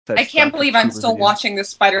I can't believe I'm still watching this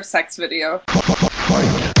spider sex video.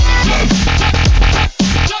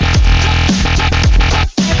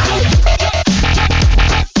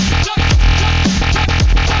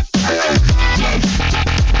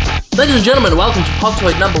 Ladies and gentlemen, welcome to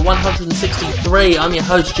Podtoid number 163. I'm your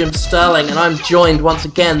host, Jim Sterling, and I'm joined once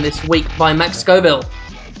again this week by Max Scoville.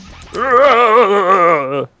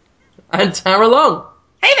 And Tara Long.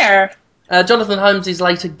 Hey there! Jonathan Holmes is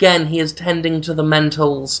late again. He is tending to the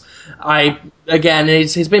mentals.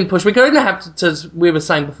 He's been pushed. We're going to have to, we were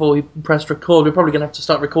saying before we pressed record, we're probably going to have to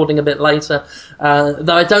start recording a bit later.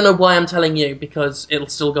 Though I don't know why I'm telling you, because it'll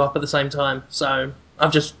still go up at the same time. So,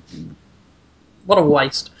 what a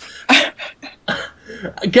waste.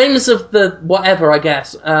 Games of the whatever, I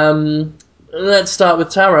guess. Let's start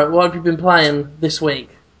with Tara. What have you been playing this week?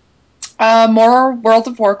 More World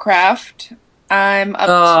of Warcraft. I'm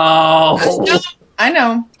up I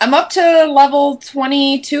know. I'm up to level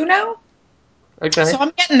 22 now. Okay. So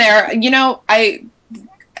I'm getting there. You know,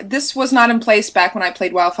 this was not in place back when I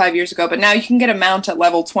played WoW 5 years ago, but now you can get a mount at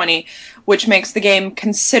level 20, which makes the game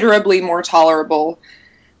considerably more tolerable.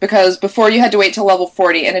 Because before you had to wait till level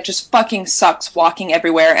 40, and it just fucking sucks walking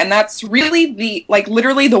everywhere. And that's really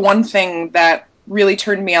literally the one thing that really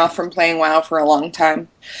turned me off from playing WoW for a long time.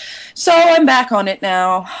 So I'm back on it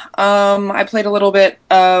now. I played a little bit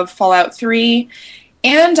of Fallout 3,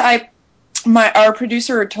 and our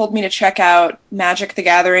producer told me to check out Magic the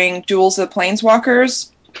Gathering Duels of the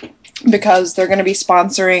Planeswalkers, because they're going to be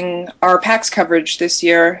sponsoring our PAX coverage this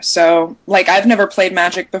year. So, I've never played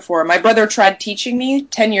Magic before. My brother tried teaching me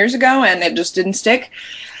 10 years ago, and it just didn't stick.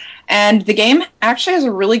 And the game actually has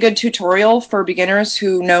a really good tutorial for beginners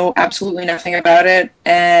who know absolutely nothing about it.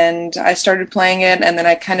 And I started playing it, and then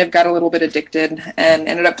I kind of got a little bit addicted and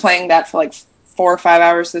ended up playing that for 4 or 5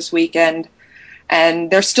 hours this weekend.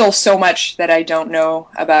 And there's still so much that I don't know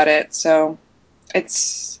about it. So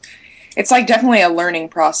it's definitely a learning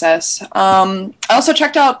process. I also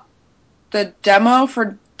checked out the demo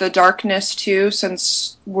for the Darkness 2,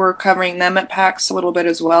 since we're covering them at PAX a little bit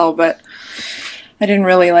as well, but I didn't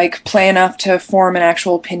really play enough to form an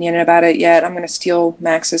actual opinion about it yet. I'm going to steal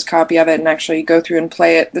Max's copy of it and actually go through and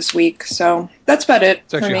play it this week. So that's about it.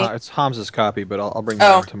 It's actually it's Holmes' copy, but I'll bring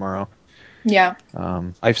that in tomorrow. Yeah.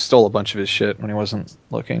 I stole a bunch of his shit when he wasn't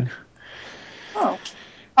looking.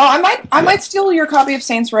 I might steal your copy of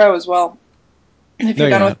Saints Row as well. If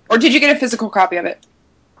you're done with, or did you get a physical copy of it?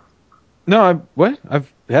 No,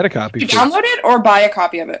 I've had a copy. Did you download it or buy a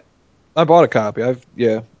copy of it? I bought a copy.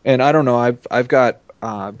 And I don't know. I've got.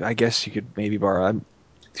 I guess you could maybe borrow.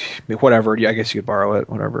 Whatever. I guess you could borrow it.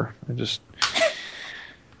 Whatever.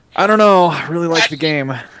 I don't know. I really like the game.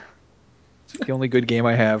 It's the only good game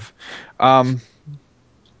I have.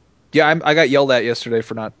 Yeah, I got yelled at yesterday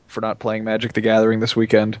for not playing Magic the Gathering this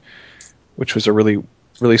weekend, which was a really,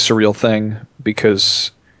 really surreal thing,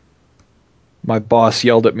 because my boss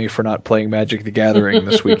yelled at me for not playing Magic the Gathering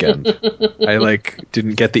this weekend. I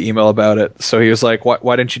didn't get the email about it, so he was like,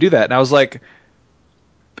 "Why didn't you do that?" And I was like,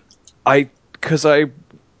 because I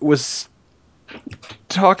was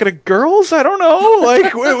talking to girls. I don't know.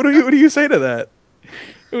 What do you say to that?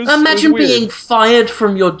 Imagine being fired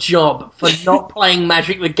from your job for not playing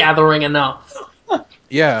Magic the Gathering enough.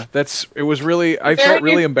 Yeah, it was really. I felt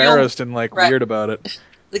really embarrassed and weird about it.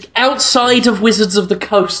 Outside of Wizards of the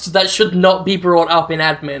Coast, that should not be brought up in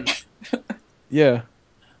admin. Yeah.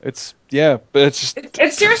 But it's just...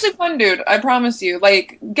 It's seriously fun, dude. I promise you.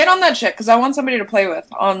 Get on that shit, because I want somebody to play with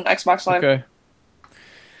on Xbox Live. Okay.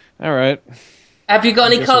 All right. Have you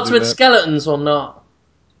got any cards with skeletons or not?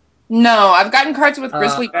 No, I've gotten cards with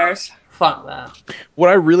grizzly bears. Fuck that. What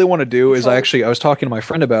I really want to do is I was talking to my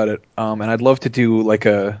friend about it, and I'd love to do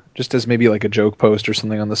just as maybe a joke post or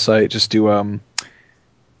something on the site, just do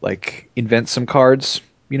invent some cards,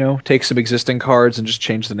 take some existing cards and just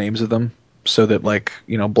change the names of them, so that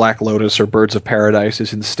Black Lotus or Birds of Paradise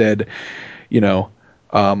is instead,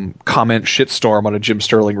 comment shitstorm on a Jim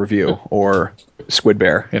Sterling review, or Squid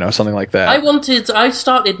Bear, something like that. I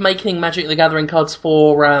started making Magic the Gathering cards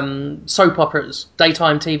for soap operas,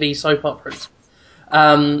 daytime TV soap operas.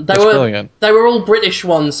 Brilliant. They were all British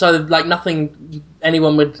ones, so nothing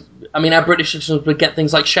anyone would... I mean, our British listeners would get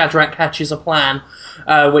things like Shadrach Hatches a Plan,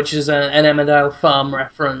 which is an Emmerdale Farm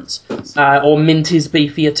reference, or Minty's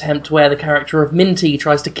beefy attempt, where the character of Minty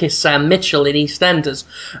tries to kiss Sam Mitchell in EastEnders.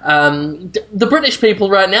 The British people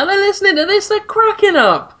right now, they're listening to this, they're cracking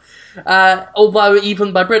up. Although,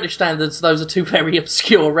 even by British standards, those are two very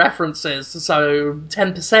obscure references, so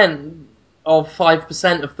 10% of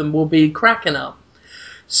 5% of them will be cracking up.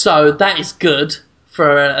 So that is good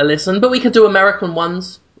for a listen, but we could do American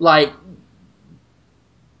ones,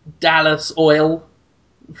 Dallas Oil,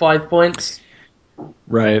 5 points.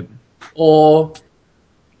 Right. Or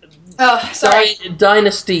Sorry.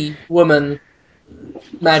 Dynasty Woman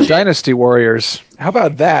Magic. Dynasty Warriors. How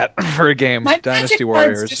about that for a game? My Dynasty magic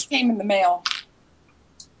cards Warriors. just came in the mail.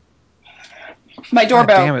 My God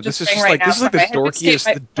doorbell damn it! just This is rang just right like now. this is like the Sorry, I had to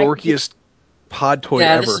escape dorkiest Podtoid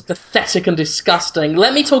Yeah, ever. this is pathetic and disgusting.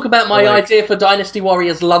 Let me talk about my Like- idea for Dynasty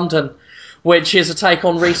Warriors London, which is a take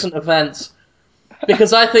on recent events.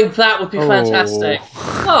 Because I think that would be fantastic.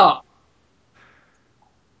 Oh,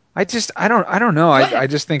 I don't know. I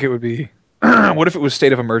just think it would be. What if it was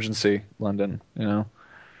state of emergency London? You know.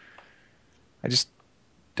 I just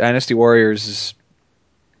Dynasty Warriors is.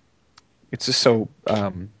 It's just so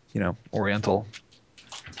Oriental.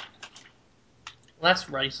 that's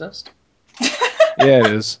racist. Yeah, it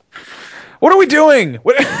is. What are we doing?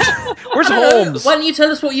 Where's Holmes? Why don't you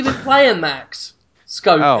tell us what you've been playing, Max?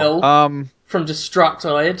 Scoville from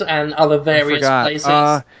Destructoid and other various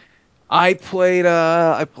places. I played.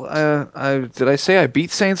 Did I say I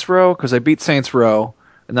beat Saints Row? Because I beat Saints Row,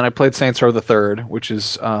 and then I played Saints Row the Third, which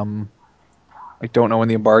is I don't know when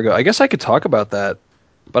the embargo. I guess I could talk about that,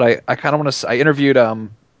 but I kind of want to. I interviewed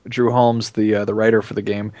Drew Holmes, the writer for the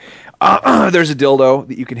game. There's a dildo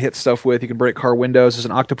that you can hit stuff with. You can break car windows. There's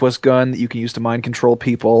an octopus gun that you can use to mind control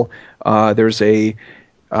people. There's a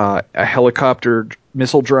helicopter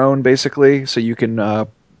missile drone, basically, so you can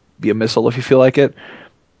be a missile if you feel like it.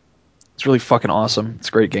 It's really fucking awesome. It's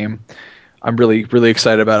a great game. I'm really, really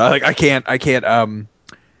excited about it. Like, I can't.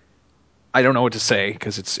 I don't know what to say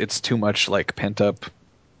because it's too much like pent up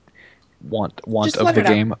want Just of let the it out.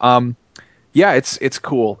 game. Yeah, it's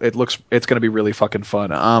cool. It's gonna be really fucking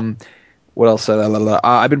fun. What else?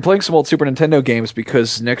 I've been playing some old Super Nintendo games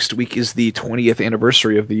because next week is the 20th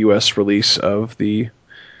anniversary of the U.S. release of the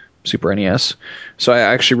Super NES. So I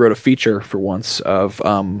actually wrote a feature for once of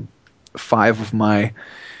 5 of my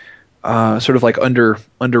sort of like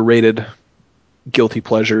underrated guilty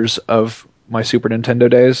pleasures of my Super Nintendo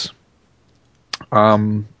days.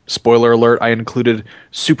 Spoiler alert, I included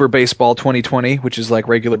Super Baseball 2020, which is like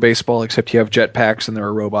regular baseball, except you have jetpacks and there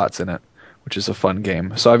are robots in it, which is a fun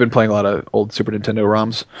game. So I've been playing a lot of old Super Nintendo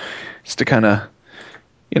ROMs just to kind of,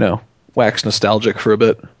 wax nostalgic for a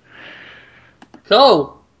bit.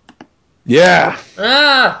 Cool. Yeah.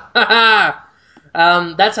 That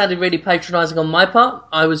sounded really patronising on my part.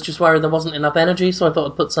 I was just worried there wasn't enough energy, so I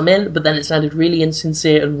thought I'd put some in, but then it sounded really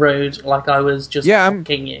insincere and rude, like I was just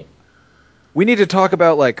mocking you. We need to talk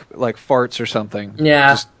about like farts or something.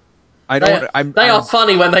 Yeah. They are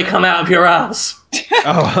funny when they come out of your ass.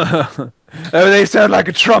 Oh, they sound like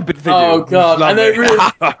a trumpet. Oh god, and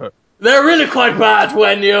they're really quite bad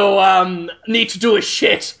when you need to do a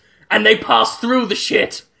shit, and they pass through the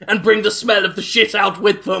shit and bring the smell of the shit out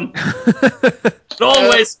with them.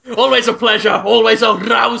 Always a pleasure, always a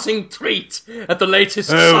rousing treat at the latest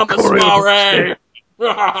summer soiree.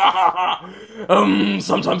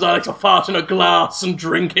 Sometimes I like to fart in a glass and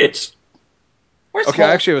drink it. Where's Okay, I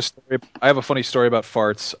Holmes? actually have a story. I have a funny story about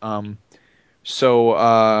farts.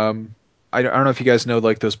 I don't know if you guys know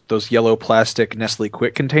like those yellow plastic Nestle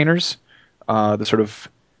Quick containers. The sort of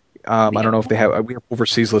I don't know if they have we have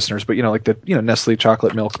overseas listeners, but like the Nestle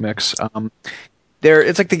chocolate milk mix.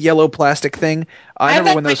 It's like the yellow plastic thing. I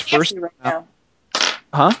remember when those first right now.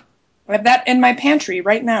 Huh? I have that in my pantry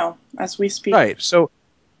right now as we speak. Right. So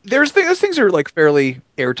those things are like fairly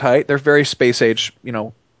airtight. They're very space age,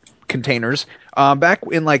 containers. Back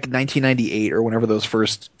in like 1998 or whenever those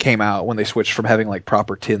first came out, when they switched from having like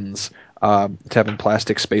proper tins to having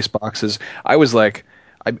plastic space boxes, I was like,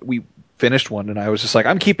 we finished one and I was just like,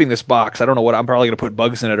 I'm keeping this box. I don't know what I'm probably gonna put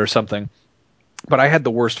bugs in it or something. But I had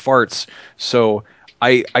the worst farts, so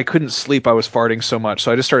I couldn't sleep. I was farting so much,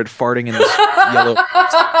 so I just started farting in this yellow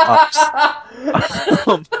box.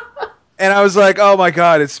 And I was like, "Oh my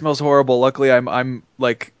god, it smells horrible." Luckily, I'm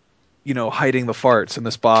like, hiding the farts in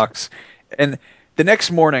this box. And the next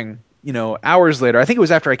morning, hours later, I think it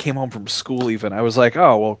was after I came home from school. Even I was like,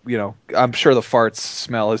 "Oh well, I'm sure the farts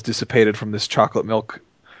smell has dissipated from this chocolate milk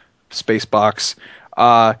space box."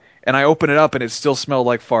 And I open it up, and it still smelled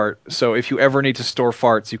like fart. So if you ever need to store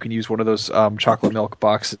farts, you can use one of those chocolate milk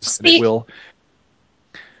boxes, and it will.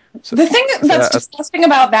 So, the thing that's disgusting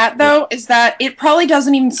about that, though, is that it probably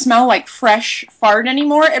doesn't even smell like fresh fart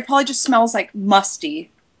anymore. It probably just smells like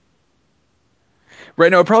musty.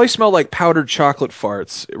 Right, no, it probably smelled like powdered chocolate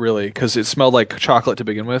farts, really, because it smelled like chocolate to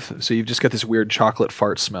begin with. So you've just got this weird chocolate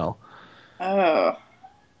fart smell. Oh.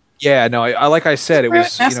 Yeah, no, I like I said, it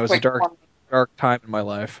was it was a Nesquik for me. dark time in my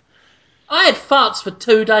life. I had farts for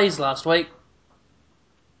 2 days last week.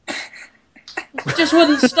 It just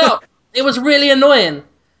wouldn't stop. It was really annoying.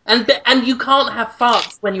 And you can't have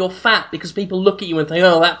farts when you're fat because people look at you and think,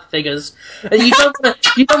 oh, that figures. And you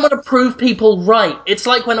don't want to prove people right. It's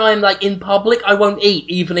like when I'm like in public, I won't eat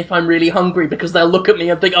even if I'm really hungry because they'll look at me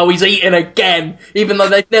and think, oh, he's eating again, even though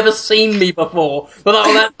they've never seen me before. But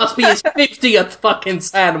oh, that must be his 50th fucking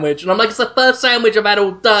sandwich. And I'm like, it's the first sandwich I've had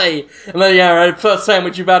all day. And then, yeah, right, first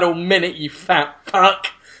sandwich you've had all minute, you fat fuck.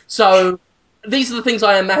 So these are the things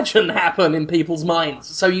I imagine happen in people's minds.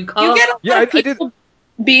 So you can't. You get a lot of I did. people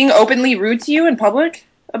being openly rude to you in public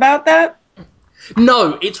about that?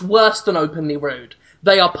 No, it's worse than openly rude.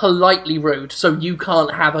 They are politely rude, so you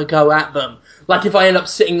can't have a go at them. Like if I end up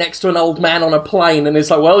sitting next to an old man on a plane and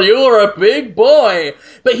it's like, well, you're a big boy.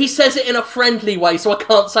 But he says it in a friendly way, so I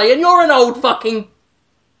can't say, and you're an old fucking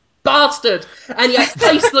bastard. And your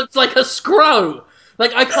face looks like a scrow.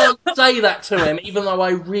 Like, I can't say that to him, even though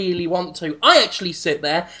I really want to. I actually sit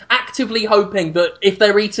there, actively hoping that if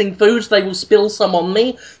they're eating food, they will spill some on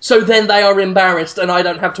me, so then they are embarrassed and I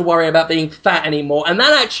don't have to worry about being fat anymore. And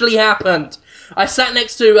that actually happened. I sat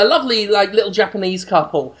next to a lovely, like, little Japanese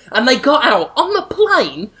couple, and they got out on the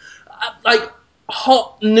plane, like,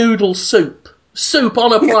 hot noodle soup. Soup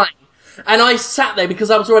on a plane. And I sat there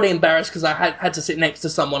because I was already embarrassed because I had to sit next to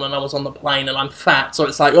someone and I was on the plane and I'm fat. So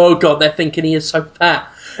it's like, oh God, they're thinking he is so fat.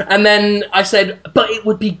 And then I said, but it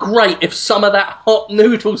would be great if some of that hot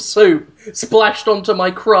noodle soup splashed onto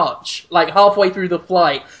my crotch, like halfway through the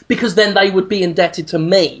flight, because then they would be indebted to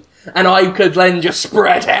me. And I could then just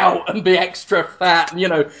spread out and be extra fat, you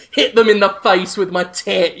know, hit them in the face with my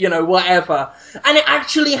tit, you know, whatever. And it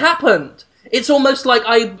actually happened. It's almost like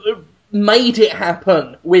I made it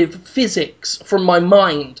happen with physics from my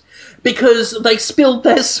mind because they spilled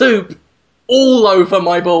their soup all over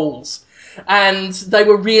my balls and they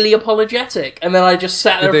were really apologetic, and then I just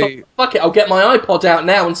sat there and thought, fuck it, I'll get my iPod out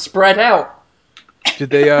now and spread out. Did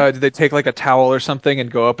they take like a towel or something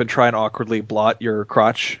and go up and try and awkwardly blot your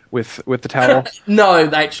crotch with the towel? No,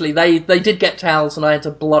 actually they did get towels and I had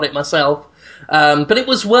to blot it myself. But it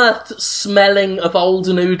was worth smelling of old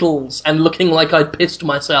noodles and looking like I'd pissed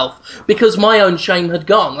myself, because my own shame had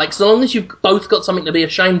gone. Like, so long as you've both got something to be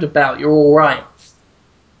ashamed about, you're alright.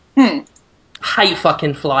 Hate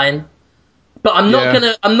fucking flying. But I'm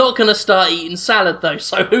not gonna start eating salad though,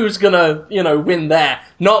 so who's gonna, win there?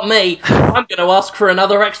 Not me. I'm gonna ask for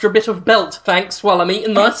another extra bit of belt, thanks, while I'm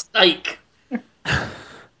eating my steak.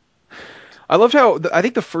 I loved how I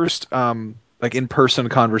think the first like in-person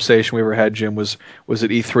conversation we ever had, Jim, was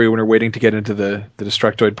at E3 when we were waiting to get into the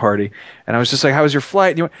Destructoid party, and I was just like, "How was your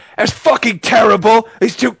flight?" And you went, "That's fucking terrible.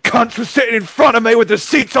 These two cunts were sitting in front of me with the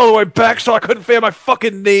seats all the way back, so I couldn't feel my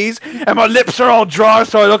fucking knees, and my lips are all dry,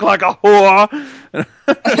 so I look like a whore."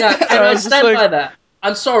 Yeah, and I stand by that.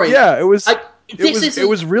 I'm sorry. Yeah, it was. It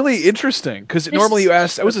was really interesting because normally you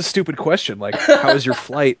ask, that was a stupid question, like, "How was your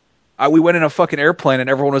flight?" We went in a fucking airplane and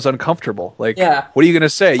everyone was uncomfortable. Like, yeah. What are you going to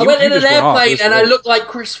say? I went in an airplane and I great. looked like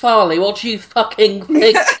Chris Farley. What do you fucking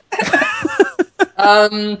think?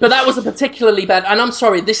 But that was a particularly bad... And I'm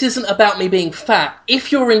sorry, this isn't about me being fat.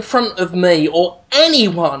 If you're in front of me or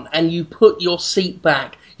anyone and you put your seat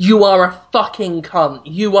back, you are a fucking cunt.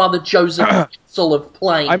 You are the Joseph Pixel of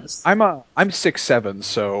planes. I'm 6'7",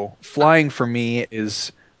 so flying for me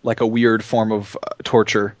is like a weird form of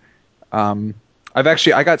torture. I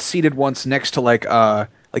got seated once next to like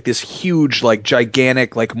this huge, like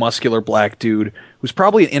gigantic, like muscular black dude who's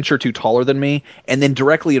probably an inch or two taller than me, and then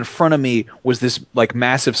directly in front of me was this like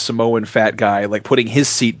massive Samoan fat guy, like putting his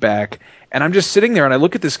seat back, and I'm just sitting there and I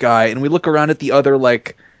look at this guy and we look around at the other,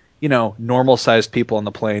 like, normal sized people on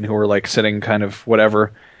the plane who are like sitting kind of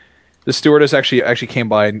whatever. The stewardess actually came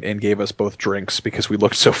by and gave us both drinks because we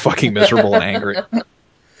looked so fucking miserable and angry.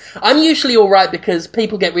 I'm usually alright because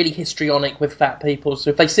people get really histrionic with fat people, so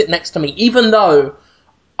if they sit next to me, even though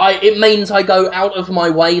it means I go out of my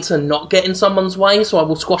way to not get in someone's way, so I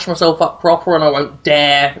will squash myself up proper and I won't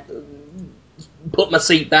dare put my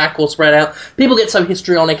seat back or spread out. People get so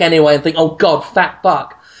histrionic anyway and think, oh God, fat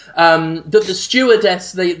fuck. That the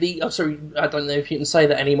stewardess, sorry, I don't know if you can say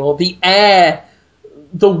that anymore, the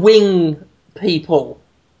wing people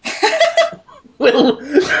will...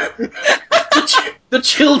 The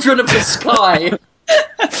children of the sky.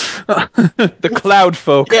 The cloud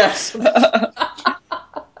folk. Yes.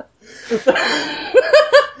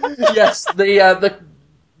 Yes,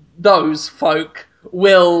 those folk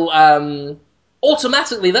will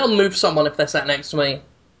automatically, they'll move someone if they're sat next to me.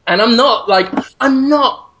 And I'm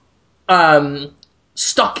not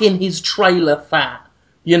stuck in his trailer fat,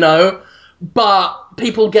 But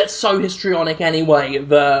people get so histrionic anyway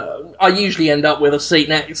that I usually end up with a seat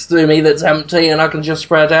next to me that's empty and I can just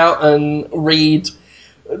spread out and read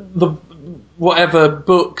the whatever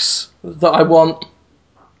books that I want.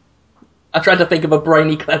 I tried to think of a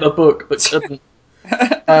brainy, clever book, but couldn't.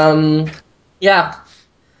 Yeah.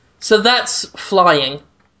 So that's flying.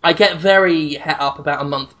 I get very het up about a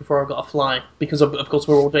month before I've got to fly, because of course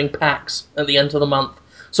we're all doing PAX at the end of the month.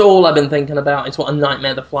 So all I've been thinking about is what a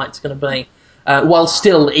nightmare the flight's going to be, while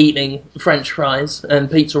still eating French fries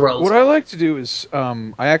and pizza rolls. What I like to do is,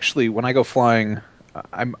 I actually, when I go flying,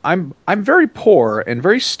 I'm very poor and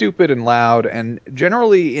very stupid and loud, and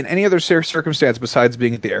generally in any other circumstance besides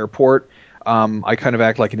being at the airport, I kind of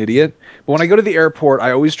act like an idiot. But when I go to the airport,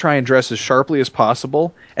 I always try and dress as sharply as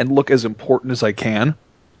possible and look as important as I can.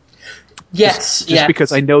 Yes, Just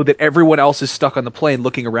because I know that everyone else is stuck on the plane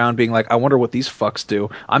looking around being like, I wonder what these fucks do.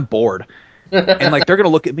 I'm bored. And like they're going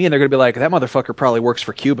to look at me and they're going to be like, that motherfucker probably works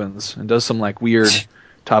for Cubans and does some like weird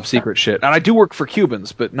top secret shit. And I do work for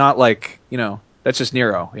Cubans, but not like, that's just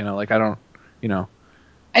Nero, like I don't,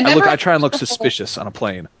 I try and look suspicious on a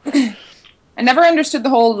plane. I never understood the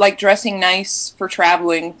whole like dressing nice for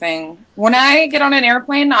traveling thing. When I get on an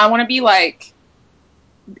airplane, I want to be like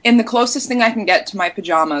in the closest thing I can get to my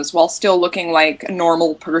pajamas while still looking like a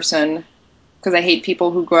normal person, because I hate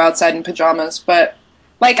people who go outside in pajamas. But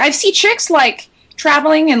like I see chicks like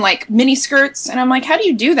traveling in like mini skirts, and I'm like, how do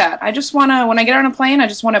you do that? I just want to, when I get on a plane, I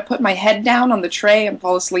just want to put my head down on the tray and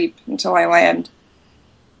fall asleep until I land.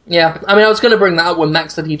 Yeah, I mean, I was going to bring that up when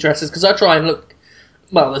Max said he dresses, because I try and look,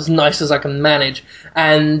 well, as nice as I can manage,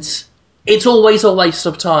 and it's always a waste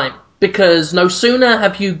of time, because no sooner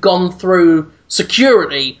have you gone through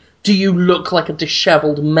security do you look like a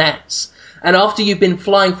disheveled mess. And after you've been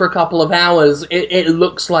flying for a couple of hours, it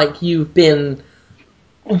looks like you've been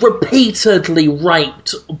repeatedly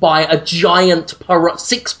raped by a giant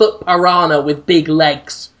 6-foot piranha with big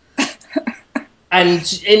legs. And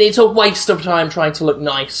it's a waste of time trying to look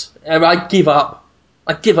nice. I give up.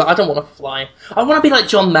 I don't want to fly. I want to be like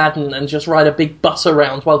John Madden and just ride a big bus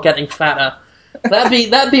around while getting fatter.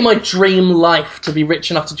 That'd be my dream life, to be rich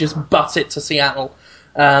enough to just butt it to Seattle.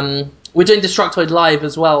 We're doing Destructoid Live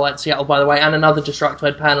as well at Seattle, by the way, and another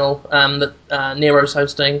Destructoid panel that Nero's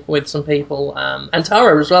hosting with some people. And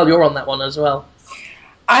Tara as well, you're on that one as well.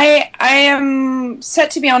 I am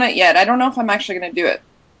set to be on it yet. I don't know if I'm actually going to do it.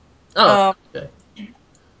 Oh, okay.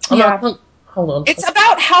 Yeah. Hold on. It's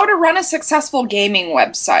about how to run a successful gaming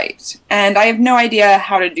website, and I have no idea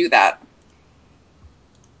how to do that.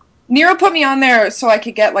 Nero put me on there so I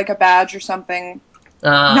could get like a badge or something.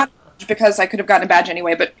 Not because I could have gotten a badge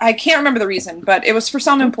anyway, but I can't remember the reason. But it was for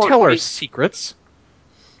some important Tell our reason. secrets.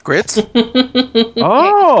 Grits?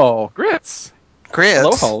 Oh, grits. Grits.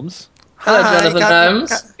 Hello, Holmes. Hello, Hi, Jonathan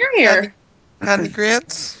Holmes. You're here. Got any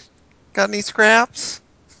grits? Got any scraps?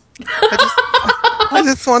 I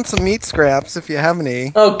just want some meat scraps if you have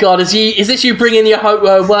any. Oh God, is this you bringing your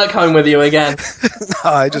work home with you again?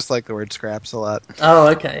 No, I just like the word scraps a lot. Oh,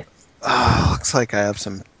 okay. Oh, looks like I have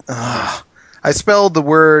some. I spelled the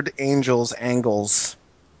word angels angles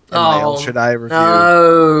in my old Should I review.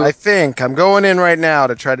 No. I think I'm going in right now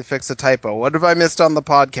to try to fix a typo. What have I missed on the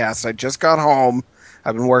podcast? I just got home.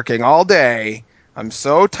 I've been working all day. I'm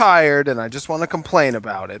so tired, and I just want to complain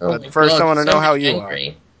about it. But first, I want to know how you are.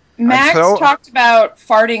 Max talked about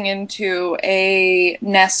farting into a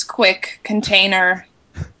Nesquik container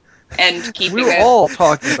and keeping it. We were all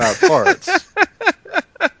talking about farts.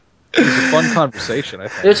 It was a fun conversation, I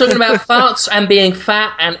think. They were talking about farts and being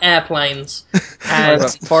fat and airplanes. And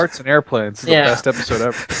about farts and airplanes. This is the best episode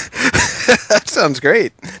ever. That sounds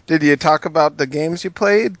great. Did you talk about the games you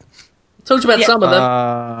played? Talked about some of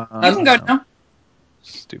them. You can go now.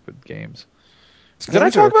 Stupid games. Did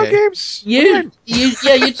I talk about games? You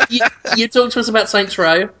talked to us about Saints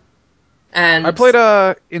Row. And I played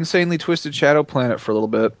Insanely Twisted Shadow Planet for a little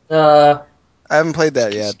bit. I haven't played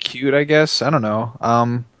that yet. It's cute, I guess. I don't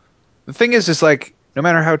know. The thing is like, no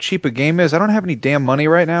matter how cheap a game is, I don't have any damn money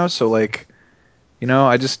right now, so like,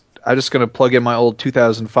 I'm just gonna plug in my old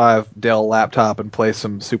 2005 Dell laptop and play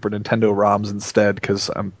some Super Nintendo ROMs instead, because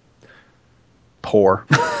I'm poor.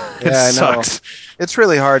 Yeah, I know. Sucks. It's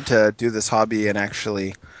really hard to do this hobby and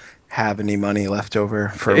actually have any money left over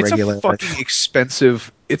for regular It's a fucking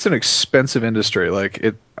expensive. It's an expensive industry. Like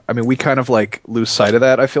it. I mean, we kind of like lose sight of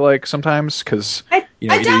that. I feel like sometimes because I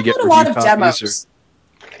download a lot of demos.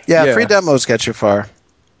 Yeah, free demos get you far.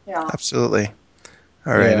 Yeah, absolutely.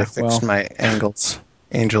 All right, I fixed my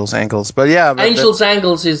angels, but yeah,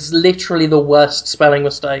 angles is literally the worst spelling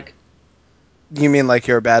mistake. You mean like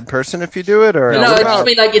you're a bad person if you do it, or no? I just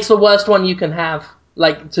mean like it's the worst one you can have,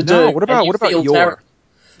 like to do. No, what about your?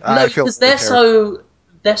 No, because they're so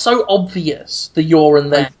obvious, the your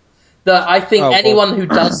and there, that I think anyone who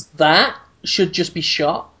does that should just be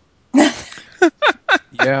shot.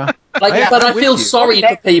 Yeah. But I I'm with feel you. sorry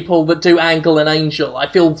for people that do Angle and Angel. I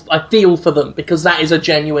feel for them because that is a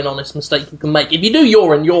genuine, honest mistake you can make. If you do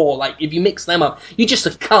Yor and Yor, like if you mix them up, you're just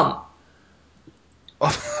a cunt.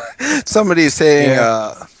 Somebody's saying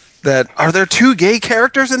Yeah. that are there 2 gay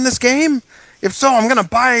characters in this game? If so, I'm gonna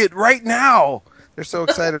buy it right now. They're so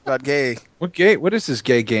excited about gay. What is this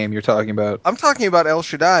gay game you're talking about? I'm talking about El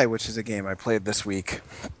Shaddai, which is a game I played this week.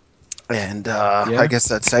 And I Yeah. guess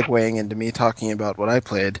that's segueing into me talking about what I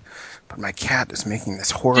played. But my cat is making this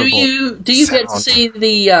Do horrible you get to sound. see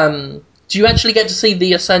the Do you actually get to see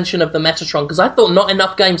the ascension of the Metatron? Because I thought not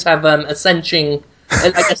enough games have ascension a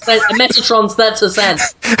Metatron's that's ascent.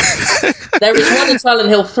 There is one in Silent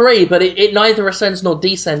Hill 3, but it neither ascends nor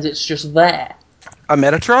descends. It's just there. A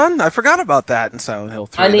Metatron? I forgot about that in Silent Hill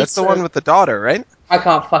 3. That's the one with the daughter, right? I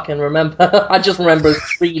can't fucking remember. I just remember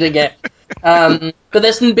reading it. But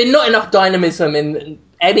there's been not enough dynamism in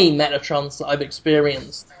any Metatrons that I've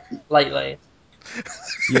experienced lately.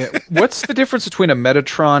 Yeah. What's the difference between a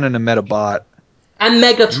Metatron and a Metabot? And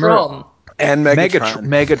Megatron. And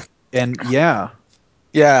Megatron. Yeah.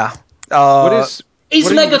 Yeah. What is Is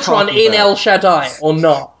what are you Megatron talking in about? El Shaddai or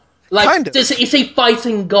not? Like, Kind of. is he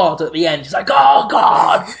fighting God at the end? He's like, oh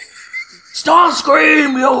God!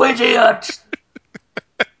 Starscream, you idiot!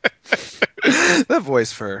 That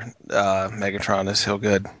voice for Megatron is so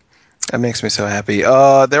good. That makes me so happy.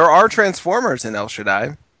 There are Transformers in El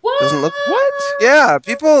Shaddai. What? Doesn't look. What? Yeah,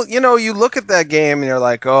 people. You look at that game and you're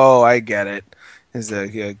like, oh, I get it. He's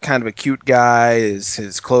a kind of a cute guy.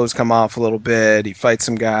 His clothes come off a little bit. He fights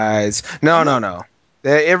some guys. No.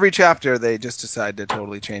 Every chapter they just decide to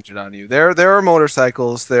totally change it on you. There are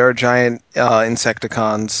motorcycles. There are giant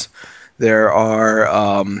Insecticons. There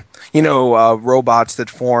are robots that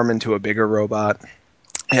form into a bigger robot.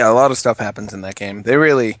 Yeah, a lot of stuff happens in that game. They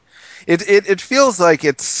really, it feels like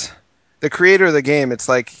it's the creator of the game. It's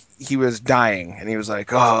like he was dying and he was like,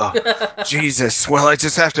 "Oh, Jesus! Well, I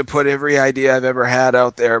just have to put every idea I've ever had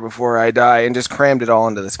out there before I die," and just crammed it all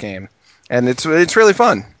into this game. And it's really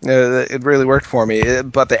fun. It really worked for me.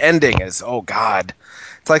 But the ending is, oh God,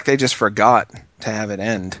 it's like they just forgot to have it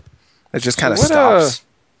end. It just kind of stops.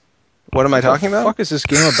 What am I talking about? What the fuck is this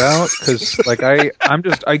game about? Because like I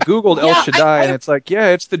googled El Yeah, Shaddai and it's like, yeah,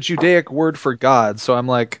 it's the Judaic word for God. So I'm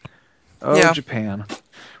like, oh, Yeah. Japan,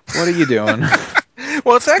 what are you doing?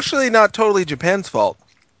 Well, it's actually not totally Japan's fault.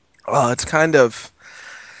 It's kind of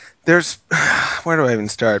there's where do I even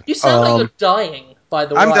start? You sound like you're dying, by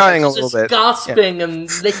the way. I'm dying a little Just bit. gasping and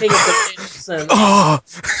licking at the lips and... Oh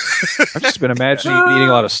I've just been imagining you eating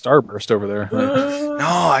a lot of Starburst over there. no,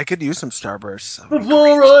 I could use some Starbursts.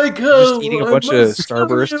 Before I Just eating a go, I bunch of must tell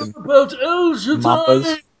Starburst you and about El Shaddai.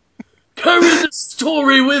 Mampas. Carry this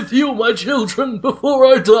story with you, my children, before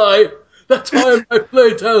I die. That time I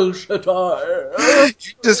played El Shaddai.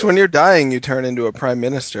 Just when you're dying, you turn into a prime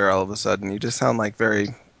minister all of a sudden. You just sound like very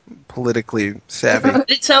politically savvy.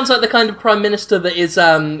 It sounds like the kind of prime minister that is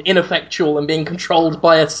ineffectual and being controlled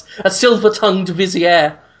by a silver-tongued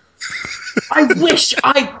vizier.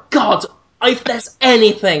 God, if there's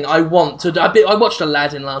anything I want to do, I watched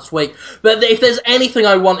Aladdin last week, but if there's anything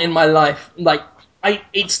I want in my life,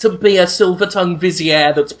 it's to be a silver-tongued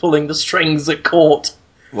vizier that's pulling the strings at court.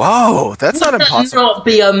 Whoa, that's not Would that impossible. not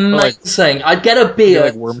be amazing? I'd get a You're beard.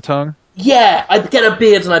 like Worm Tongue. Yeah, I'd get a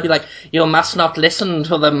beard and I'd be like, you must not listen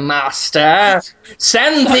to the master.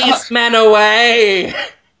 Send these men away.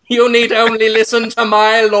 You need only listen to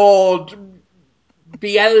my lord,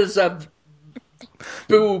 Beelzebub.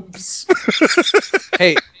 Boobs.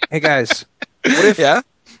 Hey guys, what if Yeah?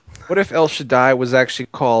 what if El Shaddai was actually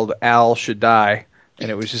called Al Shaddai,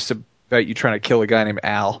 and it was just about you trying to kill a guy named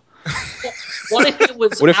Al? What if it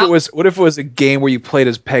was? What if it was a game where you played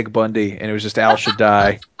as Peg Bundy and it was just Al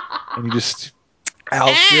Shaddai, and you just Al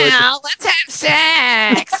should. Let's have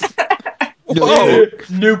sex. Whoa.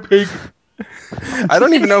 New pig. I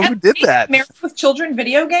don't even know who did that. Married with Children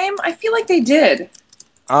video game? I feel like they did.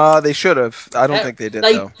 They should have. I don't think they did,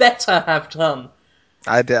 They though. better have done.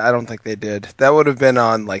 I don't think they did. That would have been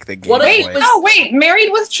on, like, the Game What if Boy. it was- Oh, wait. Married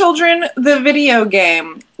with Children, the video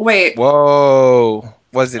game. Wait. Whoa.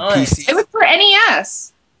 Was it Nice. PC? It was for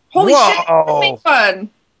NES. Holy shit. That makes fun.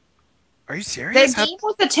 Are you The serious? game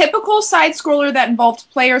was a typical side-scroller that involved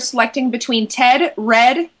players selecting between Ted,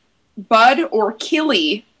 Red, Bud, or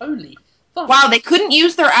Killy. Holy fuck. Wow, they couldn't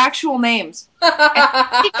use their actual names. And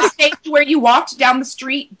the stage where you walked down the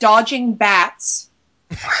street dodging bats,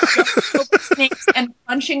 jumping over snakes, and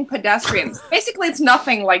punching pedestrians. Basically, it's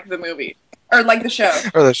nothing like the movie. Or like the show.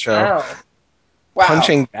 Or the show. Wow. Wow.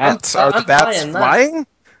 Punching bats. I'm Are the bats buying that. flying?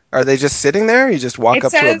 Are they just sitting there? You just walk It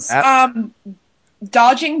up says, to a bat?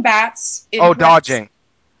 Dodging bats. Dodging.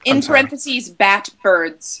 In parentheses, bat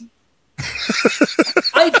birds.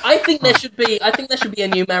 I think there should be a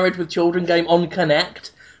new Married with Children game on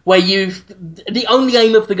Connect where the only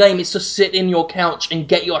aim of the game is to sit in your couch and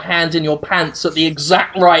get your hand in your pants at the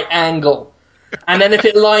exact right angle. And then if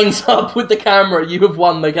it lines up with the camera, you have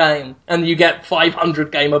won the game and you get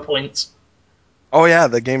 500 gamer points. Oh yeah,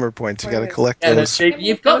 the gamer points. You got to collect those.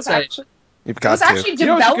 You've got to. You've It got was to. actually You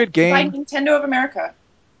know, it was a developed good by game. Nintendo of America.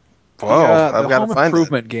 Whoa, I've The got to Home find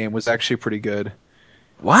Improvement game was actually pretty good. that.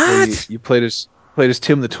 Where What? you played as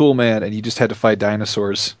Tim the Tool Man, and you just had to fight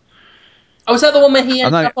dinosaurs. Oh, was that the one where he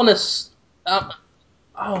I'm ended not. up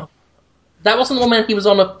on that wasn't the one where he was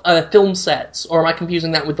on a film set, or am I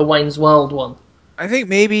confusing that with the Wayne's World one? I think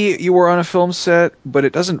maybe you were on a film set, but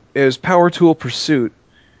it doesn't. It was Power Tool Pursuit.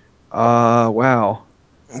 Wow.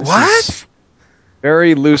 This What? is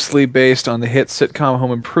very loosely based on the hit sitcom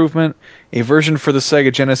Home Improvement. A version for the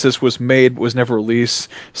Sega Genesis was made, but was never released.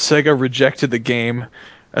 Sega rejected the game,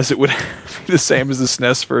 as it would be the same as the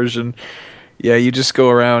SNES version. Yeah, you just go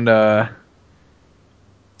around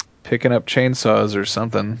picking up chainsaws or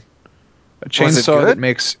something. A Was it chainsaw that good?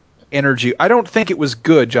 makes energy. I don't think it was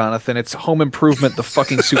good, Jonathan. It's Home Improvement, the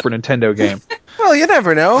fucking Super Nintendo game. Well, you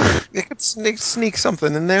never know. You could sneak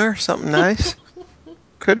something in there, something nice.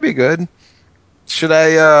 Could be good. Should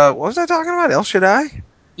I? What was I talking about? El Shaddai?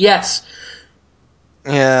 Yes.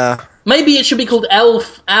 Yeah. Maybe it should be called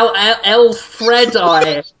Elfredeye,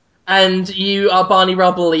 and you are Barney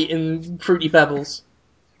Rubble eating Fruity Pebbles.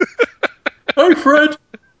 Hey, Fred!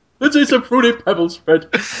 Let's eat some Fruity Pebbles, Fred.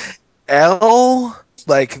 El,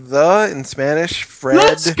 like the in Spanish. Fred.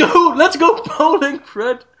 Let's go bowling,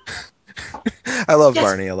 Fred. I love Yes,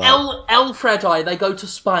 Barney a lot. Elfredeye, they go to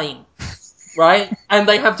Spain, right? And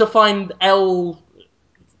they have to find El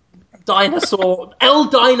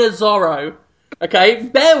Dinosauro. Okay,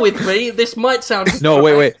 bear with me. This might sound No,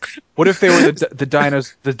 wait. What if they were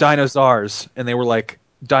the dinosaurs, and they were like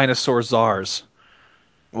dinosaur czars?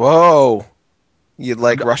 Whoa. You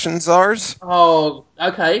like Russian czars? Oh,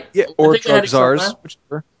 okay. Yeah, I or think we're drug heading czars, somewhere.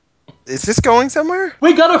 whichever. Is this going somewhere?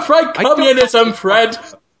 We gotta fight communism, Fred.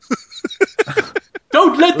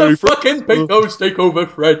 Don't let the fucking Picos take over,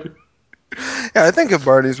 Fred. Yeah, I think of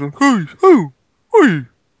Barney's one. Hey,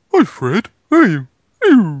 Fred. Hey,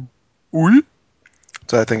 oi.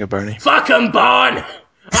 So I think of Barney. Fuck 'em, Barn.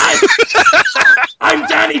 I'm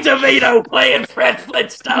Danny DeVito playing Fred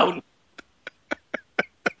Flintstone.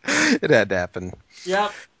 It had to happen.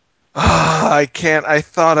 Yep. I can't. I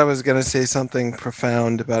thought I was going to say something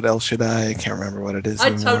profound about El Shaddai. I can't remember what it is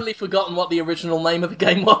I'd anymore. totally forgotten what the original name of the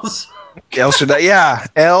game was. El Shaddai. Yeah.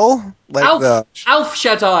 El, like Alf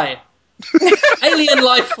Shaddai. Alien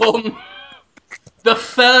life form. The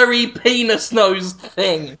furry penis-nosed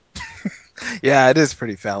thing. Yeah, it is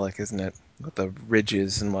pretty phallic, isn't it? With the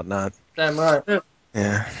ridges and whatnot. Damn right.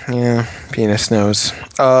 Yeah. Penis nose.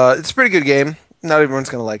 It's a pretty good game. Not everyone's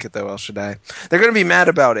going to like it, though, El Shaddai. They're going to be mad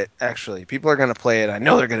about it, actually. People are going to play it. I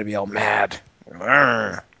know they're going to be all mad.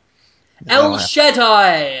 Arrgh. El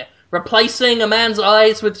Shaddai. Replacing a man's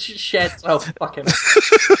eyes with sheds. Oh, fuck him.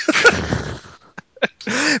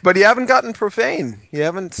 But you haven't gotten profane. You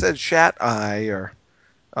haven't said shat eye or...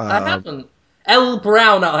 I haven't. El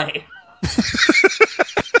Brown Eye.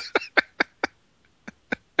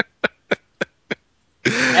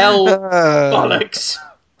 El Bollocks.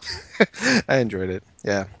 I enjoyed it.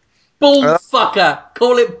 Yeah. Bullfucker.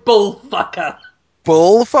 Call it bullfucker.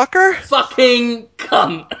 Bullfucker? Fucking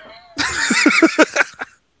cunt.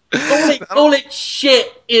 Call it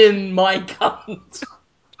shit in my cunt.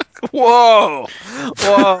 Whoa!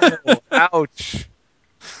 Ouch!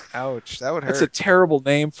 That would hurt. That's a terrible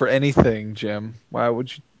name for anything, Jim. Why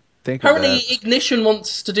would you think of Apparently, that? Ignition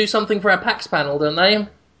wants to do something for our PAX panel, don't they?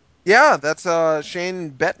 Yeah, that's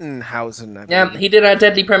Shane Bettenhausen. I Yeah, believe. he did our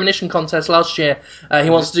Deadly Premonition contest last year.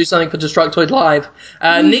 He wants to do something for Destructoid Live.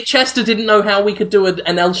 Nick Chester didn't know how we could do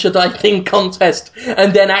an El Shaddai themed contest,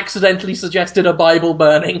 and then accidentally suggested a Bible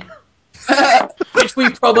burning. Which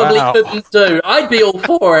we probably couldn't do. I'd be all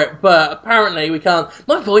for it, but apparently we can't.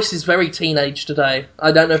 My voice is very teenage today.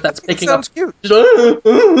 I don't know if that's picking sounds up. cute. It sounds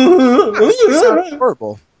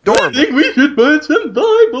adorable. I think we should burn some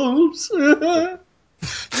Bibles.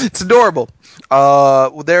 It's adorable.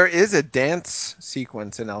 There is a dance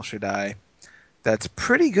sequence in El Shaddai that's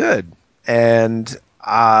pretty good, and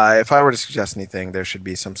if I were to suggest anything, there should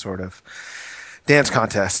be some sort of dance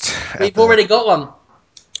contest. We've already got one.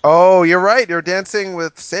 Oh, you're right. You're dancing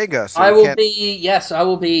with Sega. So I will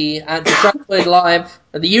be at Destructoid Live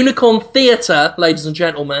at the Unicorn Theatre, ladies and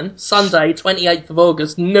gentlemen, Sunday, 28th of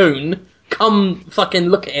August, noon. Come fucking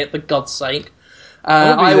look at it, for God's sake.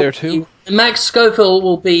 I'll be there too. Max Schofield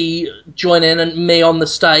will be joining me on the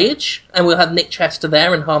stage, and we'll have Nick Chester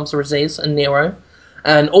there, and Harms Aziz and Nero,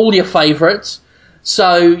 and all your favourites.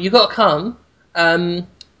 So you got to come and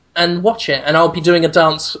watch it, and I'll be doing a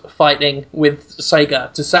dance fighting with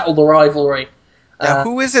Sega to settle the rivalry. Now,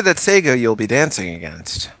 who is it at Sega you'll be dancing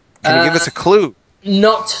against? Can you give us a clue?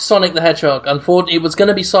 Not Sonic the Hedgehog. Unfortunately, it was going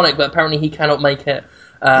to be Sonic, but apparently he cannot make it.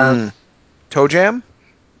 Toe Jam?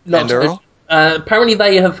 Not Earl? apparently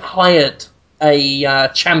they have hired a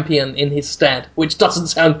champion in his stead, which doesn't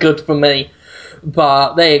sound good for me.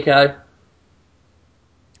 But there you go.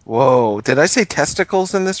 Whoa, did I say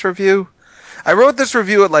testicles in this review? I wrote this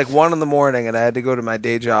review at like 1 in the morning, and I had to go to my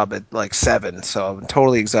day job at like 7, so I'm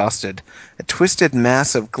totally exhausted. A twisted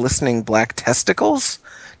mass of glistening black testicles?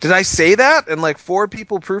 Did I say that? And like 4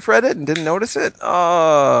 people proofread it and didn't notice it?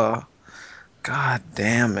 Oh, god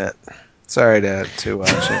damn it. Sorry to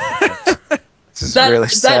This is really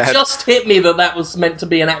sad. That just hit me that was meant to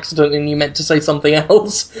be an accident and you meant to say something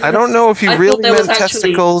else. I don't know if you really meant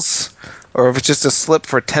testicles or if it's just a slip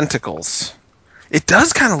for tentacles. It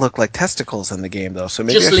does kind of look like testicles in the game, though. So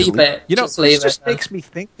maybe just leave it. You know, this just makes me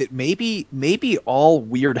think that maybe all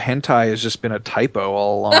weird hentai has just been a typo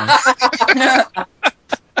all along.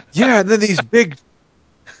 Yeah, and then these big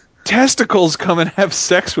testicles come and have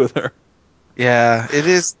sex with her. Yeah, it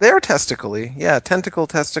is. They're testicle-y. Yeah,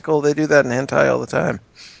 testicle. They do that in hentai all the time,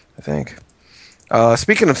 I think.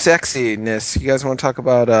 Speaking of sexiness, you guys want to talk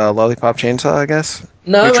about Lollipop Chainsaw, I guess?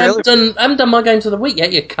 No, I haven't done my game to the week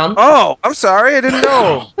yet, you cunt. Oh, I'm sorry, I didn't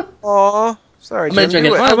know. Aw, sorry,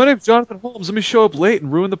 Jim. Hi, my name's Jonathan Holmes. Let me show up late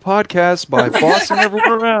and ruin the podcast by bossing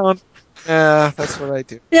everyone around. Yeah, that's what I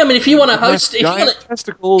do. Yeah, I mean, if you want to host,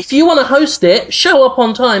 if you want to host it, show up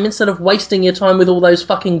on time instead of wasting your time with all those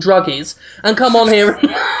fucking druggies, and come on here.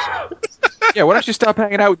 Yeah, why don't you stop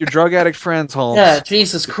hanging out with your drug addict friends, Holmes? Yeah,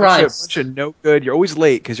 Jesus Christ. Bunch of no good. You're always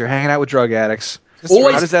late because you're hanging out with drug addicts.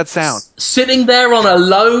 Always How does that sound? Sitting there on a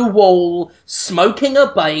low wall, smoking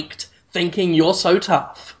a baked, thinking you're so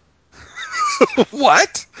tough.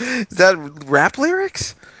 What? Is that rap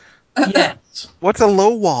lyrics? Yes. What's a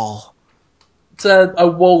low wall? It's a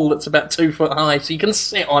wall that's about 2 foot high, so you can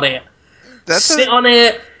sit on it. On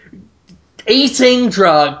it, eating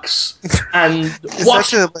drugs, and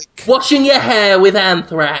washing your hair with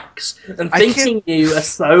anthrax, and thinking you are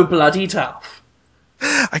so bloody tough.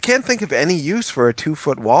 I can't think of any use for a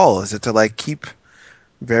 2-foot wall. Is it to, like, keep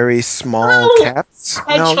very small cats?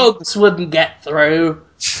 Hedgehogs wouldn't get through.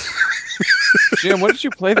 Jim, what did you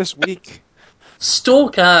play this week?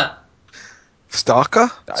 Stalker. Stalker?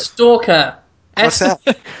 Stalker. What's that?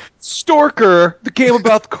 Stalker, the game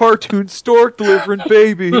about the cartoon stork delivering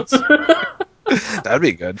babies. That'd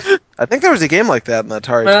be good. I think there was a game like that in the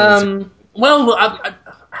Atari 26. Well,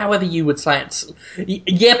 however you would say it.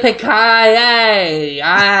 Yippee-ki-yay!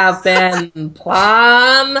 I've been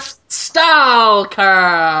playing Stalker!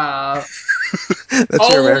 That's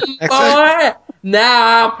your American accent? Boy!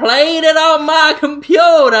 Now I played it on my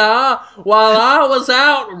computer while I was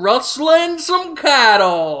out rustling some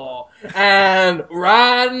cattle and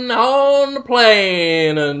riding on the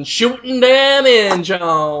plane and shooting them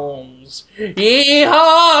engines.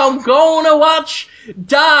 Yeehaw, I'm gonna watch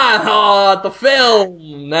Die Hard, the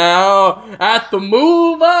film, now at the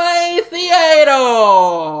movie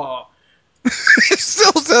theater. You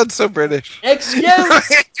still sound so British. Excuse?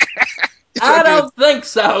 I don't think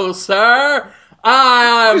so, sir.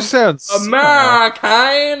 I'm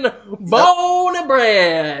American, born and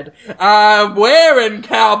bred. I'm wearing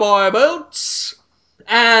cowboy boots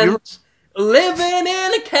and living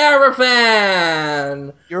in a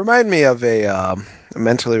caravan. You remind me of a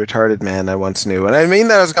mentally retarded man I once knew, and I mean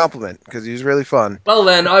that as a compliment because he's really fun. Well,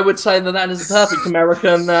 then, I would say that is a perfect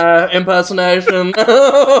American impersonation.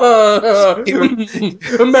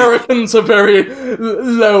 Americans are very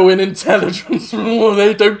low in intelligence.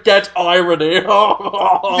 They don't get irony.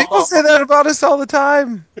 People say that about us all the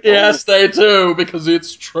time. Yes, they do, because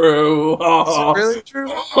it's true. Is it really true?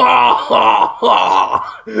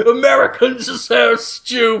 Americans are so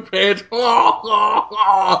stupid.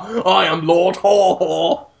 I am Lord Haw.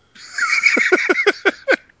 So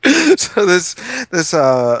this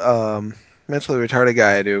mentally retarded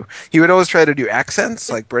guy I knew, he would always try to do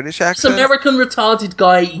accents, like British accents. This American retarded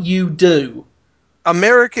guy you do.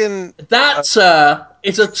 American... That, sir,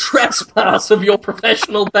 is a trespass of your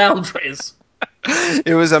professional boundaries.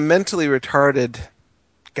 It was a mentally retarded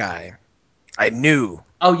guy. I knew.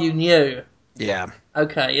 Oh, you knew? Yeah.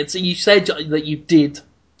 Okay, you said that you did.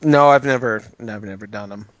 No, I've never done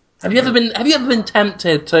them. Have you ever been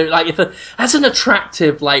tempted to, like, as an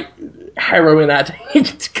attractive, like, heroin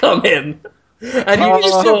addict come in? And Can you we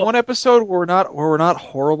just just have thought, one episode where we're not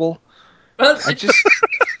horrible? I just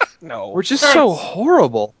No. we're just so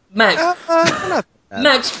horrible. Max, We're not that.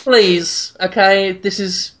 Max, please, okay? This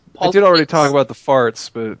is I did already politics. talk about the farts,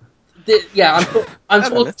 but Yeah, I'm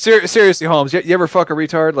talking. seriously, Holmes, you ever fuck a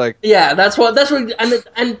retard? Like, Yeah, that's what.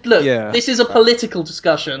 And look, Yeah. this is a political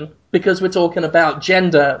discussion because we're talking about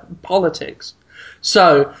gender politics.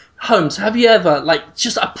 So, Holmes, have you ever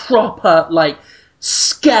just a proper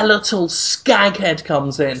skeletal skaghead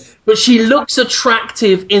comes in, but she looks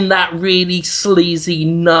attractive in that really sleazy,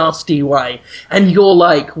 nasty way, and you're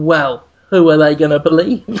like, well, who are they gonna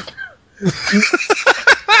believe?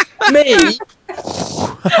 Me?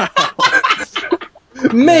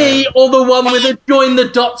 Me or the one with a join the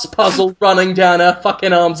dots puzzle running down her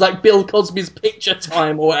fucking arms like Bill Cosby's Picture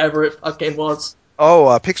Time or whatever it fucking was.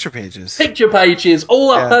 Oh, picture pages. Picture pages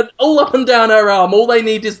all up and down her arm. All they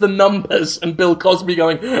need is the numbers and Bill Cosby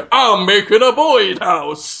going, "I'm making a Boyd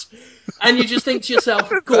house," and you just think to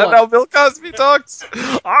yourself, Is "Go that on, how Bill Cosby talks?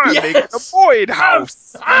 I'm Yes! making a Boyd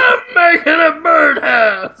house. I'm making a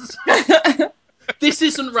birdhouse." This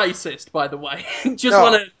isn't racist, by the way. Just No.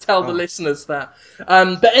 want to tell the listeners that.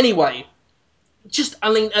 But anyway,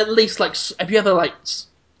 at least, have you ever,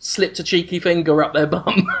 slipped a cheeky finger up their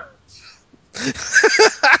bum?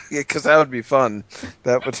 Yeah, because that would be fun.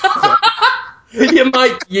 That would. You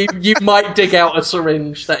might dig out a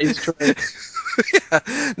syringe, that is true. Yeah.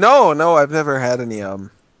 No, I've never had any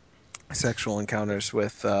sexual encounters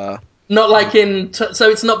with. Not like so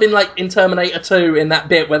it's not been like in Terminator 2 in that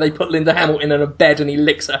bit where they put Linda Hamilton in a bed and he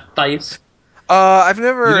licks her face. I've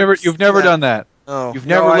never. you've never done that. No, You've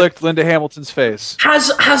never licked Linda Hamilton's face.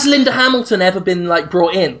 Has Linda Hamilton ever been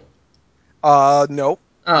brought in? No.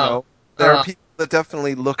 Oh. No. There are people that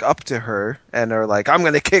definitely look up to her and are like, "I'm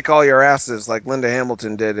going to kick all your asses," like Linda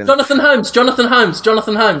Hamilton did. And Jonathan Holmes.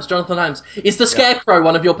 Is the Scarecrow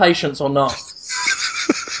one of your patients or not?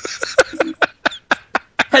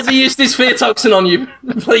 Has he used his fear toxin on you?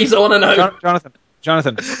 Please, I want to know.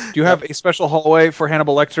 Jonathan, do you have a special hallway for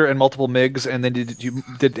Hannibal Lecter and multiple MIGs? And then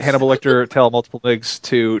did Hannibal Lecter tell multiple MIGs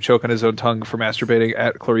to choke on his own tongue for masturbating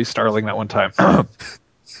at Clarice Starling that one time?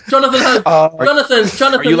 Jonathan Holmes. Jonathan,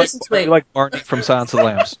 listen to me. Are you like Barney from Silence of the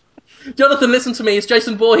Lambs? Jonathan, listen to me. Is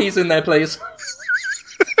Jason Voorhees in there, please?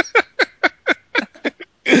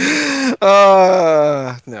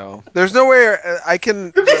 No. There's nowhere I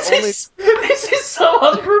can. This is so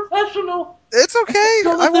unprofessional. It's okay.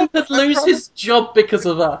 Jonathan could lose his job because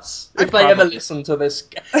of us if they ever listen to this.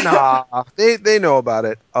 Nah, they know about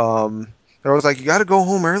it. They're always like, "You got to go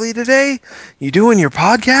home early today. You doing your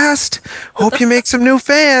podcast? Hope you make some new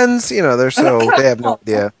fans." They have no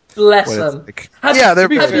idea. Bless them. Like. Have you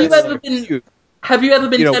ever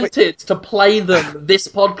been tempted to play them this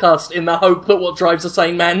podcast in the hope that what drives a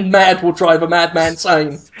sane man mad will drive a madman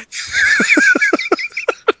sane?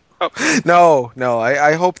 No.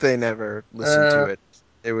 I hope they never listen to it.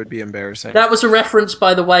 It would be embarrassing. That was a reference,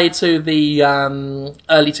 by the way, to the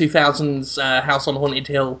early 2000s House on Haunted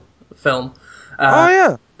Hill film.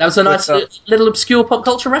 Yeah. That was a nice little obscure pop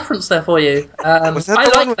culture reference there for you. Was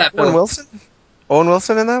that the one with that Owen film. Wilson? Owen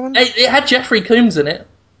Wilson in that one? It had Jeffrey Combs in it.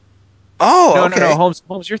 Oh, okay. No,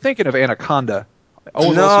 Holmes, you're thinking of Anaconda.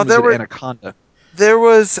 Owen Wilson was in Anaconda. There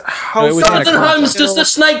was Jonathan Holmes, does the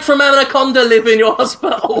snake from Anaconda live in your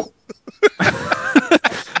hospital?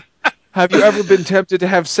 Have you ever been tempted to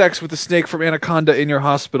have sex with the snake from Anaconda in your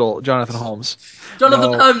hospital, Jonathan Holmes?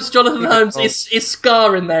 Jonathan Holmes, is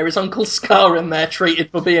Scar in there? Is Uncle Scar in there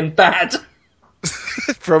treated for being bad?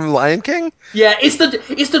 From Lion King? Yeah, is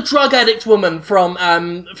the drug addict woman from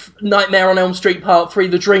Nightmare on Elm Street Part 3,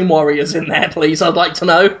 The Dream Warriors, in there, please? I'd like to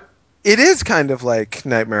know. It is kind of like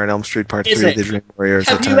Nightmare on Elm Street Part 3, The Dream Warriors.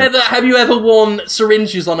 Have you ever worn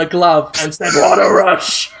syringes on a glove and said, "What a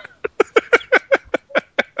rush"?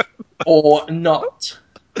 Or not?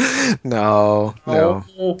 No.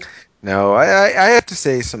 I have to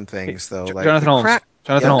say some things though. Jonathan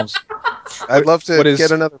Holmes. I'd love to get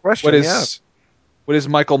another question. What is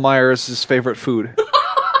Michael Myers' favorite food?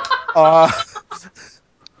 Does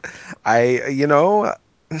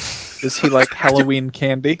he like Halloween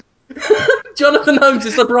candy? Jonathan Holmes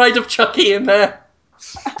is the bride of Chucky in there.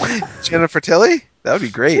 Jennifer Tilly? That would be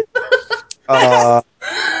great. Have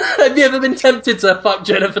you ever been tempted to fuck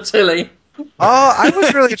Jennifer Tilly? I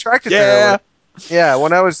was really attracted to her. Yeah,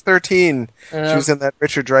 when I was 13, she was in that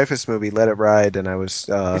Richard Dreyfuss movie, Let It Ride, and I was...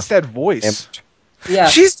 it's that voice. Yeah.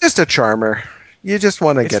 She's just a charmer. You just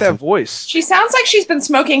want to get that voice. She sounds like she's been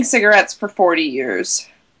smoking cigarettes for 40 years.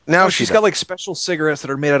 Now she's got like special cigarettes that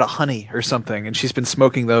are made out of honey or something, and she's been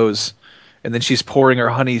smoking those and then she's pouring her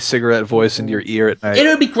honey cigarette voice into your ear at night. It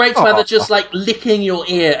would be great to have her just like licking your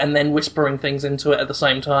ear and then whispering things into it at the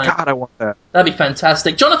same time. God, I want that. That'd be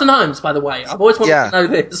fantastic. Jonathan Holmes, by the way, I've always wanted to know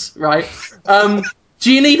this, right?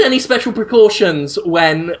 Do you need any special precautions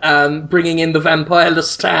when bringing in the vampire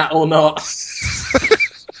Lestat or not?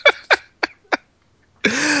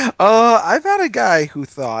 I've had a guy who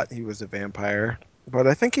thought he was a vampire, but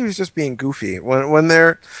I think he was just being goofy. When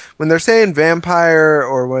they're saying vampire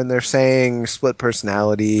or when they're saying split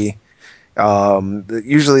personality,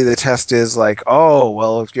 usually the test is like, oh,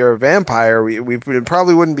 well, if you're a vampire, it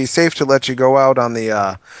probably wouldn't be safe to let you go out on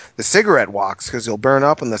the cigarette walks because you'll burn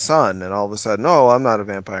up in the sun. And all of a sudden, oh, I'm not a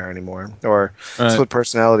vampire anymore. Or split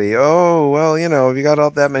personality. Oh, well, if you got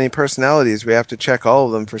all that many personalities, we have to check all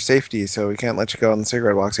of them for safety, so we can't let you go on the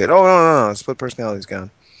cigarette walks yet. Oh, no, split personality's gone.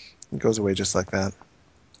 It goes away just like that.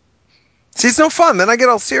 See, it's no fun. Then I get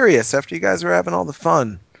all serious after you guys are having all the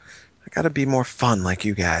fun. I gotta be more fun like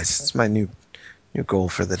you guys. It's my new goal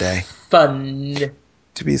for the day. Fun.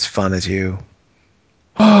 To be as fun as you.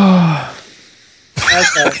 Okay.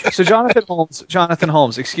 So Jonathan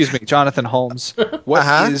Holmes, excuse me, Jonathan Holmes.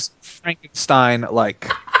 What is Frankenstein like?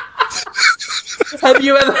 Have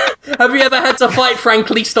you ever had to fight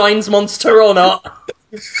Frankenstein's monster or not?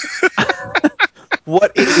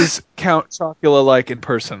 What is Count Chocula like in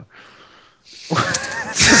person?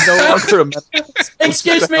 No longer a medical.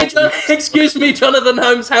 Excuse me, Jonathan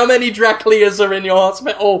Holmes. How many Draclias are in your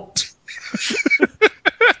hospital?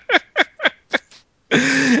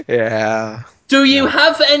 Yeah. Do you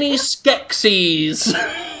have any Skeksis?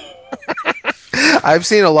 I've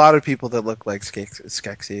seen a lot of people that look like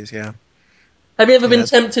Skeksis, yeah. Have you ever been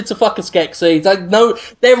tempted to fuck a Skeksis? Like, no,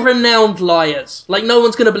 they're renowned liars. Like, no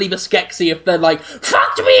one's gonna believe a Skeksis if they're like,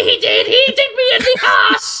 fucked me, he did me in the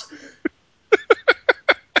ass!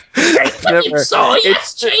 Chamberlain saw,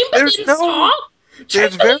 yes, Chamberlain saw!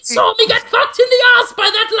 Chamberlain saw me get fucked in the ass by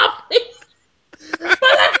that lovely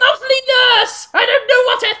nurse! I don't know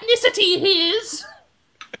what ethnicity he is!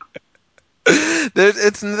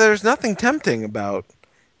 There's nothing tempting about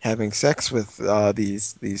having sex with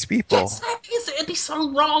these people. Yes, it'd be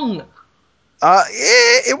so wrong.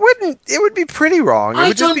 It would be pretty wrong. It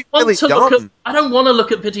would just be really dumb. I don't want to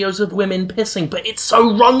look at videos of women pissing, but it's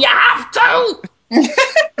so wrong. You have to.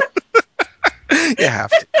 You have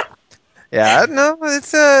to. Yeah, no,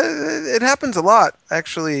 it happens a lot,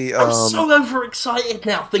 actually. I'm so overexcited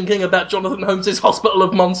now thinking about Jonathan Holmes' Hospital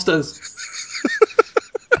of Monsters.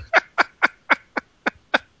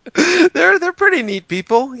 They're pretty neat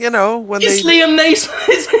people, when it's they... Liam Neeson.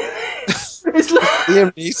 It's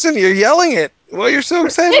Liam Neeson? You're yelling it. Well, you're so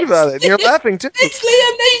excited about it, and you're laughing, too. It's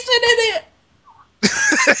Liam Neeson in it!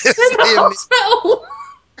 It's in the hospital!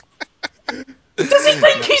 Does he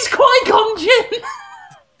think he's Qui-Gon Jinn?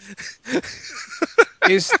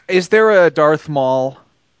 Is there a Darth Maul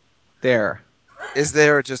there? Is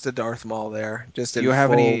there just a Darth Maul there? Just in Do you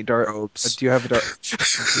have any robes? Do you have a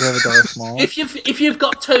Darth Maul? If you've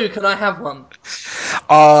got two, can I have one?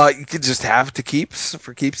 You could just have to keeps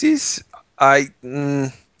for keepsies.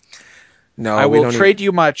 No, I will trade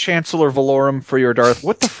you my Chancellor Valorum for your Darth.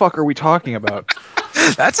 What the fuck are we talking about?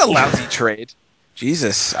 That's a lousy trade.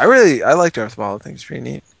 Jesus, I like Darth Maul. I think it's pretty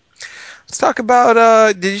neat. Let's talk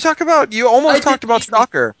about. Did you talk about? You almost talked about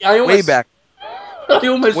Stalker. Way back. I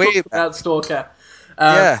almost talked about Stalker.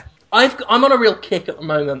 Yeah. I'm on a real kick at the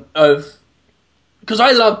moment because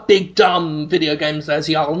I love big dumb video games, as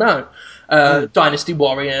y'all know. Dynasty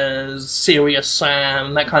Warriors, Serious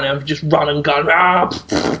Sam, that kind of just run and gun,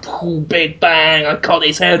 big bang, I cut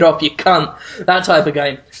his head off, you cunt, that type of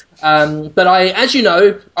game. But as you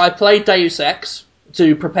know, I played Deus Ex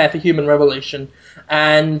to prepare for Human Revolution,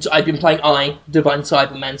 and I've been playing Divine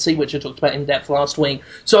Cybermancy, which I talked about in depth last week.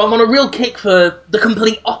 So I'm on a real kick for the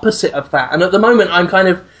complete opposite of that, and at the moment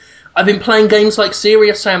I've been playing games like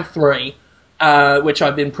Serious Sam 3, which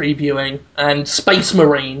I've been previewing, and Space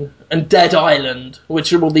Marine, and Dead Island,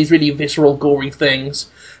 which are all these really visceral, gory things.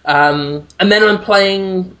 And then I'm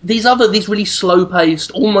playing these really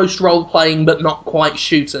slow-paced, almost role-playing, but not quite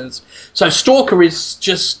shooters. So Stalker is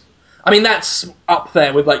just... that's up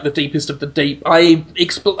there with, like, the deepest of the deep. I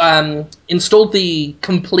installed the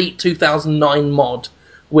complete 2009 mod,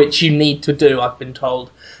 which you need to do, I've been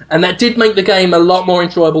told. And that did make the game a lot more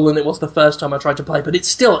enjoyable than it was the first time I tried to play, but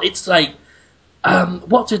it's like...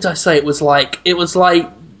 what did I say it was like? It was like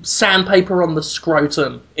sandpaper on the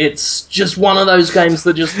scrotum. It's just one of those games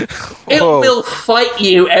that just... It will fight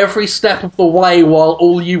you every step of the way while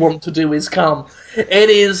all you want to do is come. It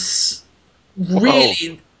is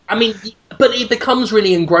really... I mean, but it becomes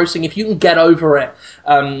really engrossing if you can get over it.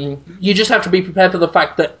 You just have to be prepared for the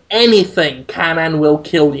fact that anything can and will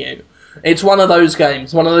kill you. It's one of those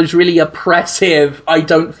games, one of those really oppressive, I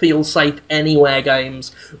don't feel safe anywhere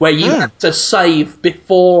games, where you have to save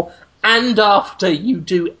before and after you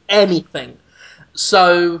do anything.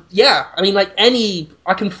 So, yeah, I mean, like,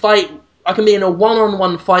 I can be in a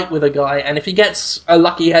one-on-one fight with a guy, and if he gets a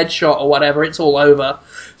lucky headshot or whatever, it's all over.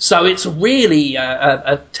 So it's really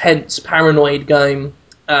a tense, paranoid game.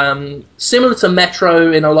 Similar to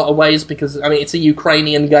Metro in a lot of ways, because, I mean, it's a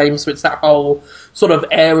Ukrainian game, so it's that whole sort of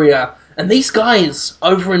area. And these guys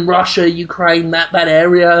over in Russia, Ukraine, that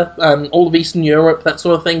area, all of Eastern Europe, that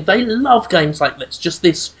sort of thing, they love games like this. Just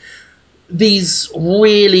these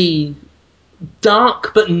really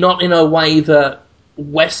dark, but not in a way that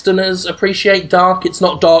Westerners appreciate dark. It's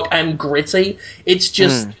not dark and gritty. It's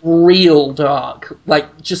just real dark.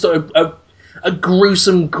 Like, just a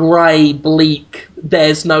gruesome, grey, bleak,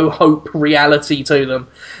 there's no hope reality to them.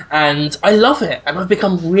 And I love it. And I've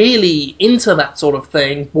become really into that sort of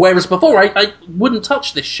thing. Whereas before, I wouldn't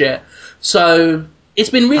touch this shit. So it's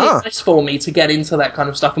been really nice for me to get into that kind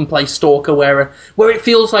of stuff and play Stalker where it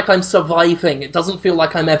feels like I'm surviving. It doesn't feel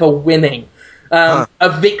like I'm ever winning. A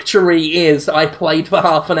victory is I played for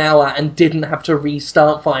half an hour and didn't have to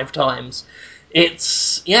restart 5 times.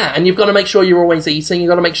 And you've got to make sure you're always eating, you've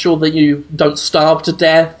got to make sure that you don't starve to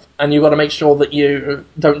death, and you've got to make sure that you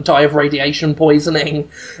don't die of radiation poisoning,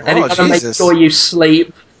 and you've got to make sure you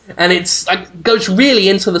sleep. And it goes really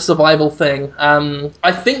into the survival thing.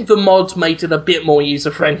 I think the mod made it a bit more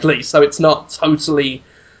user-friendly, so it's not totally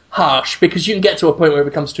harsh, because you can get to a point where it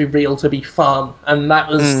becomes too real to be fun, and that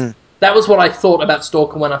was what I thought about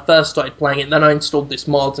Stalker when I first started playing it. Then I installed this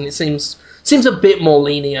mod, and it seems a bit more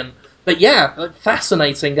lenient. But yeah,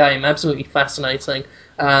 fascinating game, absolutely fascinating.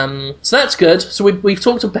 So that's good. So we've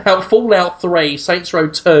talked about Fallout 3, Saints Row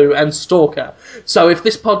 2, and Stalker. So if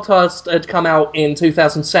this podcast had come out in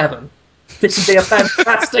 2007, this would be a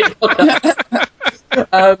fantastic podcast. But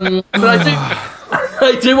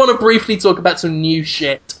I do want to briefly talk about some new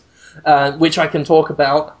shit, which I can talk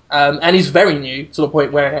about, and is very new to the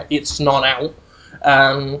point where it's not out.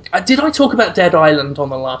 Did I talk about Dead Island on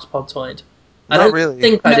the last Podtoid? I don't really.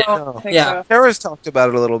 think I did. I think Yeah. so. Tara's talked about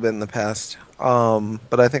it a little bit in the past,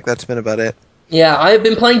 but I think that's been about it. Yeah, I have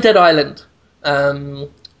been playing Dead Island.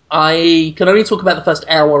 I can only talk about the first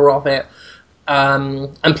hour of it.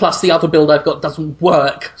 And plus the other build I've got doesn't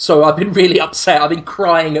work, so I've been really upset. I've been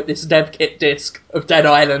crying at this dev kit disc of Dead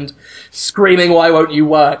Island, screaming, why won't you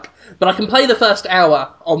work? But I can play the first hour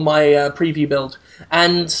on my preview build,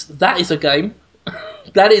 and that is a game.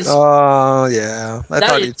 That is... Oh, yeah.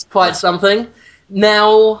 That is quite something.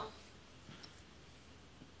 Now,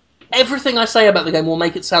 everything I say about the game will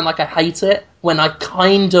make it sound like I hate it, when I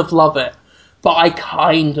kind of love it. But I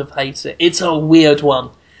kind of hate it. It's a weird one.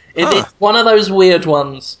 It's one of those weird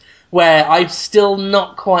ones where I'm still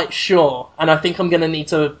not quite sure, and I think I'm going to need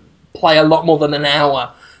to play a lot more than an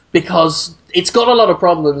hour, because it's got a lot of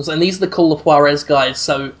problems, and these are the Call of Juarez guys,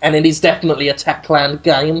 and it is definitely a Techland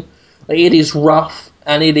game. It is rough,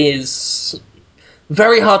 and it is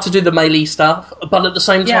very hard to do the melee stuff, but at the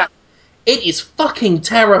same time, it is fucking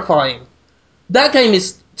terrifying. That game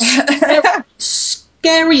is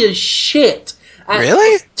scary as shit.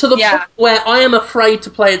 Really? To the point where I am afraid to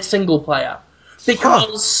play it single player.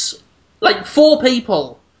 Because, 4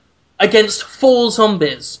 people against 4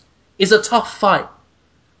 zombies is a tough fight.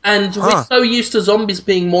 And we're so used to zombies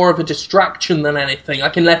being more of a distraction than anything.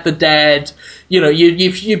 Like in Left 4 Dead,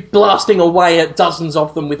 you're blasting away at dozens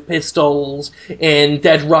of them with pistols. In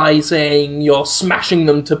Dead Rising, you're smashing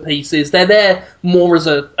them to pieces. They're there more as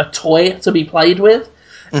a toy to be played with.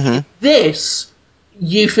 Mm-hmm. This,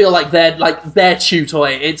 you feel like they're chew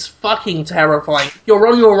toy. It's fucking terrifying. You're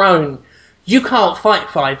on your own. You can't fight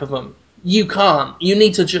 5 of them. You can't. You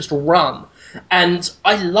need to just run. And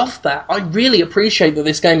I love that. I really appreciate that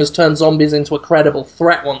this game has turned zombies into a credible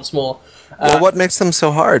threat once more. Well, what makes them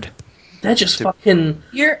so hard? They're just fucking...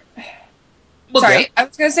 Sorry, I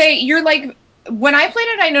was going to say, you're like... When I played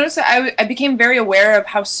it, I noticed that I became very aware of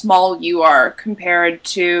how small you are compared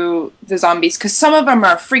to the zombies, because some of them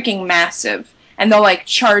are freaking massive, and they'll,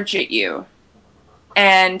 charge at you.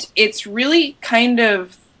 And it's really kind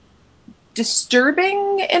of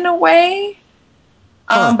disturbing in a way.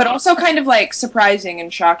 But also kind of surprising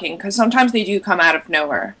and shocking, because sometimes they do come out of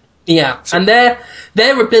nowhere. Yeah, and their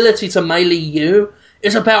ability to melee you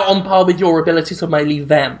is about on par with your ability to melee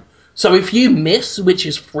them. So if you miss, which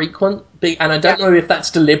is frequent, and I don't know if that's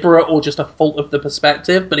deliberate or just a fault of the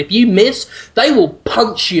perspective, but if you miss, they will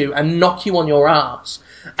punch you and knock you on your ass.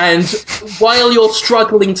 And while you're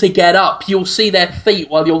struggling to get up, you'll see their feet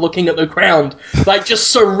while you're looking at the ground, like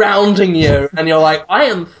just surrounding you, and you're like, I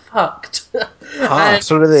am fucked.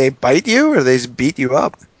 So do they bite you, or they just beat you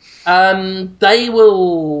up? They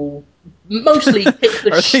will mostly kick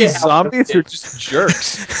the Are shit they out of zombies you. or just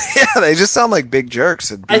jerks? Yeah, they just sound like big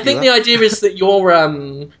jerks. And I beat think you the up. idea is that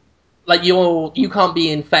you can't be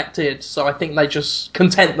infected, so I think they just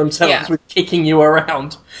content themselves with kicking you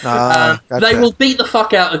around. They Gotcha. will beat the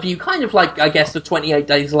fuck out of you, kind of like, I guess, the 28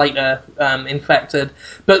 days later infected.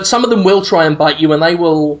 But some of them will try and bite you, and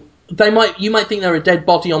you might think they're a dead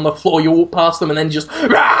body on the floor. You walk past them and then just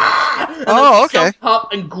jump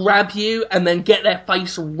up and grab you, and then get their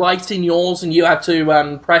face right in yours, and you have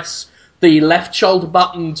to press the left shoulder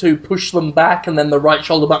button to push them back, and then the right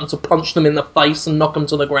shoulder button to punch them in the face and knock them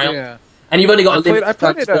to the ground. Yeah. And you've only got a limited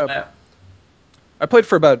time to do that. I played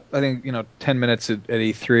for about, I think, 10 minutes at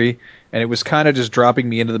E3, and it was kind of just dropping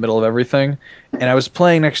me into the middle of everything. And I was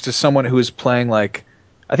playing next to someone who was playing, like,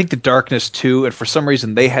 I think The Darkness 2, and for some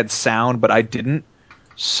reason they had sound, but I didn't.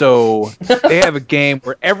 So they have a game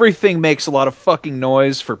where everything makes a lot of fucking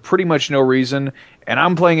noise for pretty much no reason, and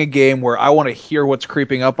I'm playing a game where I want to hear what's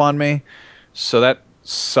creeping up on me. So that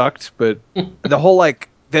sucked, but the whole, like,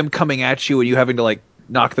 them coming at you and you having to, like,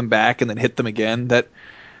 knock them back and then hit them again, that,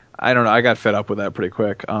 I don't know, I got fed up with that pretty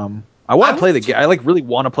quick. I want to play the game. I, like, really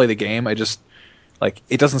want to play the game. I just, like,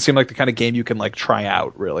 it doesn't seem like the kind of game you can, like, try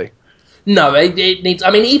out, really. No, it needs...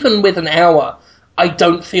 I mean, even with an hour, I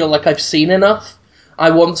don't feel like I've seen enough. I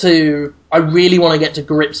really want to get to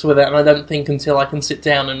grips with it, and I don't think until I can sit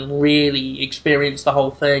down and really experience the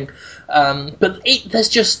whole thing. But there's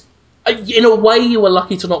just... In a way, you were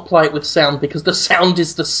lucky to not play it with sound, because the sound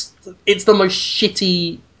is it's the most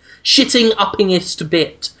shitting uppingest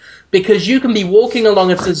bit. Because you can be walking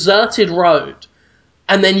along a deserted road,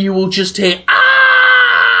 and then you will just hear,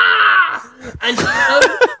 ah!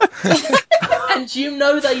 And you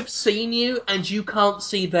know they've seen you, and you can't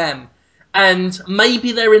see them. And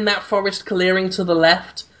maybe they're in that forest clearing to the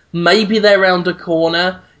left, maybe they're round a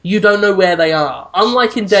corner, you don't know where they are.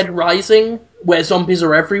 Unlike in Dead Rising, where zombies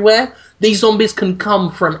are everywhere, these zombies can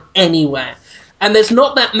come from anywhere. And there's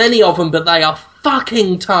not that many of them, but they are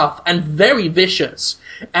fucking tough and very vicious.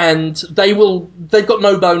 And they've got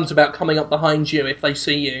no bones about coming up behind you if they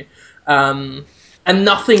see you. And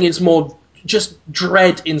nothing is more just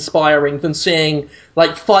dread-inspiring than seeing,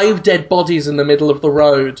 like, 5 dead bodies in the middle of the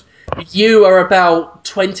road. You are about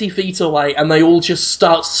 20 feet away, and they all just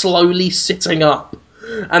start slowly sitting up.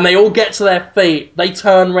 And they all get to their feet, they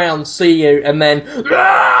turn round, see you, and then...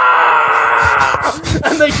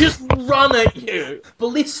 and they just run at you,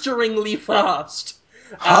 blisteringly fast.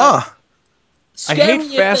 I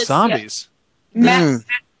hate fast zombies. Max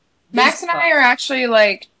and I are actually,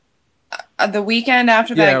 like, the weekend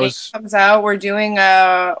after that game comes out, we're doing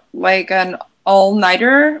like an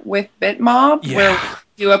all-nighter with BitMob where we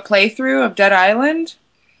do a playthrough of Dead Island.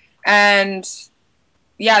 And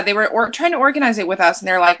yeah, they were trying to organize it with us, and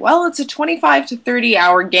they're like, well, it's a 25 to 30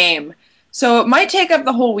 hour game, so it might take up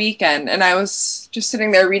the whole weekend. And I was just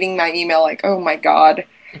sitting there reading my email like, oh my god,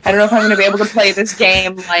 I don't know if I'm going to be able to play this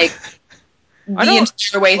game, like, the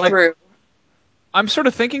entire way through. I'm sort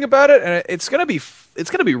of thinking about it, and it's gonna be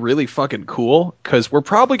really fucking cool, because we're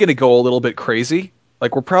probably gonna go a little bit crazy.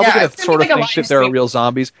 Like, we're probably gonna sort of think that there are real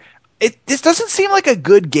zombies. This doesn't seem like a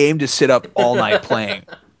good game to sit up all night playing.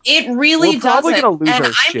 It really doesn't. We're probably gonna lose and our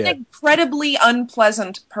I'm shit. an incredibly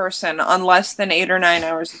unpleasant person on less than 8 or 9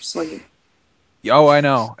 hours of sleep. Oh, I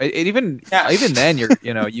know. Even then,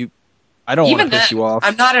 I don't want to piss you off.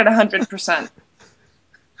 I'm not at 100%.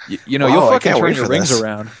 You'll fucking turn your rings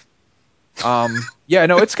around. Yeah,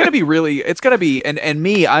 no, it's gonna be and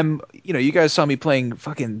me, I'm, you guys saw me playing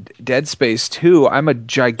fucking Dead Space 2. I'm a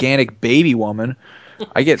gigantic baby woman.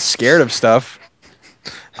 I get scared of stuff.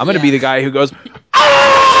 I'm gonna be the guy who goes,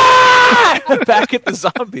 ah! back at the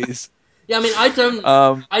zombies. Yeah, I mean,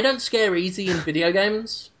 I don't scare easy in video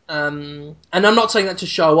games. And I'm not saying that to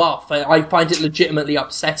show off. I find it legitimately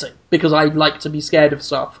upsetting, because I like to be scared of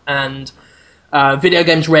stuff, and video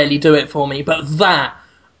games rarely do it for me. But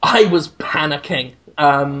I was panicking,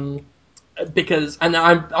 because, and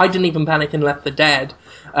I didn't even panic in Left 4 Dead,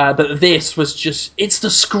 but this was just, it's the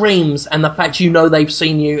screams and the fact they've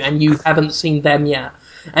seen you and you haven't seen them yet.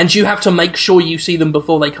 And you have to make sure you see them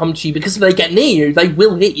before they come to you, because if they get near you, they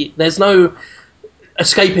will hit you. There's no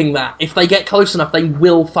escaping that. If they get close enough, they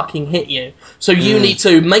will fucking hit you. So you need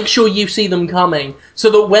to make sure you see them coming,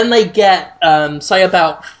 so that when they get, say,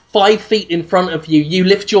 about 5 feet in front of you, you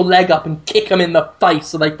lift your leg up and kick them in the face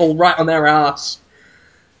so they fall right on their ass.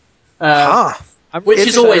 Which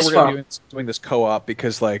is always fun. We're doing this co-op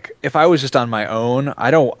because, like, if I was just on my own,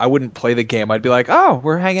 I wouldn't play the game. I'd be like, oh,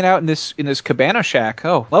 we're hanging out in this cabana shack.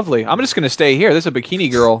 Oh, lovely. I'm just going to stay here. There's a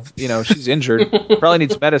bikini girl. You know, she's injured. Probably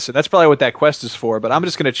needs medicine. That's probably what that quest is for. But I'm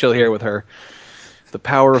just going to chill here with her. The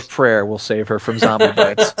power of prayer will save her from zombie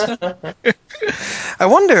bites. I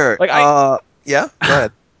wonder. Like, yeah, go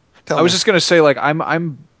ahead. I was just going to say, like,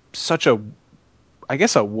 I'm such a, I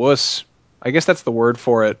guess a wuss. I guess that's the word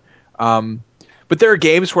for it. But there are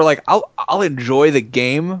games where, like, I'll enjoy the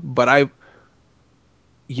game, but I'll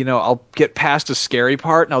get past a scary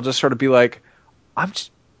part and I'll just sort of be like, I'm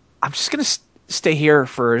just gonna stay here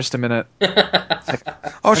for just a minute. Like,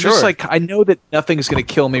 oh, sure. Just like, I know that nothing's gonna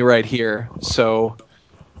kill me right here, so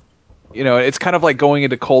it's kind of like going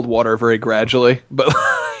into cold water very gradually. But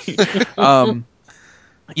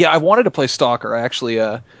yeah, I wanted to play Stalker. I actually,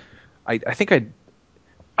 I think I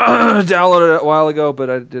downloaded it a while ago, but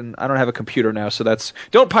I don't have a computer now, so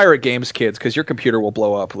don't pirate games, kids, because your computer will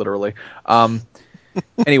blow up, literally.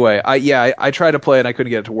 Anyway, I tried to play it and I couldn't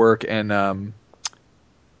get it to work, and then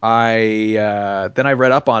I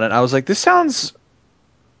read up on it and I was like, this sounds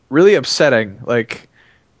really upsetting. Like,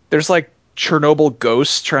 there's like Chernobyl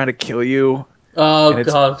ghosts trying to kill you. Oh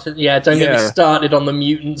god, yeah! Don't get me started on the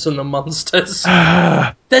mutants and the monsters.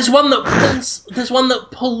 There's one that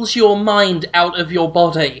pulls your mind out of your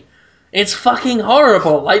body. It's fucking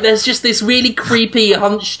horrible. Like, there's just this really creepy,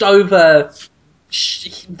 hunched over,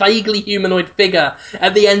 vaguely humanoid figure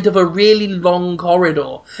at the end of a really long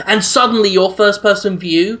corridor, and suddenly your first-person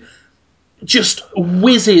view just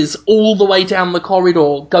whizzes all the way down the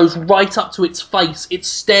corridor, goes right up to its face, it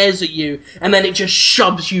stares at you, and then it just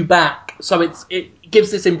shoves you back. So it gives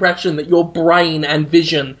this impression that your brain and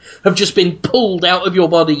vision have just been pulled out of your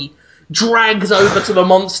body, dragged over to the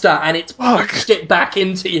monster, and it's punched it back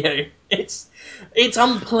into you. It's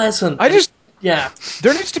unpleasant.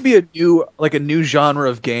 There needs to be a new genre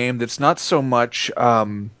of game that's not so much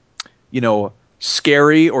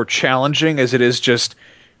scary or challenging as it is just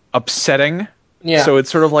upsetting. Yeah. So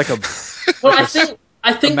it's sort of like a well,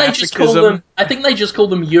 I think they just call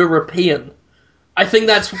them European. I think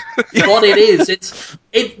that's what it is.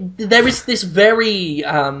 There is this very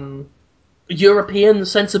European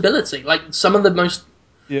sensibility, like some of the most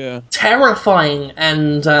terrifying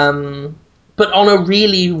and but on a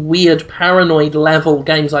really weird paranoid level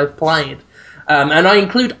games I've played. And I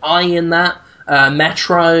include in that,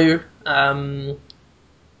 Metro,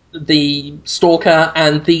 the Stalker,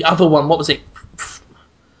 and the other one. What was it?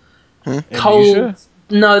 Cold.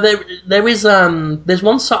 No, there is there's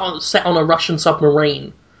one set on a Russian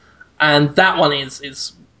submarine, and that one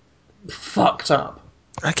is fucked up.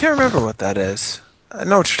 I can't remember what that is. I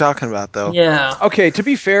know what you're talking about, though. Yeah. Okay, to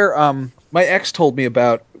be fair, my ex told me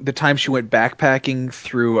about the time she went backpacking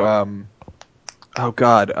through not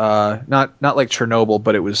like Chernobyl,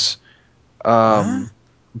 but it was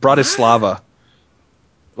Bratislava.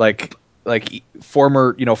 Like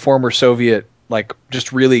former Soviet, like,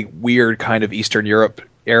 just really weird kind of Eastern Europe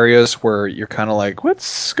areas where you're kind of like,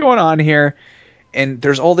 what's going on here? And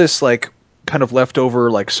there's all this, like, kind of leftover,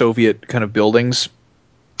 like, Soviet kind of buildings,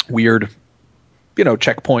 weird,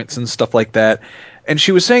 checkpoints and stuff like that. And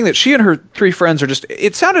she was saying that she and her 3 friends are just,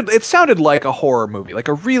 it sounded like a horror movie, like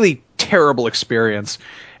a really terrible experience.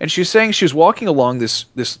 And she was saying she was walking along this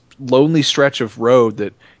lonely stretch of road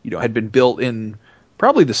that, had been built in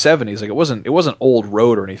probably the 70s. Like, it wasn't old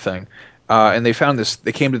road or anything. And they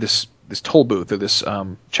came to this toll booth or this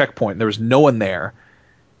checkpoint, and there was no one there.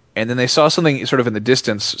 And then they saw something sort of in the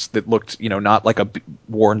distance that looked, not like a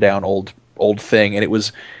worn down old thing. And it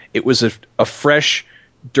was a fresh,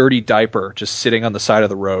 dirty diaper just sitting on the side of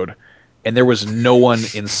the road. And there was no one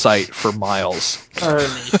in sight for miles.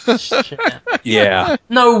 Holy shit. Yeah.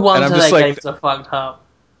 No wonder their games are fucked up.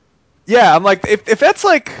 Yeah, I'm like, if that's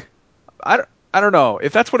like, I don't know.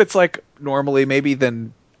 If that's what it's like normally, maybe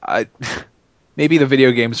then maybe the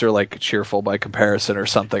video games are like cheerful by comparison or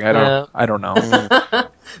something. I don't know.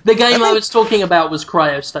 The game I was talking about was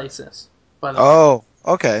Cryostasis, by the way. Oh,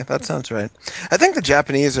 okay, that sounds right. I think the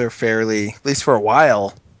Japanese are fairly, at least for a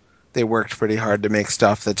while, they worked pretty hard to make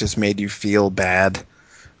stuff that just made you feel bad.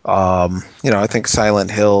 I think Silent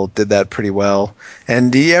Hill did that pretty well.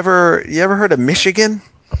 And you ever heard of Michigan?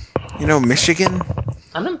 Michigan?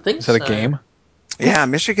 I don't think so. Is that a game? Yeah,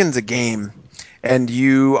 Michigan's a game. And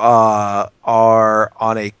you are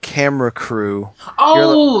on a camera crew.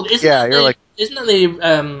 Oh, isn't that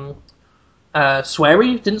the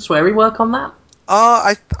Swery? Didn't Swery work on that?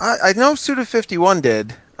 I know Suda 51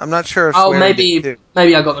 did. I'm not sure if Oh, Swery did too.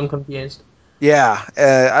 maybe I got them confused. Yeah,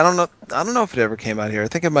 I don't know. I don't know if it ever came out here. I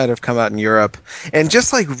think it might have come out in Europe. And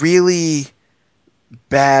just like really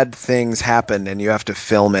bad things happen, and you have to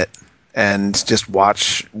film it and just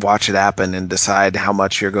watch it happen and decide how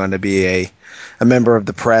much you're going to be a member of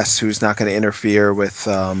the press who's not going to interfere with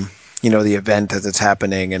the event as it's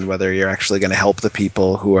happening, and whether you're actually going to help the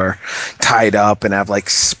people who are tied up and have like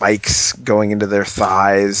spikes going into their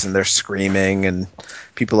thighs and they're screaming and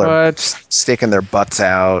people are What? sticking their butts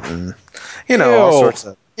out and all Ew. sorts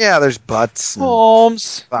of there's butts and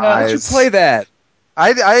Holmes, why don't you thighs. play that?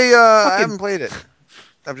 I Fucking haven't played it.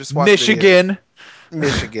 I've just watched videos. Michigan.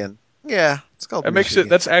 Michigan. Yeah, it's called That makes it. Michigan.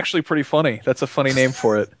 That's actually pretty funny. That's a funny name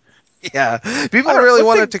for it. Yeah, people I don't. really One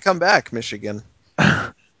want thing. it to come back, Michigan.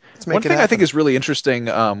 Let's One make it thing I think happen. is really interesting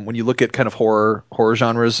when you look at kind of horror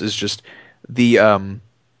genres is just the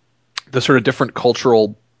sort of different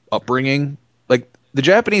cultural upbringing. Like the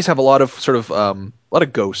Japanese have a lot of sort of a lot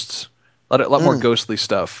of ghosts, a lot more Mm. ghostly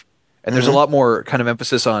stuff, and there's a Hmm. lot more kind of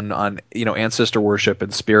emphasis on ancestor worship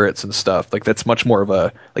and spirits and stuff. Like that's much more of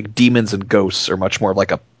a like demons and ghosts are much more of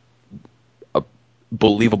like a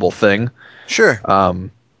believable thing. Sure.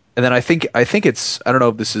 And then I think it's I don't know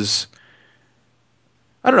if this is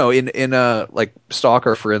I don't know in like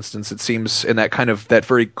Stalker for instance it seems in that kind of that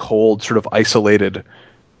very cold sort of isolated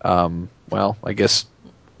well I guess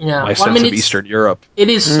Yeah, my well, I sense mean, of Eastern Europe. it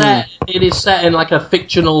is Mm. set. It is set in like a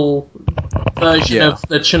fictional version Yeah, of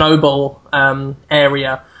the Chernobyl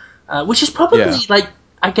area, which is yeah. probably like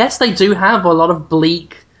I guess they do have a lot of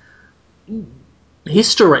bleak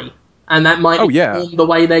history, and that might Oh yeah, inform the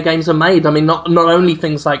way their games are made. I mean, not only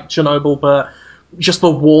things like Chernobyl, but just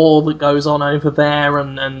the war that goes on over there,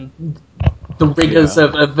 and the rigors yeah.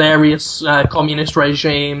 of various communist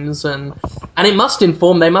regimes, and it must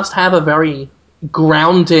inform. They must have a very There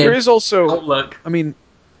grounded is also, outlook. I mean,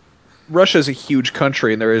 Russia is a huge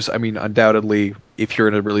country, and there is, I mean, undoubtedly, if you're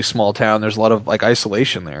in a really small town, there's a lot of like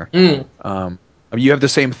isolation there. Mm. I mean, you have the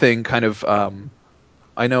same thing, kind of.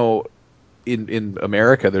 I know in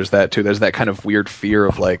America, there's that too. There's that kind of weird fear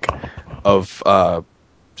of like of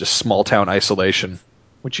just small town isolation,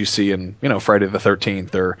 which you see in Friday the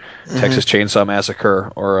 13th or Hmm. Texas Chainsaw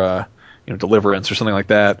Massacre or Deliverance or something like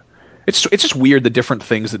that. It's just weird the different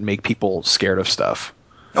things that make people scared of stuff.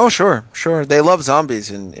 Oh, sure, sure. They love zombies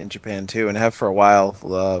in Japan too, and have for a while,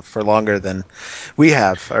 for longer than we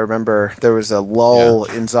have. I remember there was a Yeah. lull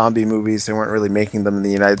in zombie movies. They weren't really making them in the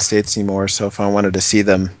United States anymore, so if I wanted to see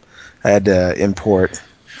them, I had to import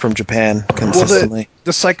from Japan Well, the consistently.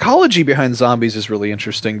 the psychology behind zombies is really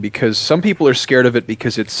interesting because some people are scared of it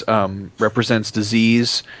because it's represents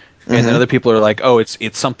disease, and then Hmm. other people are like, oh, it's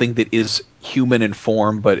something that is human in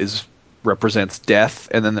form but is represents death.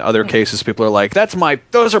 And then the other cases, people are like,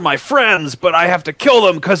 those are my friends, but I have to kill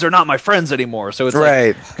them because they're not my friends anymore. So it's like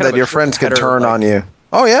Right, kind of that a your triple friends could header of turn on like, you.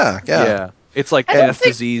 Oh yeah, yeah. yeah, it's like I don't death,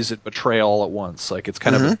 think disease, and betrayal all at once. Like it's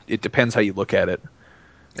kind of Hmm. it depends how you look at it.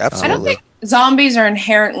 I don't Um, Absolutely. think zombies are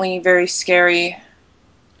inherently very scary.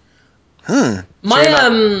 So My you're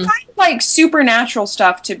not. Like supernatural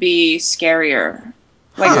stuff to be scarier,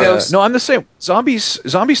 like Huh. Yeah, ghosts. no, I'm the same. Zombie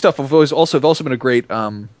stuff have also been a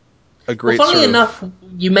Well, great funnily sort of enough,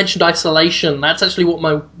 you mentioned isolation. That's actually what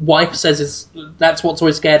my wife says is that's what's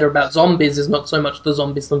always scared her about zombies is not so much the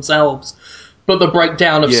zombies themselves, but the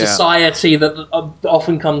breakdown of yeah, society that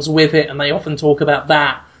often comes with it, and they often talk about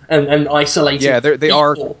that and isolating yeah.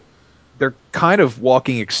 people. They're kind of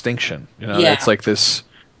walking extinction. It's Yeah, like this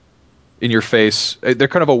in your face. They're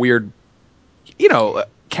kind of a weird,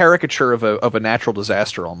 caricature of a natural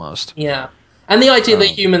disaster almost. yeah. And the idea that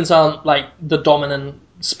Um, humans aren't like the dominant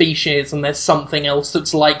species and there's something else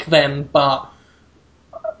that's like them but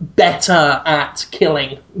better at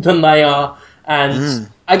killing than they are. And Mm.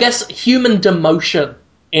 I guess human demotion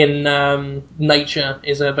in nature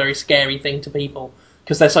is a very scary thing to people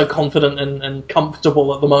because they're so confident and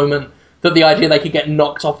comfortable at the moment that the idea they could get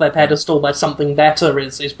knocked off their pedestal by something better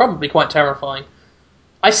is probably quite terrifying.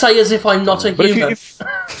 I say as if I'm not a but human.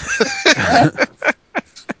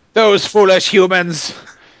 those foolish humans.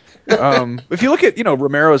 If you look at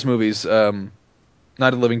Romero's movies, Night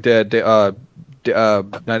of the Living Dead, Day of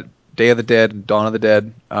the Dead, and Dawn of the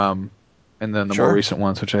Dead, and then the more Sure. recent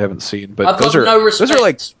ones, which I haven't seen, but I've got no those are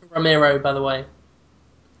like respect for Ramiro, by the way.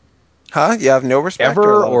 Huh? You have no respect or a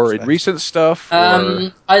ever lot of or in respect? recent stuff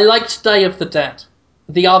or I liked Day of the Dead.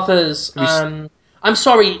 The others, have you? I'm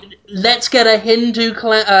sorry. Let's get a Hindu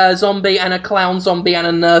zombie and a clown zombie and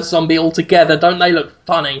a nurse zombie all together. Don't they look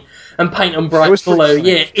funny? And paint them It bright was pretty blue.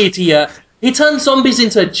 funny. Yeah, idiot. He turns zombies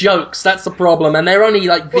into jokes. That's the problem, and they're only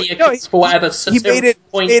like vehicles for whatever satirical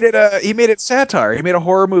point. He made it satire. He made a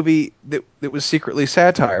horror movie that was secretly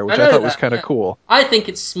satire, which I thought was kind of cool. I think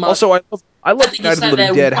it's smart. Also, I love think Night of the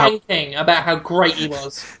Living Dead. Wanking about how great he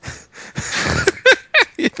was.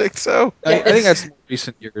 You think so? I think that's more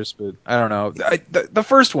recent years, but I don't know. The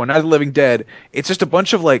first one, Night of the Living Dead, it's just a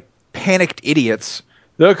bunch of like panicked idiots.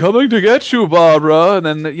 They're coming to get you, Barbara, and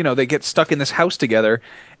then they get stuck in this house together.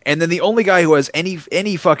 And then the only guy who has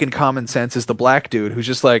any fucking common sense is the black dude who's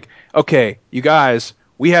just like, okay, you guys,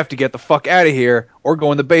 we have to get the fuck out of here or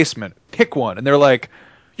go in the basement. Pick one. And they're like,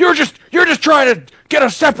 you're just trying to get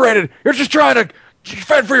us separated. You're just trying to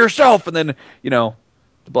fend for yourself. And then, the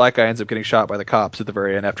black guy ends up getting shot by the cops at the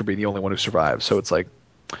very end after being the only one who survives. So it's like,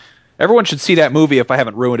 everyone should see that movie if I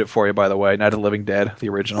haven't ruined it for you, by the way. Night of the Living Dead, the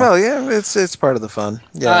original. Well, yeah, it's part of the fun.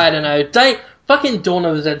 Yeah. I don't know. Fucking Dawn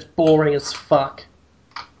of the Dead's boring as fuck.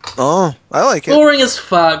 Oh, I like it. Boring as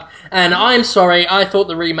fuck. And I'm sorry, I thought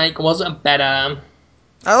the remake wasn't better.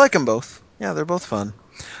 I like them both. Yeah, they're both fun.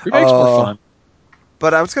 Remakes were fun.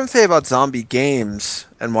 But I was going to say about zombie games,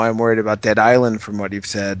 and why I'm worried about Dead Island from what you've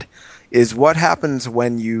said, is what happens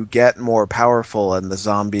when you get more powerful and the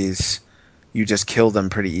zombies, you just kill them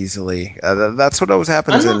pretty easily. That's what always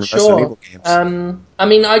happens in Resident Evil games. I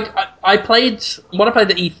mean, I played, when I played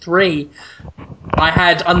the E3, I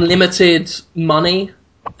had unlimited money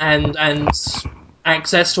and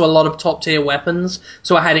access to a lot of top tier weapons,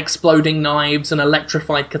 so I had exploding knives and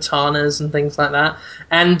electrified katanas and things like that,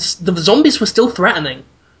 and the zombies were still threatening.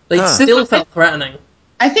 They still felt threatening.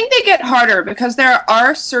 I think they get harder because there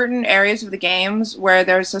are certain areas of the games where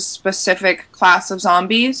there's a specific class of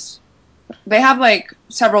zombies. They have like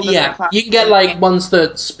several different classes. You can get like ones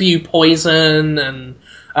that spew poison and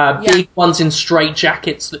big ones in straight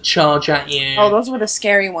jackets that charge at you. Oh, those were the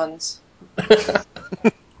scary ones.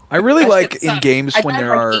 I really like in games when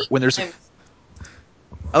there's a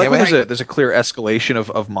clear escalation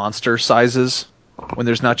of monster sizes, when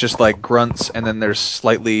there's not just like grunts and then there's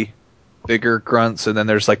slightly bigger grunts and then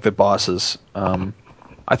there's like the bosses.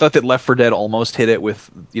 I thought that Left 4 Dead almost hit it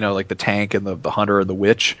with like the tank and the hunter and the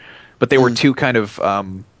witch, but they were too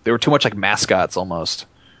they were too much like mascots almost.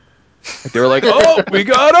 Like they were like, oh, we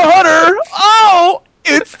got a hunter! Oh,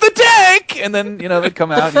 it's the tank! And then they'd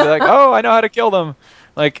come out and you'd be like, oh, I know how to kill them.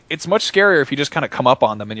 Like, it's much scarier if you just kind of come up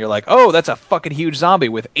on them and you're like, oh, that's a fucking huge zombie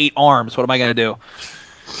with 8 arms. What am I going to do?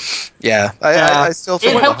 Yeah, I still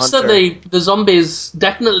think it helps that the zombies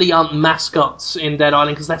definitely aren't mascots in Dead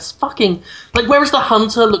Island, because they're fucking... Like, whereas the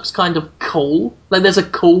hunter looks kind of cool, like there's a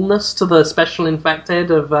coolness to the special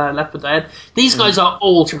infected of Left 4 Dead, these guys are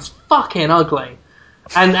all just fucking ugly.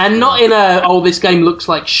 And not in this game looks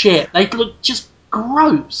like shit. They look just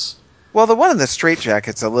gross. Well, the one in the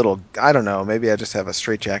straitjacket's a little... I don't know, maybe I just have a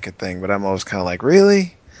straitjacket thing, but I'm always kind of like,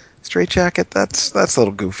 really? Straitjacket? That's a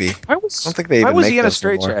little goofy. I don't think they even make those anymore. Why was he in a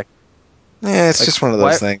straitjacket? Yeah, it's just one of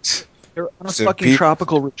those things. They're on a fucking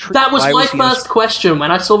tropical retreat. That was my first question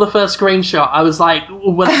when I saw the first screenshot. I was like,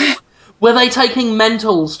 were they taking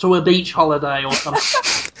mentals to a beach holiday or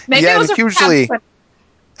something? Maybe it was usually...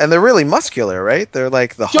 And they're really muscular, right? They're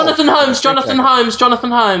like the Jonathan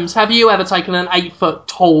Holmes, have you ever taken an 8-foot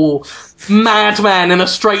tall madman in a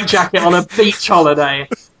straitjacket on a beach holiday?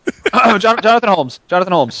 Jonathan Holmes.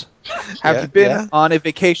 Have you been on a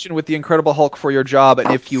vacation with the Incredible Hulk for your job? And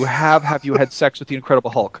if you have you had sex with the Incredible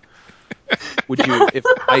Hulk? Would you?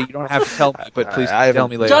 You don't have to tell me, but please tell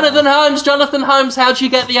me later. Jonathan Holmes, how'd you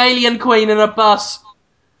get the Alien Queen in a bus?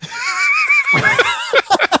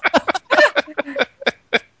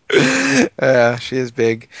 Yeah, she is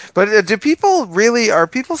big. But are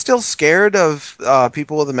people still scared of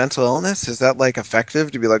people with a mental illness? Is that like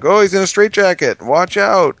effective to be like, oh, he's in a straitjacket, watch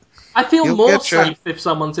out? I feel more safe if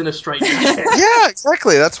someone's in a straitjacket. Yeah,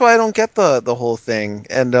 exactly. That's why I don't get the whole thing.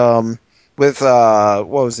 And with what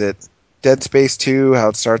was it, Dead Space 2, how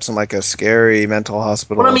it starts in like a scary mental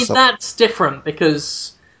hospital. Well, I mean, that's different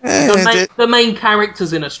because the main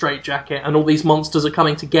character's in a straitjacket and all these monsters are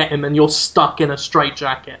coming to get him and you're stuck in a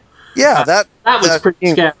straitjacket. Yeah, that was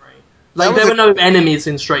pretty scary. Like, there were no enemies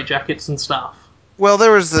in straitjackets and stuff. Well,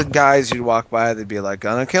 there was the guys you'd walk by, they'd be like,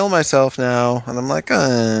 gonna kill myself now. And I'm like,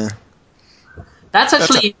 That's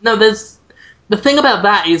actually... there's... The thing about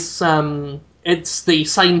that is, it's the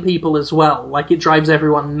same people as well. Like, it drives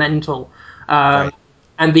everyone mental. Right.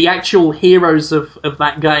 And the actual heroes of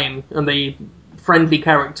that game, and the friendly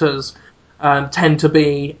characters... tend to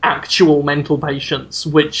be actual mental patients,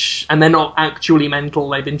 and they're not actually mental.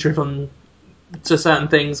 They've been driven to certain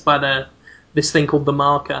things by this thing called the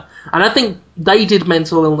marker. And I think they did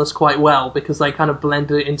mental illness quite well because they kind of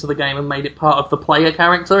blended it into the game and made it part of the player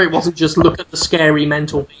character. It wasn't just look at the scary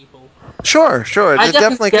mental people. Sure. It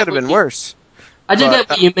definitely could have been worse. I do get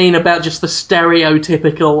what you mean about just the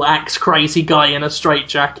stereotypical axe crazy guy in a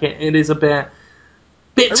straitjacket. It is a bit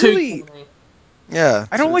too. Yeah,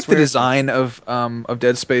 I don't like the design of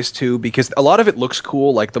Dead Space 2 because a lot of it looks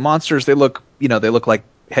cool. Like the monsters, they look like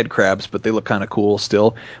head crabs, but they look kind of cool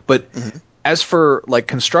still. But as for like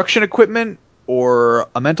construction equipment or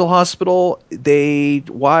a mental hospital,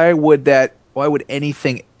 why would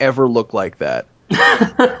anything ever look like that?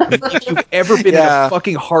 I mean, if you've ever been in a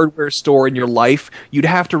fucking hardware store in your life, you'd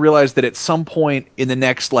have to realize that at some point in the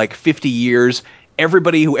next like 50 years,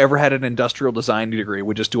 everybody who ever had an industrial design degree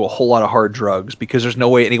would just do a whole lot of hard drugs because there's no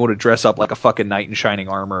way anyone would dress up like a fucking knight in shining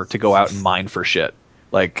armor to go out and mine for shit.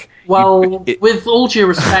 Like, with all due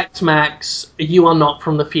respect, Max, you are not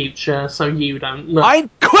from the future, so you don't know. I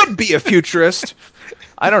could be a futurist.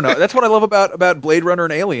 I don't know. That's what I love about Blade Runner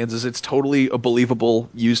and Aliens is it's totally a believable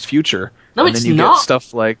used future. No, and it's then you not. Get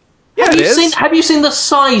stuff like Have you seen the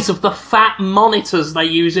size of the fat monitors they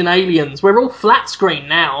use in Aliens? We're all flat screen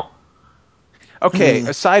now. Okay,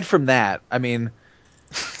 aside from that, I mean,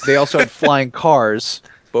 they also had flying cars,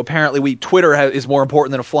 but apparently Twitter is more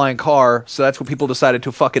important than a flying car, so that's what people decided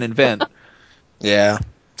to fucking invent. Yeah,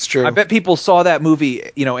 it's true. I bet people saw that movie,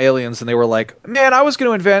 Aliens, and they were like, man, I was going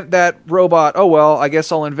to invent that robot. Oh, well, I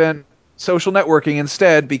guess I'll invent social networking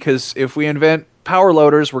instead, because if we invent power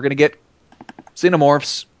loaders, we're going to get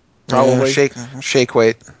xenomorphs, probably. Shake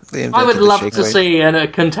weight. I would love to see a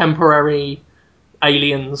contemporary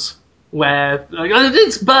Aliens where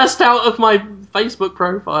it's burst out of my Facebook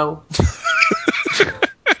profile.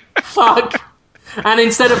 Fuck. And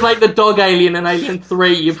instead of like the dog alien in Alien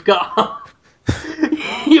 3, you've got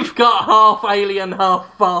half alien,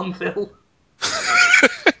 half Farmville.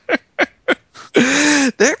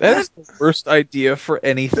 That's the worst idea for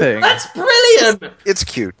anything. That's brilliant. It's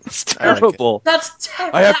cute. It's terrible. That's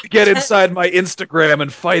terrible. I have to get inside my Instagram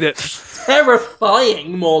and fight it.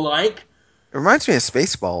 Terrifying, more like. It reminds me of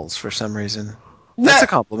Spaceballs for some reason. That's a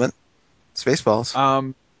compliment. Spaceballs.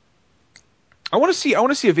 I want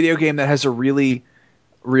to see a video game that has a really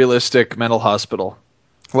realistic mental hospital.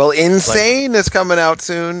 Well, Insane is coming out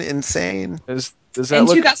soon. Insane. Does that in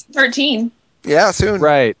look 2013? Yeah, soon.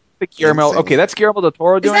 Right? Guillermo. Okay, that's Guillermo del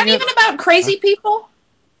Toro doing it. Is that even about crazy people?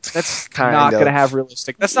 That's not going to have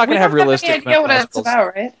realistic. That's not going to have realistic. We don't have any idea what it's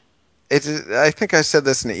about, right? I think I said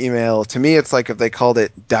this in an email. To me, it's like if they called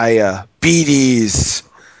it diabetes.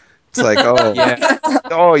 It's like,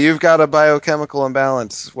 oh, you've got a biochemical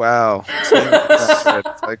imbalance. Wow.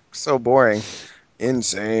 It's like so boring.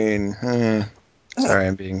 Insane. Sorry,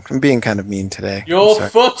 I'm being kind of mean today. Your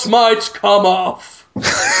foot might come off. No,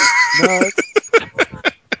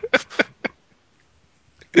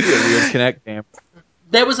 it's a weird Connect game.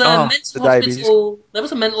 There was a mental hospital. There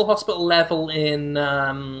was a mental hospital level in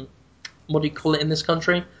what do you call it in this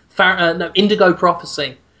country? Indigo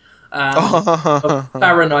Prophecy.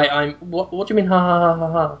 Fahrenheit. What do you mean? Ha ha ha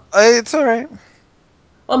ha ha. It's all right.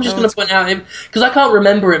 I'm just going to point out because I can't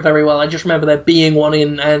remember it very well. I just remember there being one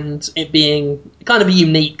in and it being kind of a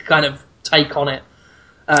unique kind of take on it.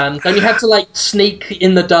 Don't you have to like sneak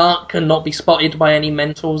in the dark and not be spotted by any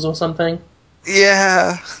mentors or something?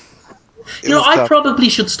 Yeah. I probably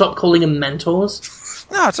should stop calling them mentors.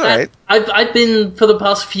 No, it's all right. I've been for the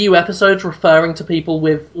past few episodes referring to people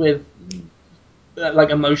with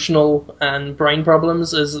like emotional and brain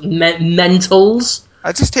problems as mentals.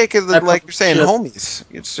 I just take it like you're saying, homies.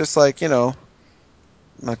 It's just like,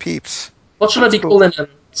 my peeps. What should I be calling them?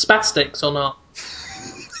 Spastics or not?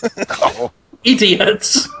 Oh.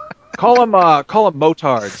 Idiots. Call them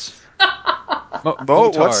motards.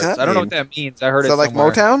 Motards. What's that? I don't know what that means. I heard it somewhere. Is that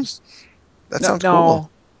like Motown? That sounds cool.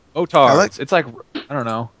 Motards. It's like, I don't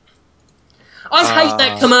know. I hate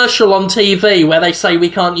that commercial on TV where they say we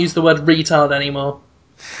can't use the word retard anymore.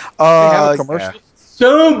 They have a commercial. Yeah.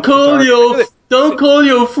 Don't call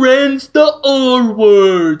your friends the R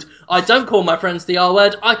word. I don't call my friends the R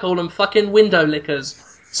word. I call them fucking window lickers.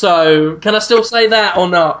 So, can I still say that or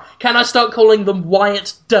not? Can I start calling them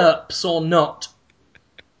Wyatt Derps or not?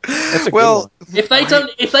 That's a good one. If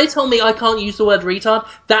they tell me I can't use the word retard,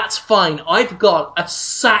 that's fine. I've got a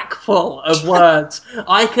sack full of words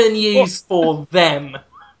I can use for them.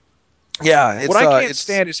 Yeah, what I can't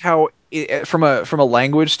stand is how, from a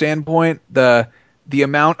language standpoint, the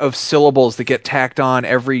amount of syllables that get tacked on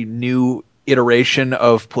every new iteration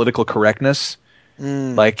of political correctness.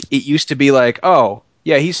 Like it used to be like, oh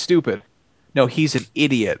yeah, he's stupid. No, he's an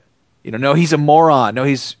idiot. No, he's a moron. No,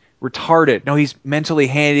 he's retarded. No, he's mentally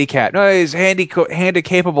handicapped. No, he's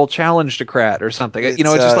handicapable challenged-ocrat or something. It's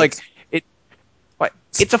just like it.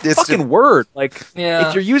 It's a fucking word. Like,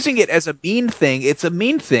 if you're using it as a mean thing, it's a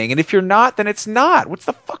mean thing, and if you're not, then it's not. What's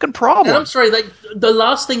the fucking problem? And I'm sorry, the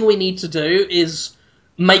last thing we need to do is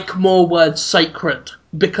make more words sacred,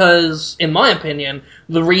 because, in my opinion,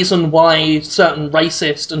 the reason why certain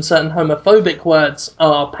racist and certain homophobic words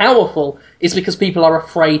are powerful is because people are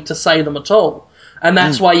afraid to say them at all. And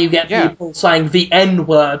that's why you get people saying the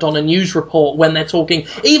N-word on a news report when they're talking,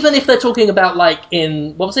 even if they're talking about, like,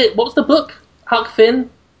 what was the book?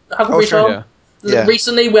 Huckleberry Farm? Yeah.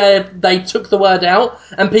 Recently, where they took the word out,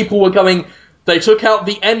 and people were going, they took out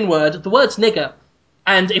the N-word. The word's nigger.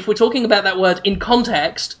 And if we're talking about that word in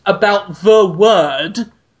context, about the word,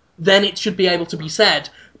 then it should be able to be said.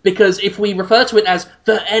 Because if we refer to it as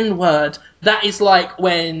the N-word, that is like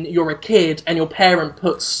when you're a kid and your parent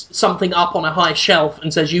puts something up on a high shelf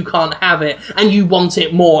and says you can't have it, and you want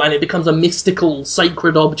it more, and it becomes a mystical,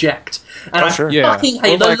 sacred object. And I fucking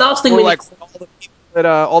hate the last thing we need.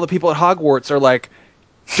 All the people at Hogwarts are like,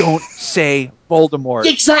 don't say Voldemort.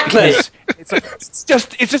 Exactly. It's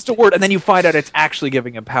just a word, and then you find out it's actually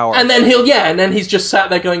giving him power. And then he's just sat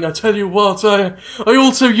there going, I tell you what, I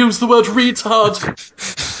also use the word retard.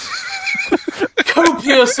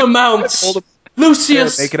 Copious amounts.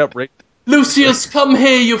 Lucius, make it up, Rick. Lucius, come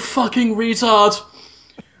here, you fucking retard.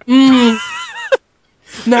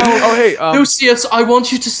 Now, Lucius, I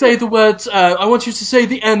want you to say the word, I want you to say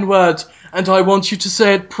the N-word, and I want you to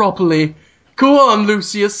say it properly. Go on,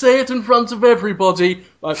 Lucius, say it in front of everybody.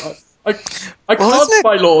 I can't,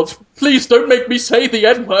 my lord. Please don't make me say the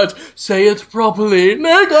N-word. Say it properly.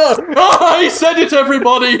 Nigger! Oh, he said it,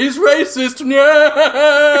 everybody! He's racist!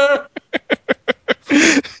 Yeah!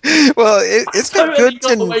 Well, isn't it good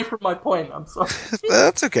got away from my point, I'm sorry.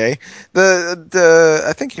 That's okay.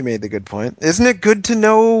 I think you made the good point. Isn't it good to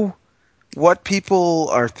know what people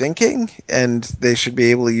are thinking, and they should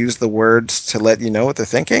be able to use the words to let you know what they're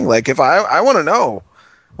thinking? Like, if I want to know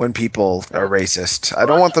when people are racist, I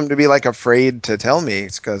don't want them to be like afraid to tell me,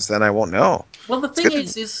 because then I won't know. Well, the thing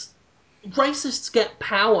is racists get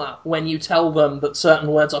power when you tell them that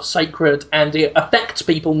certain words are sacred and it affects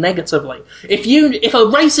people negatively. If a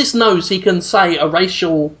racist knows he can say a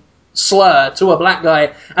racial slur to a black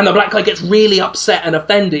guy and the black guy gets really upset and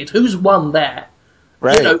offended, who's won there?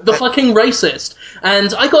 Right. You know, the fucking racist.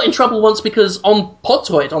 And I got in trouble once because on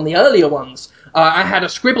Podtoid, on the earlier ones, I had a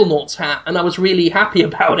Scribblenauts hat, and I was really happy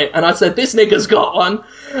about it. And I said, this nigger's got one.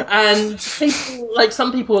 And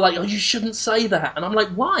some people were like, oh, you shouldn't say that. And I'm like,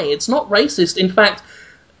 why? It's not racist. In fact,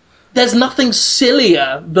 there's nothing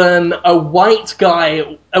sillier than a white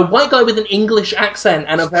guy with an English accent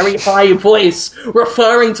and a very high voice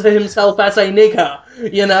referring to himself as a nigger.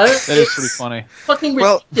 You know? That is pretty funny. Fucking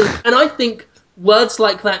ridiculous. And I think words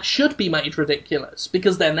like that should be made ridiculous,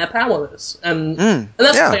 because then they're powerless. And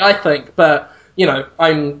that's the way I think, but, you know,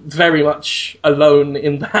 I'm very much alone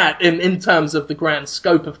in that, in terms of the grand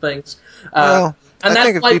scope of things. Well, and I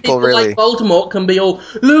that's think why people like Voldemort can be all,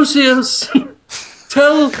 Lucius,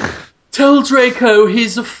 tell Draco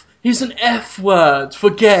he's an F word for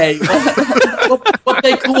gay. What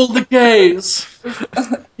they call the gays.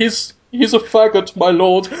 He's a faggot, my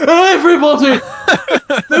lord. Everybody!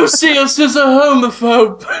 Lucius is a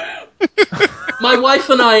homophobe! My wife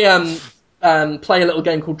and I play a little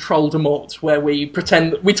game called Trolldemort, where we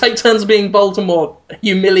take turns being Voldemort,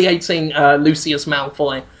 humiliating Lucius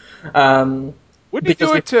Malfoy. What do you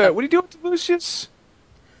do it to Lucius?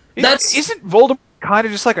 Isn't Voldemort kind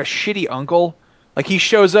of just like a shitty uncle? Like, he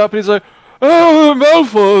shows up and he's like, oh, the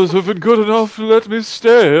Malfoys have been good enough to let me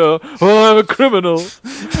stay here. Oh, I'm a criminal.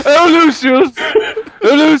 Oh,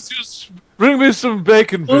 Lucius, bring me some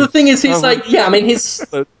bacon. Well, the thing is, he's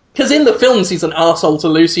because in the films he's an arsehole to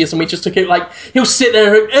Lucius, and we just took it like, he'll sit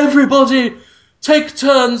there and, everybody, take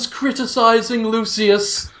turns criticizing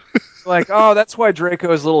Lucius. Like, oh, that's why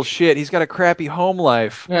Draco's a little shit. He's got a crappy home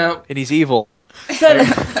life. Yeah. And he's evil.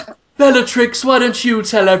 Bellatrix, why don't you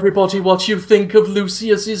tell everybody what you think of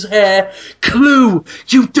Lucius's hair? Clue,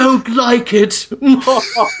 you don't like it.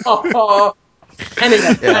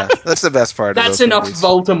 Anyway, that's the best part. That's of enough movies.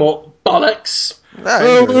 Voldemort bollocks.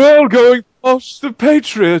 We're all going to watch The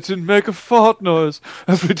Patriot and make a fart noise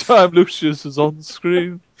every time Lucius is on the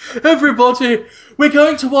screen. Everybody, we're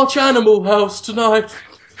going to watch Animal House tonight.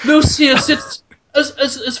 Lucius, it's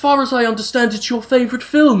as far as I understand, it's your favourite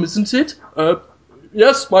film, isn't it?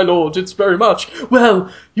 Yes, my lord, it's very much. Well,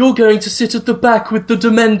 you're going to sit at the back with the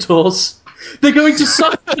Dementors. They're going to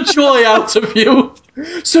suck the joy out of you,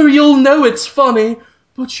 so you'll know it's funny,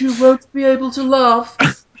 but you won't be able to laugh,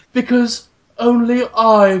 because Only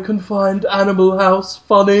I can find Animal House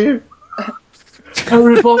funny.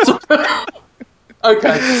 Harry Potter. Okay.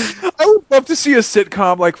 I would love to see a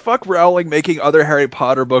sitcom like fuck Rowling making other Harry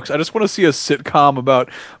Potter books. I just want to see a sitcom about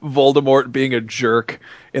Voldemort being a jerk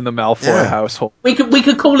in the Malfoy household. We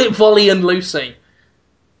could call it Volley and Lucy.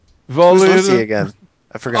 Who's Lucy again?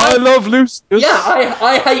 I forgot. I love Lucius. Yeah,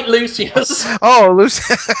 I hate Lucius. Oh,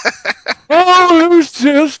 Lucy. Oh,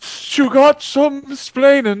 Lucius, you got some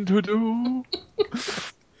explaining to do.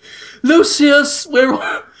 Lucius, we're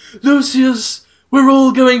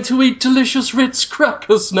all going to eat delicious Ritz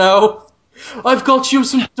crackers now. I've got you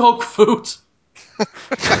some dog food.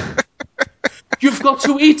 You've got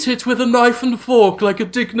to eat it with a knife and fork like a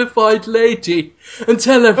dignified lady and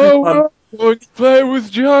tell everyone. Oh, I'm going to play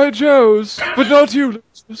with G.I. Joes, but not you,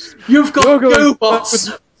 Lucius. You've got You're going to play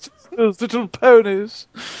GoBots. with those little ponies.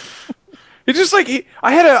 It's just like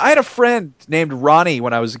I had a friend named Ronnie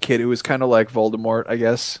when I was a kid who was kind of like Voldemort, I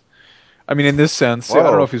guess. I mean, in this sense, I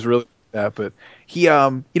don't know if he's really like that, but he,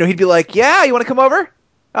 he'd be like, "Yeah, you want to come over?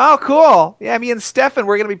 Oh, cool. Yeah, me and Stefan,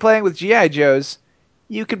 we're gonna be playing with GI Joes.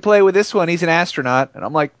 You can play with this one. He's an astronaut." And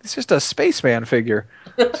I'm like, "It's just a spaceman figure.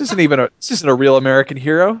 This isn't a real American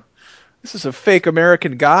hero. This is a fake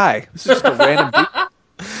American guy. This is just a random dude."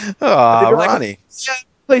 Aw, Like, Ronnie. "Yeah,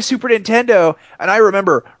 play Super Nintendo." And I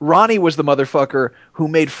remember Ronnie was the motherfucker who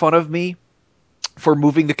made fun of me for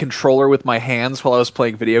moving the controller with my hands while I was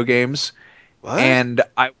playing video games. What? And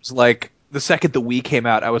I was like, the second the Wii came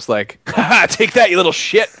out, I was like, "Haha, take that, you little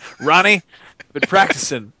shit, Ronnie. I've been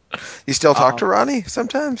practicing." You still talk to Ronnie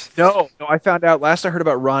sometimes? No, I found out last I heard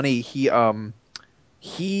about Ronnie, oh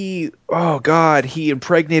god, he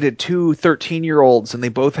impregnated two 13-year-olds and they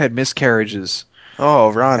both had miscarriages. Oh,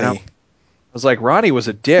 And Ronnie. I was like, Ronnie was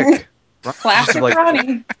a dick. Classic Like,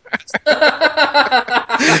 Ronnie.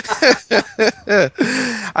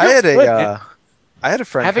 I had a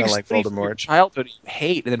friend having kind of like studied from your Voldemort. childhood you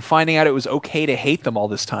hate, and then finding out it was okay to hate them all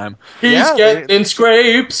this time. He's getting in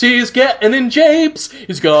scrapes, he's getting in japes,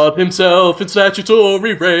 he's got himself in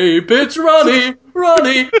statutory rape. It's Ronnie.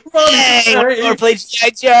 Hey, or play G.I.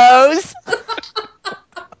 Joes.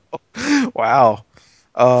 Wow.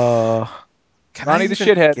 Can Ronnie I the even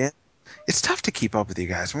shithead. begin? It's tough to keep up with you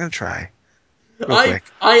guys. I'm gonna try. Real quick.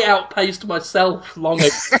 I outpaced myself long ago.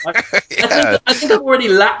 Yeah. I think I've already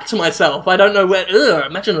lapped myself. I don't know where.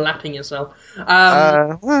 Imagine lapping yourself.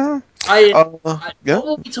 Well, yeah. What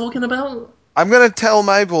were we talking about? I'm gonna tell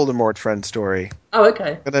my Voldemort friend story. Oh,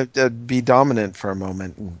 okay. I'm gonna be dominant for a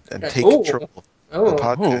moment and take Ooh. control of Oh. the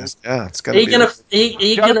podcast. Yeah, it's Are gonna you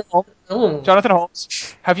be. gonna? Jonathan, Oh. Jonathan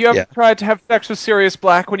Holmes, have you ever Yeah. tried to have sex with Sirius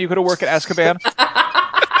Black when you go to work at Azkaban?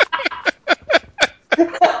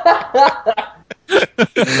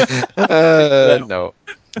 No.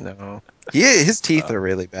 His teeth are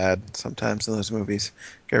really bad sometimes in those movies.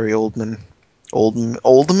 Gary Oldman,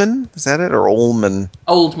 is that it, or Oldman?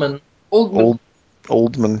 Oldman.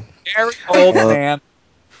 Oldman. Gary Oldman.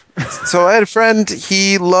 So I had a friend.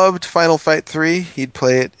 He loved Final Fight 3. He'd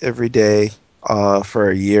play it every day for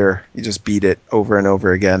a year. He just beat it over and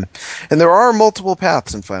over again. And there are multiple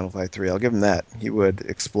paths in Final Fight 3. I'll give him that. He would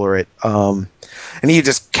explore it. And he'd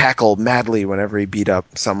just cackle madly whenever he beat up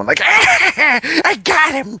someone, like, I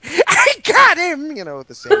got him! I got him! At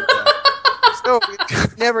the same time. So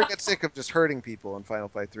he'd never get sick of just hurting people in Final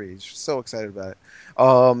Fight 3. He's so excited about it.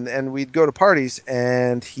 And we'd go to parties,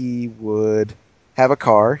 and he would have a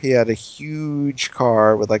car. He had a huge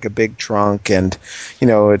car with like a big trunk and,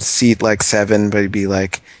 it'd seat like 7, but he'd be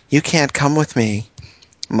like, "You can't come with me."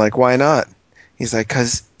 I'm like, "Why not?" He's like,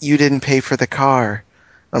 "'Cause you didn't pay for the car."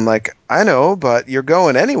 I'm like, "I know, but you're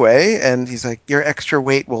going anyway." And he's like, "Your extra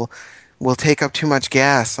weight will take up too much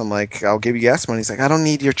gas." I'm like, "I'll give you gas money." He's like, "I don't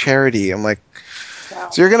need your charity." I'm like, Wow.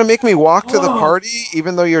 "So you're going to make me walk to the party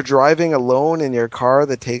even though you're driving alone in your car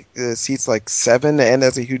that seats like 7 and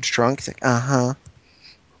has a huge trunk?" He's like, "Uh-huh.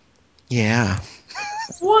 Yeah."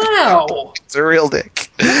 Wow. He's a real dick.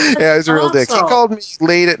 Yeah, he's a real dick. He Awesome. called me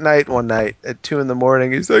late at night one night at 2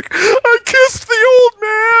 a.m. He's like, "I kissed the old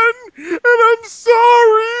man, and I'm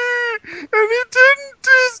sorry. And he didn't.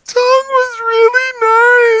 His tongue was really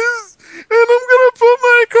nice. And I'm gonna put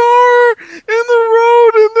my car in the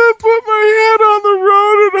road, and then put my head on the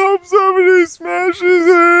road and hope somebody smashes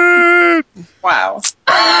it." Wow.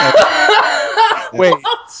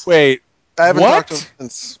 Wait. I haven't What? talked to him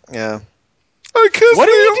since. Yeah. I kissed What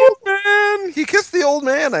did he the old man. He kissed the old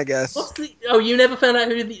man, I guess. Oh, you never found out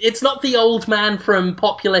who? It's not the old man from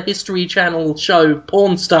popular History Channel show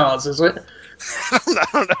Porn Stars, is it? I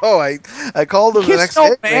don't know. I called him the kissed next an day.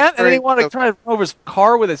 old man, and then he wanted to try to run over his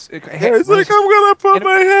car with his. Yeah, he's like, I'm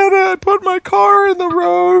gonna put my car in the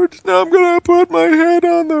road. Now I'm gonna put my head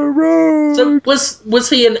on the road. So was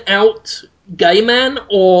he an out gay man,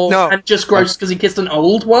 or No. and just gross because he kissed an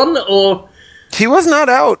old one, or? He was not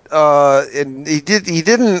out, and he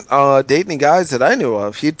didn't date any guys that I knew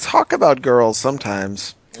of. He'd talk about girls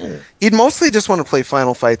sometimes. He'd mostly just want to play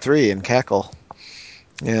Final Fight 3 and cackle.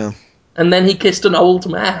 Yeah. And then he kissed an old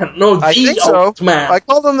man. No, I the think so. old man. I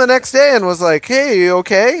called him the next day and was like, "Hey, you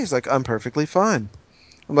okay?" He's like, "I'm perfectly fine."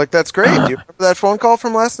 I'm like, "That's great. Do you remember that phone call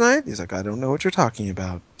from last night?" He's like, "I don't know what you're talking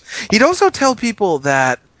about." He'd also tell people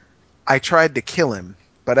that I tried to kill him,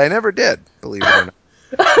 but I never did, believe it or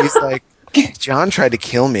not. He's like, John tried to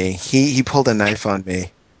kill me. He pulled a knife on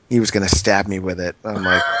me. He was going to stab me with it. I'm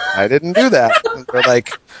like, I didn't do that. And they're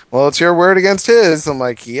like, well, it's your word against his. I'm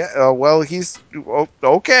like, yeah, well, he's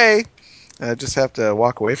okay. I just have to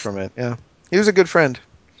walk away from it. Yeah. He was a good friend.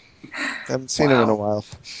 Haven't seen him in a while.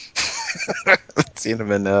 Haven't seen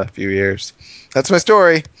him in a few years. That's my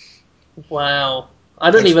story. Wow.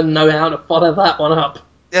 I don't even know how to follow that one up.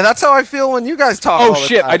 Yeah, that's how I feel when you guys talk. Oh all the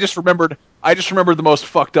shit! time. I just remembered the most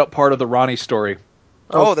fucked up part of the Ronnie story.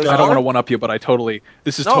 Oh, there's I don't more? want to one up you, but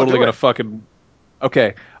this is No, totally do gonna it. fucking.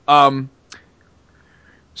 Okay.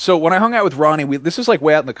 So when I hung out with Ronnie, this was like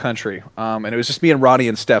way out in the country, and it was just me and Ronnie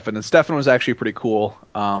and Stefan. And Stefan was actually pretty cool,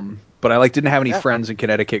 but I like didn't have any friends in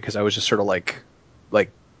Connecticut because I was just sort of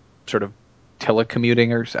sort of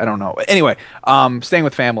telecommuting or I don't know. Anyway, staying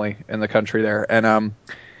with family in the country there, and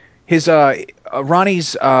his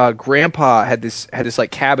Ronnie's grandpa had this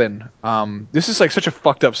like cabin. This is like such a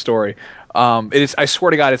fucked up story. It is. I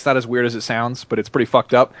swear to God, it's not as weird as it sounds, but it's pretty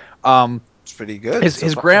fucked up. It's pretty good.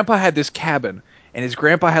 His grandpa had this cabin, and his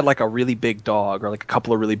grandpa had like a really big dog or like a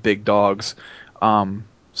couple of really big dogs.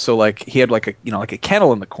 So like he had like a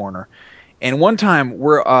kennel in the corner. And one time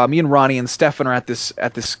we're me and Ronnie and Stefan are at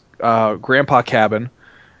this grandpa cabin.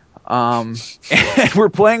 And we're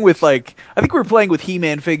playing with I think we were playing with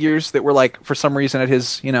He-Man figures that were like for some reason at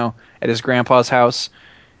his at his grandpa's house.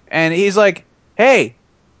 And he's like, hey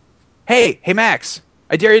Max,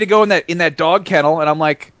 I dare you to go in that dog kennel. And I'm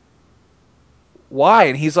like, why?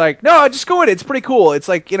 And he's like, no, just go in it. It's pretty cool. It's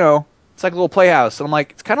like, it's like a little playhouse. And I'm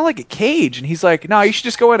like, it's kind of like a cage. And he's like, no, you should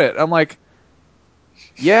just go in it. And I'm like,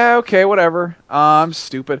 yeah, okay, whatever. I'm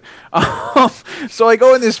stupid. So I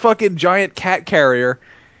go in this fucking giant cat carrier,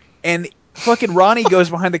 and fucking Ronnie goes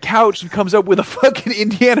behind the couch and comes up with a fucking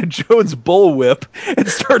Indiana Jones bullwhip and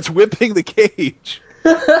starts whipping the cage.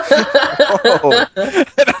 Oh.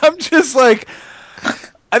 And I'm just like,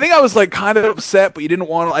 I think I was like kind of upset, but I didn't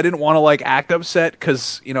want to like act upset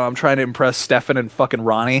because I'm trying to impress Stefan and fucking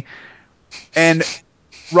Ronnie. And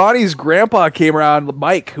Ronnie's grandpa came around,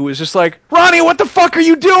 Mike, who was just like, Ronnie, what the fuck are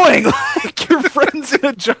you doing? Like, your friend's in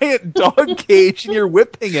a giant dog cage and you're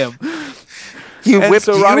whipping him.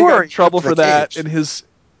 So Ronnie got in trouble for that, and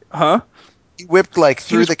He whipped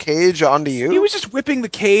through the cage onto you? He was just whipping the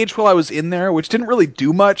cage while I was in there, which didn't really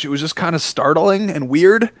do much. It was just kind of startling and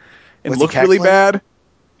weird and looked really bad.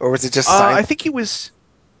 Or was it just I think he was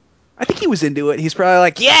into it. He's probably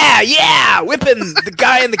like, yeah, whipping the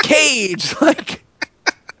guy in the cage. Like,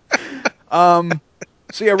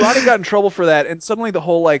 so yeah, Ronnie got in trouble for that, and suddenly the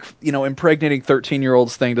whole impregnating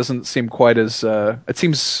 13-year-olds thing doesn't seem quite as it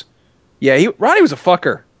seems. Yeah, Ronnie was a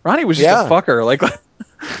fucker. Ronnie was just a fucker. Like,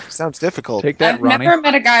 sounds difficult. Take that, I've Ronnie. never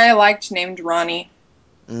met a guy I liked named Ronnie.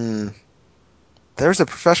 There's a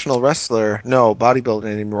professional wrestler, bodybuilder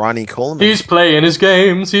named Ronnie Coleman. He's playing his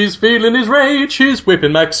games, he's feeling his rage, he's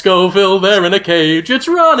whipping Max Scoville there in a cage. It's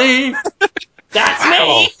Ronnie! That's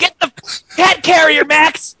me! Get the cat carrier,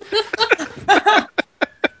 Max!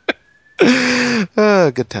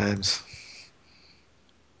 Good times.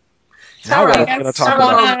 Tara, Now we're going to talk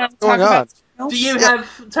about what's going on.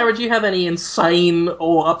 Tara, do you have any insane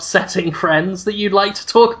or upsetting friends that you'd like to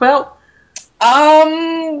talk about?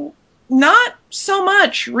 Not so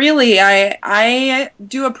much, really. I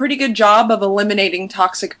do a pretty good job of eliminating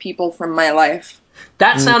toxic people from my life.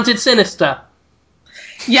 That sounded sinister.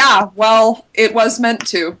 Yeah, well, it was meant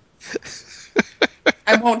to.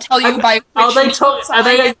 I won't tell you by which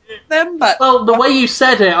them, but well, the way you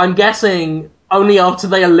said it, I'm guessing only after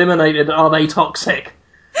they eliminated are they toxic.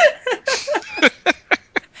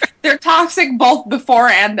 They're toxic both before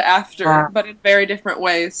and after, but in very different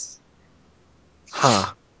ways.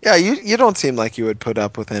 Huh. Yeah, you don't seem like you would put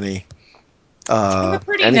up with any I'm a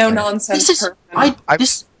pretty no-nonsense person.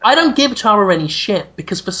 I don't give Tara any shit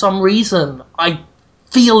because for some reason I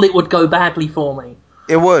feel it would go badly for me.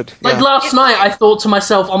 It would. Like last night, I thought to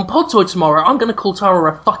myself, on Podtoid tomorrow, I'm going to call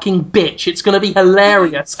Tara a fucking bitch. It's going to be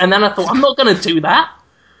hilarious. And then I thought, I'm not going to do that.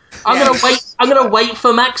 I'm going to wait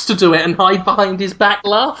for Max to do it and hide behind his back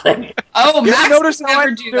laughing. Oh, Max would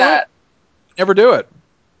never do that. Never do it.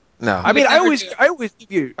 No. I mean, I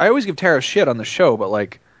always give Tara shit on the show, but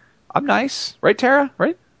like, I'm nice, right, Tara?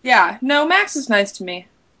 Right? Yeah. No, Max is nice to me.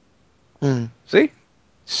 See?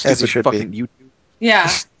 As he should fucking be. YouTube Yeah,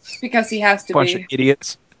 because he has to bunch be. of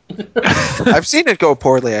idiots. I've seen it go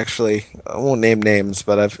poorly, actually. I won't name names,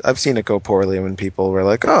 but I've seen it go poorly when people were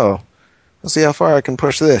like, "Oh, we'll see how far I can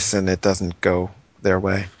push this," and it doesn't go their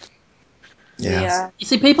way. Yeah. You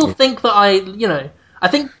see, people think that I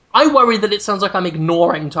think I worry that it sounds like I'm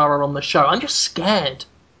ignoring Tara on the show. I'm just scared.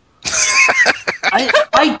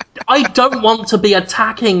 I don't want to be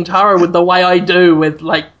attacking Tara with the way I do with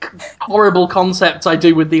like horrible concepts I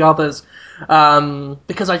do with the others.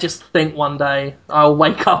 Because I just think one day I'll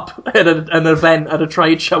wake up at an event at a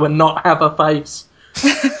trade show and not have a face.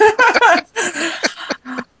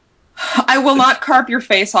 I will not carp your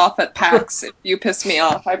face off at PAX if you piss me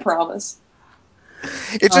off, I promise.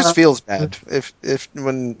 It just feels bad. It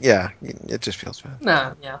just feels bad.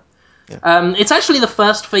 Nah, yeah. It's actually the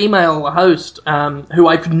first female host who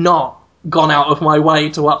I've not gone out of my way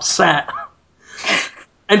to upset.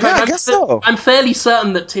 In fact, I guess so. I'm fairly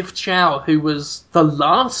certain that Tiff Chow, who was the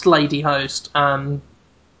last lady host, and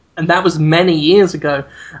that was many years ago,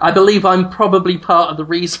 I believe I'm probably part of the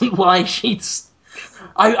reason why she's...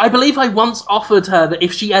 I believe I once offered her that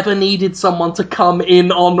if she ever needed someone to come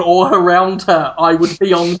in on or around her, I would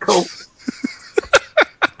be on call.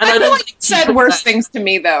 And I feel like you said worse things to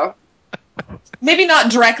me, though. Maybe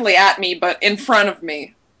not directly at me, but in front of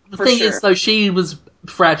me. The thing is, though, she was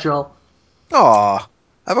fragile. Aw.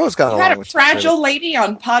 I've always gotten along with You had a fragile lady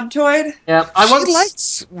on Podtoid? Yeah, She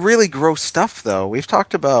likes really gross stuff, though. We've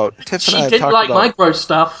talked about... Tiff and I have She didn't talked like about... my gross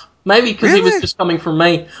stuff. Maybe because it was just coming from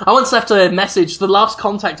me. I once left a message. The last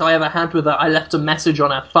contact I ever had with her, I left a message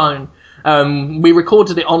on her phone. We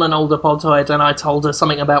recorded it on an older Podtoid, and I told her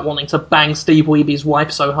something about wanting to bang Steve Weeby's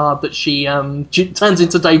wife so hard that she turns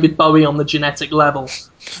into David Bowie on the genetic level.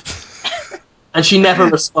 And she never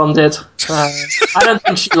responded. I don't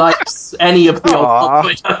think she likes any of the old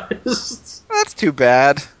Podtoid hosts. That's too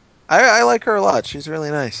bad. I like her a lot. She's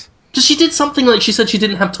really nice. Because she did something like she said she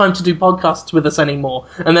didn't have time to do podcasts with us anymore,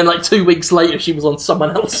 and then like 2 weeks later she was on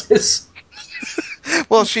someone else's.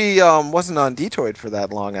 Well, she wasn't on Detoid for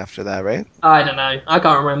that long after that, right? I don't know. I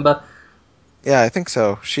can't remember. Yeah, I think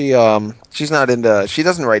so. She's not into... She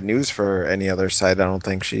doesn't write news for any other site, I don't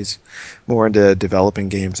think. She's more into developing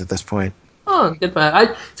games at this point. Oh, good for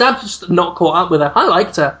her. I'm just not caught up with her. I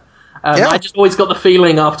liked her. I just always got the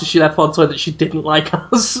feeling after she left Podtoid that she didn't like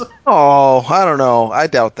us. Oh, I don't know. I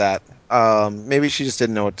doubt that. Maybe she just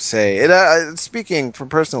didn't know what to say. Speaking from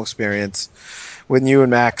personal experience, when you and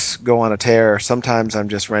Max go on a tear, sometimes I'm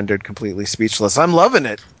just rendered completely speechless. I'm loving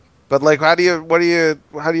it, but like, how do you follow it up?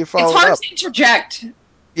 It's hard to interject.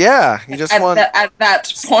 Yeah, you just want at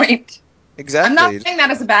that point. Exactly. I'm not saying that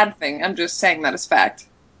as a bad thing. I'm just saying that as fact.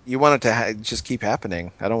 You want it to just keep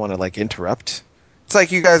happening. I don't want to like interrupt. It's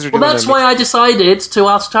like you guys are doing. Well, that's why I decided to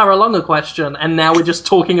ask Tara Long a question, and now we're just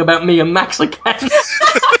talking about me and Max again.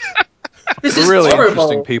 This is really horrible.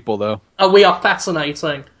 Interesting people, though. Oh, we are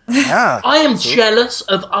fascinating. Yeah. I am jealous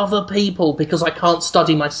of other people because I can't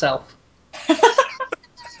study myself.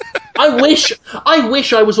 I wish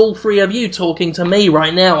I was all three of you talking to me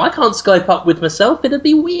right now. I can't Skype up with myself. It'd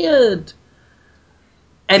be weird.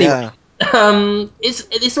 Anyway. Yeah.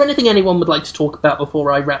 Is there anything anyone would like to talk about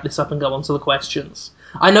before I wrap this up and go on to the questions?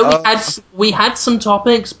 I know we had some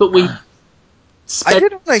topics, but we... I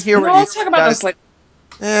did want to hear what let's talk about those later.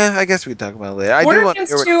 Yeah, I guess we talk about it later. I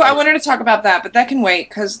wanted to talk about that, but that can wait,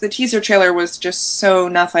 because the teaser trailer was just so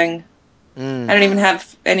nothing. I don't even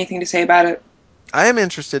have anything to say about it. I am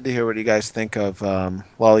interested to hear what you guys think of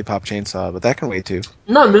Lollipop Chainsaw, but that can wait too.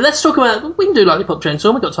 No, but let's talk about... We can do Lollipop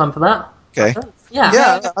Chainsaw, we've got time for that. Okay.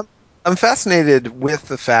 Yeah. I'm fascinated with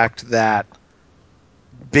the fact that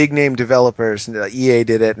big name developers, EA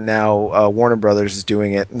did it, and now Warner Brothers is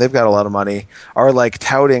doing it, and they've got a lot of money, are like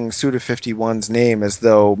touting Suda51's name as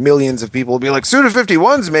though millions of people will be like,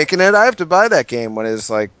 Suda51's making it, I have to buy that game, when his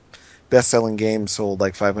like best-selling game sold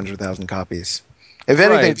like 500,000 copies. If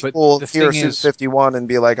anything, people will hear Suda51 and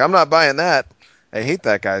be like, I'm not buying that. I hate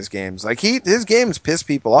that guy's games. Like his games piss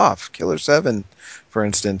people off. Killer 7, for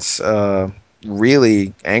instance,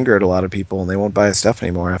 really angered a lot of people, and they won't buy his stuff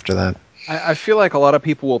anymore after that. I feel like a lot of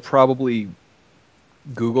people will probably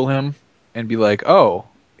Google him and be like, oh,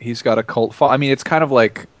 he's got a cult I mean, it's kind of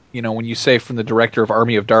like, when you say from the director of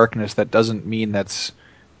Army of Darkness, that doesn't mean that's,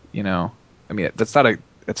 I mean, that's not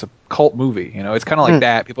it's a cult movie, It's kind of like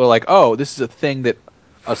that. People are like, oh, this is a thing that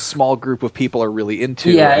a small group of people are really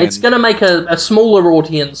into. Yeah, it's going to make a smaller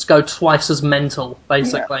audience go twice as mental,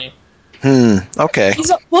 basically. Okay.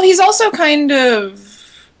 He's also kind of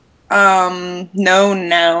known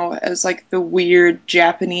now as like the weird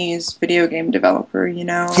Japanese video game developer, He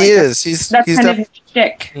like is. That's kind of his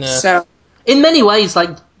shtick. Yeah. So in many ways,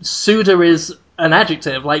 like, Suda is an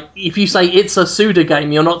adjective. Like, if you say it's a Suda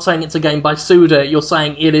game, you're not saying it's a game by Suda, you're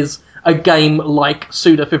saying it is a game like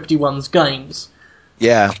Suda 51's games.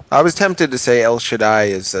 Yeah, I was tempted to say El Shaddai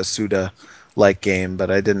is a Suda-like game, but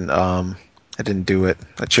I didn't. I didn't do it.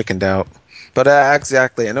 I chickened out. But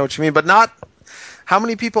exactly, I know what you mean. But not how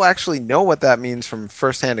many people actually know what that means from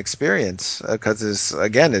firsthand experience? Because his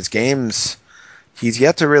games, he's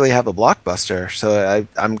yet to really have a blockbuster. So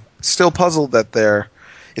I'm still puzzled that they're.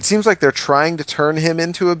 It seems like they're trying to turn him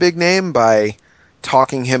into a big name by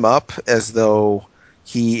talking him up as though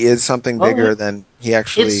he is something bigger than he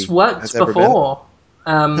actually It's worked has ever been. before.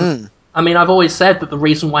 I mean, I've always said that the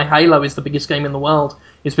reason why Halo is the biggest game in the world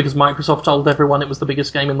is because Microsoft told everyone it was the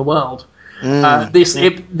biggest game in the world.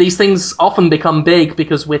 These things often become big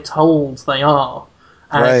because we're told they are.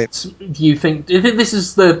 Right. You think this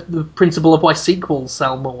is the principle of why sequels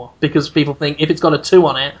sell more, because people think if it's got a 2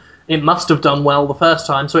 on it, it must have done well the first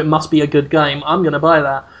time, so it must be a good game. I'm going to buy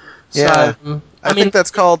that. Yeah, So, I think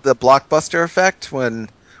that's called the blockbuster effect. When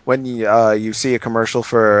you see a commercial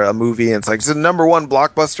for a movie and it's like it's the number one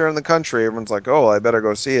blockbuster in the country, everyone's like, "Oh, I better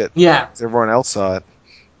go see it." yeah. 'Cause everyone else saw it.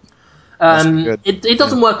 Must be good. It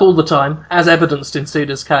doesn't work all the time, as evidenced in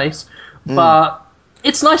Suda's case, but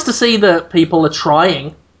it's nice to see that people are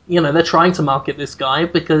trying. They're trying to market this guy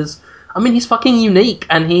because, I mean, he's fucking unique,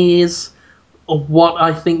 and he is what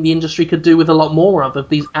I think the industry could do with a lot more of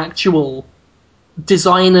these actual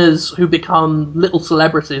designers who become little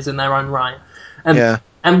celebrities in their own right.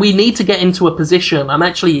 And we need to get into a position. I'm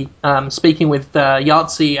actually speaking with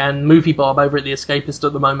Yahtzee and Movie Bob over at The Escapist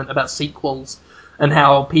at the moment about sequels and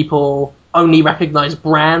how people only recognize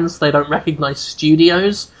brands, they don't recognize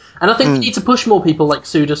studios. And I think we need to push more people like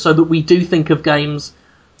Suda so that we do think of games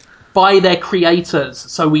by their creators,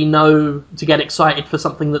 so we know to get excited for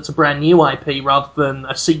something that's a brand new IP rather than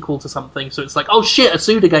a sequel to something. So it's like, oh shit, a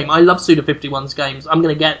Suda game. I love Suda 51's games. I'm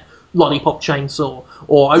going to get Lollipop Chainsaw.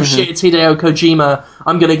 Or, oh shit, it's Hideo Kojima.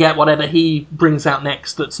 I'm going to get whatever he brings out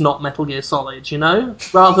next that's not Metal Gear Solid,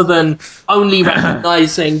 Rather than only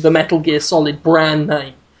recognizing the Metal Gear Solid brand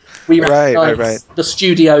name. We recognize the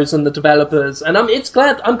studios and the developers. And I'm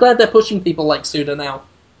glad they're pushing people like Suda now.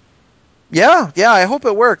 Yeah, I hope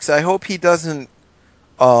it works. I hope he doesn't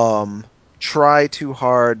try too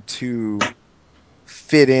hard to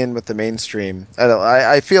fit in with the mainstream.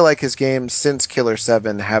 I feel like his games since Killer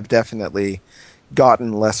 7 have definitely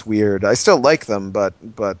gotten less weird. I still like them, but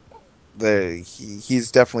he's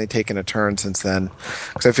definitely taken a turn since then.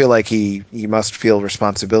 Because I feel like he must feel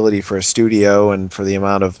responsibility for a studio and for the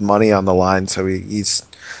amount of money on the line, so he's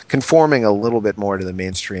conforming a little bit more to the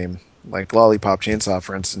mainstream. Like Lollipop Chainsaw,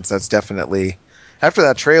 for instance, that's definitely... After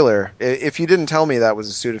that trailer, if you didn't tell me that was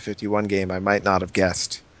a Suda 51 game, I might not have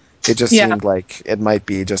guessed. It just seemed like it might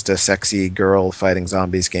be just a sexy girl fighting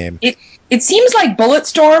zombies game. It seems like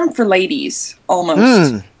Bulletstorm for ladies,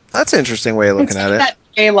 almost. That's an interesting way of looking at it.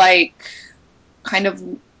 That like kind of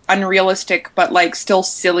unrealistic, but like still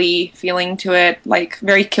silly feeling to it, like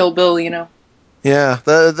very Kill Bill, Yeah,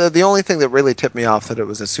 the only thing that really tipped me off that it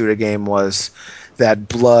was a Suda game was that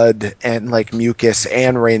blood and like mucus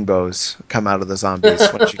and rainbows come out of the zombies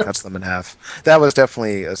when she cuts them in half. That was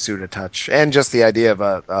definitely a Suda touch, and just the idea of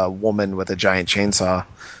a woman with a giant chainsaw.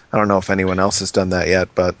 I don't know if anyone else has done that yet,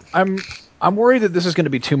 but I'm worried that this is going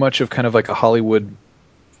to be too much of kind of like a Hollywood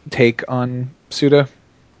take on Suda.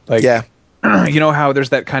 Like, yeah, you know how there's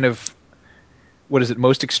that kind of, what is it,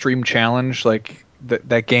 Most Extreme Challenge, like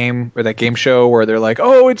that game or that game show where they're like,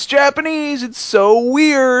 oh, it's Japanese, it's so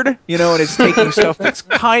weird, and it's taking stuff that's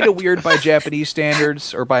kind of weird by Japanese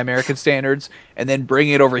standards or by American standards, and then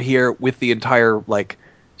bringing it over here with the entire like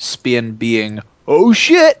spin being, oh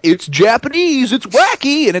shit, it's Japanese, it's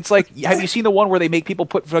wacky, and it's like, have you seen the one where they make people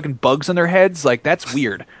put fucking bugs on their heads? Like, that's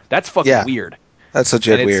weird. That's fucking weird. That's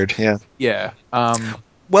legit weird. Yeah. Yeah.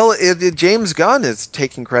 Well, James Gunn is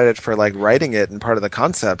taking credit for like writing it and part of the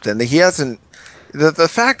concept, and he hasn't. The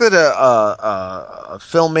fact that a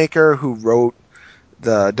filmmaker who wrote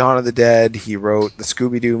the Dawn of the Dead, he wrote the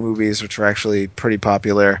Scooby Doo movies, which were actually pretty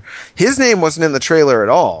popular. His name wasn't in the trailer at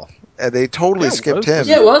all. They totally skipped him.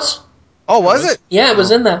 Yeah, it was. Oh, was it? Yeah, it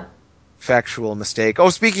was in there. factual mistake. Oh,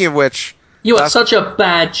 speaking of which, You are such a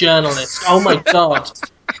bad journalist. Oh my god.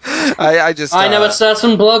 I just I know a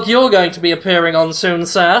certain blog you're going to be appearing on soon,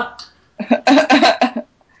 sir.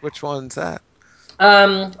 Which one's that?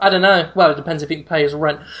 I don't know. Well, it depends if you can pay his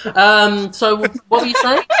rent. So what were you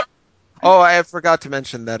saying? Oh, I forgot to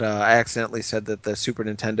mention that I accidentally said that the Super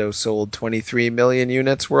Nintendo sold 23 million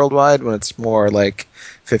units worldwide when it's more like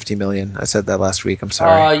 50 million. I said that last week. I'm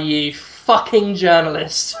sorry. Oh, you fucking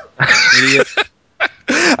journalist. Idiot.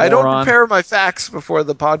 I don't Moron. prepare my facts before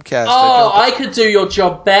the podcast. Oh, I could do your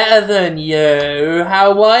job better than you.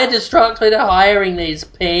 How why distract me to hiring these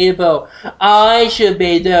people? I should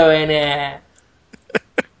be doing it.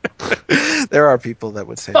 There are people that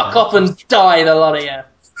would say Fuck that. off and die, the lot of you.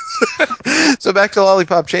 So back to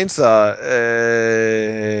Lollipop Chainsaw.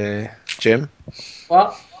 Jim?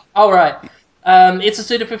 What? All right. It's a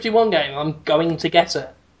Suda 51 game. I'm going to get it.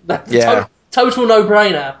 That's Yeah. total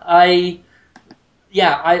no-brainer. I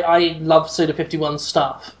love Suda 51's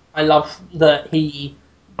stuff. I love that he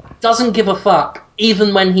doesn't give a fuck,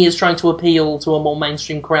 even when he is trying to appeal to a more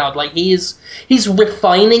mainstream crowd. Like, he's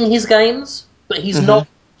refining his games, but he's not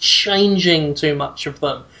changing too much of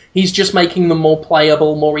them. He's just making them more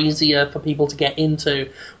playable, more easier for people to get into,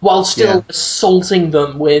 while still assaulting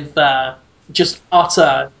them with just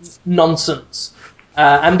utter nonsense.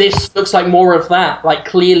 And this looks like more of that. Like,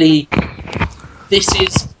 clearly, this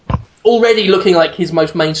is already looking like his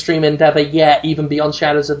most mainstream endeavor yet, even beyond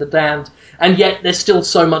Shadows of the Damned, and yet there's still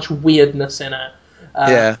so much weirdness in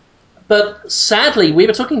it. But sadly, we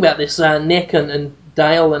were talking about this, Nick and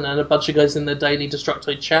Dale and a bunch of guys in the Daily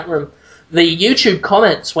Destructoid chat room. The YouTube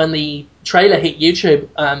comments when the trailer hit YouTube,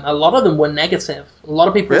 a lot of them were negative. A lot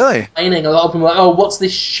of people were complaining. A lot of them were like, oh, what's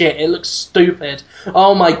this shit? It looks stupid.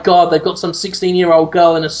 Oh my god, they've got some 16-year-old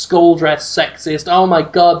girl in a school dress, sexist. Oh my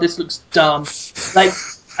god, this looks dumb. Like,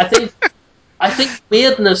 I think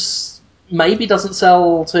weirdness maybe doesn't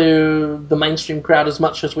sell to the mainstream crowd as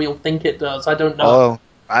much as we all think it does. I don't know. Oh,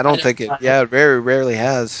 I don't think it. Yeah, it very rarely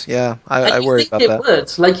has. Yeah, I worry about that. You think it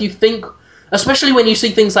would. Like, you think, especially when you see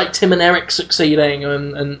things like Tim and Eric succeeding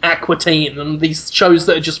and Aqua Teen and these shows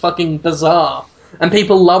that are just fucking bizarre, and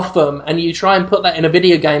people love them, and you try and put that in a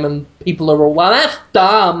video game and people are all, well, that's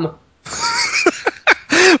dumb.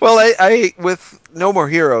 Well, I with No More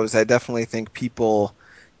Heroes, I definitely think people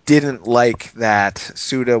didn't like that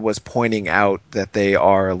Suda was pointing out that they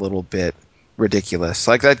are a little bit ridiculous.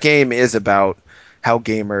 Like, that game is about how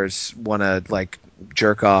gamers want to, like,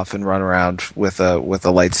 jerk off and run around with a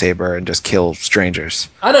lightsaber and just kill strangers.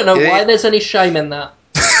 I don't know why there's any shame in that.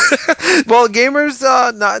 Well, gamers,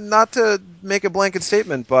 not to make a blanket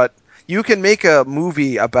statement, but you can make a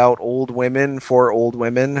movie about old women for old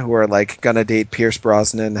women who are, like, gonna date Pierce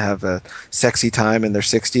Brosnan, have a sexy time in their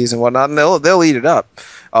 60s and whatnot, and they'll eat it up.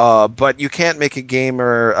 But you can't make a game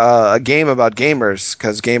about gamers,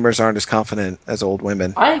 because gamers aren't as confident as old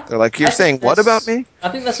women. They're like, you're saying what about me? I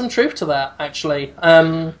think there's some truth to that, actually.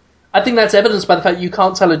 I think that's evidenced by the fact you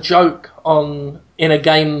can't tell a joke in a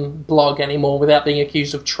game blog anymore without being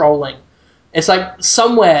accused of trolling. It's like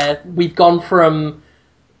somewhere we've gone from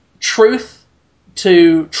truth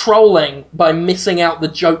to trolling by missing out the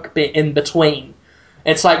joke bit in between.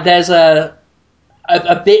 It's like there's a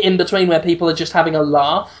bit in between where people are just having a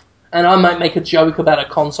laugh, and I might make a joke about a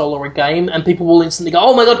console or a game, and people will instantly go,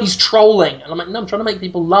 oh my god, he's trolling. And I'm like, no, I'm trying to make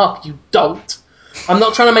people laugh, you don't. I'm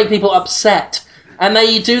not trying to make people upset. And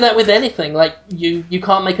they do that with anything. Like, you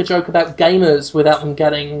can't make a joke about gamers without them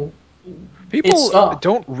getting... People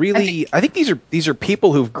don't really... I think these are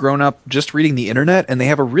people who've grown up just reading the internet, and they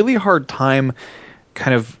have a really hard time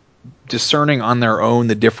kind of discerning on their own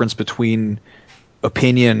the difference between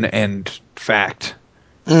opinion and fact.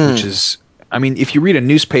 Which is... I mean, if you read a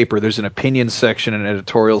newspaper, there's an opinion section and an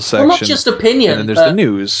editorial section. Well, not just opinion, and then there's the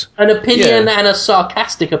news. An opinion and a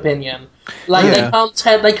sarcastic opinion. Like,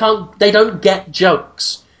 they don't get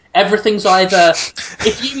jokes. Everything's either...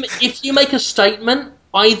 if you make a statement,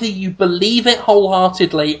 either you believe it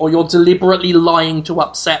wholeheartedly or you're deliberately lying to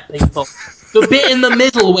upset people. The bit in the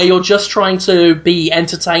middle where you're just trying to be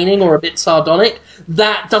entertaining or a bit sardonic,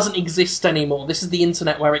 that doesn't exist anymore. This is the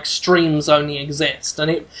internet where extremes only exist,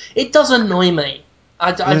 and it does annoy me.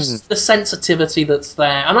 The sensitivity that's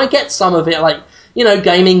there, and I get some of it, like, you know,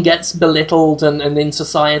 gaming gets belittled, and in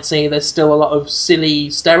society there's still a lot of silly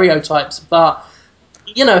stereotypes, but,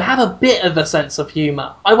 you know, have a bit of a sense of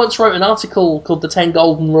humour. I once wrote an article called The 10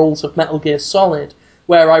 Golden Rules of Metal Gear Solid,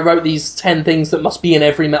 where I wrote these 10 things that must be in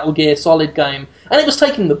every Metal Gear Solid game, and it was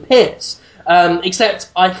taking the piss. Except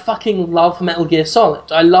I fucking love Metal Gear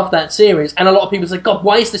Solid. I love that series. And a lot of people say, God,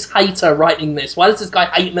 why is this hater writing this? Why does this guy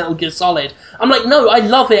hate Metal Gear Solid? I'm like, no, I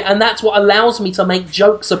love it, and that's what allows me to make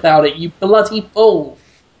jokes about it, you bloody fool.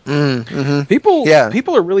 Mm-hmm.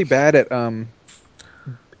 People are really bad at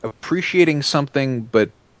appreciating something, but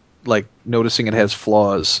like noticing it has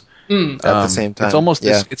flaws. At the same time. It's almost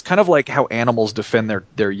this. It's kind of like how animals defend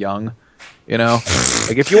their young. You know,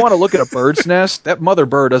 like if you want to look at a bird's nest, that mother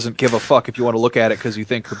bird doesn't give a fuck if you want to look at it because you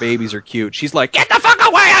think her babies are cute. She's like, get the fuck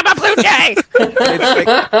away! I'm a blue jay.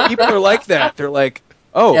 It's like, people are like that. They're like,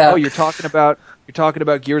 oh, you're talking about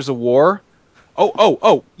Gears of War.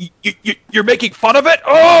 Oh, you're making fun of it.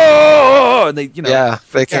 Oh, and they,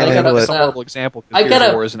 they can't handle That's it. a horrible example because Gears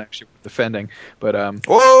of War isn't actually worth defending. But Oh!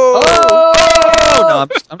 no,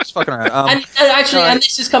 I'm just fucking around. And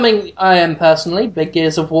this is coming. I am personally a big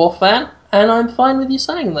Gears of War fan, and I'm fine with you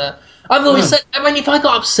saying that. I've always said, I mean, if I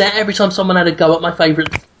got upset every time someone had a go at my favourite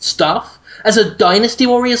stuff, as a Dynasty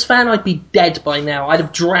Warriors fan, I'd be dead by now. I'd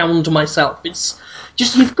have drowned myself. It's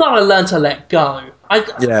just, you've got to learn to let go.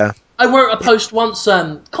 I wrote a post once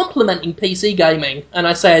complimenting PC gaming, and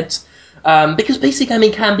I said, because PC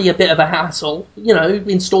gaming can be a bit of a hassle,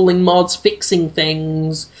 installing mods, fixing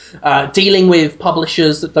things, dealing with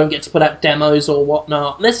publishers that don't get to put out demos or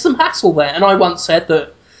whatnot. There's some hassle there, and I once said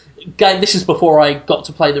that, this is before I got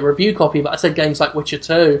to play the review copy, but I said games like Witcher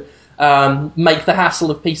 2 make the hassle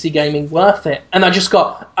of PC gaming worth it. And I just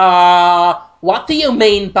got, what do you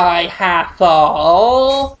mean by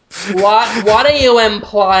hassle? What are you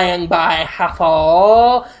implying by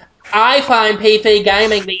hassle? I find PC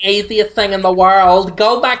gaming the easiest thing in the world.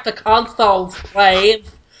 Go back to consoles, please.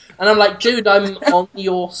 And I'm like, dude, I'm on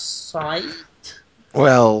your side.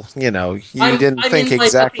 Well, you didn't think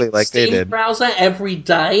exactly like Steam they did. Browser every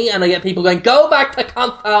day, and I get people going, "Go back to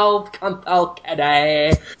console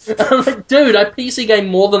today." I'm like, dude, I PC game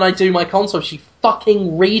more than I do my console. You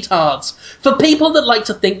fucking retards. For people that like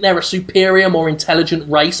to think they're a superior, more intelligent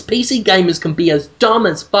race, PC gamers can be as dumb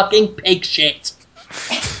as fucking pig shit.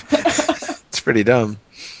 It's pretty dumb.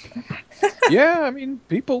 Yeah, I mean,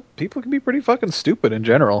 people can be pretty fucking stupid in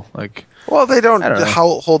general. Like, well, they don't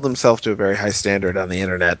hold themselves to a very high standard on the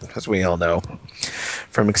internet, as we all know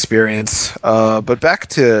from experience. But back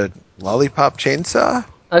to Lollipop Chainsaw.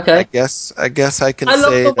 Okay. I guess I can say I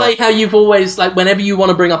love the way how you've always, like, whenever you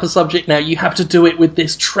want to bring up a subject now, you have to do it with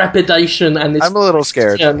this trepidation and this... I'm a little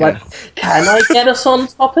scared. Like, can I get us on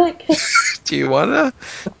topic? Do you wanna?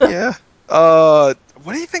 Yeah.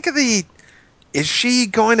 What do you think of the... Is she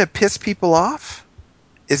going to piss people off?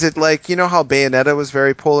 Is it like, how Bayonetta was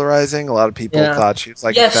very polarizing? A lot of people thought she was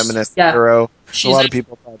like a feminist hero. A lot of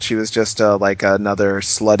people thought she was just like another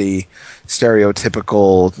slutty,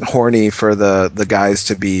 stereotypical horny for the guys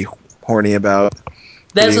to be horny about.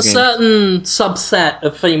 There's a certain subset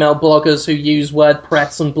of female bloggers who use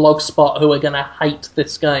WordPress and Blogspot who are going to hate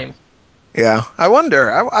this game. Yeah, I wonder.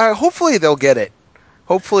 I hopefully they'll get it.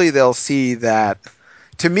 Hopefully they'll see that.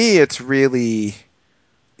 To me, it's really...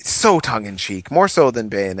 so tongue-in-cheek, more so than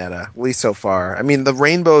Bayonetta, at least so far. I mean, the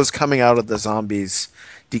rainbows coming out of the zombies'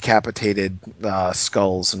 decapitated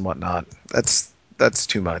skulls and whatnot, that's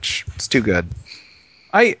too much. It's too good.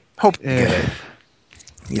 I hope you get it.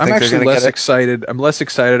 I'm actually less excited. I'm less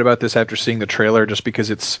excited about this after seeing the trailer, just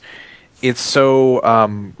because it's so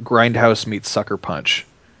Grindhouse meets Sucker Punch.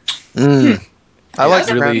 I like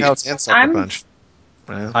Grindhouse and Sucker Punch.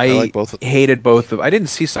 I like both of them. Hated both of them. I didn't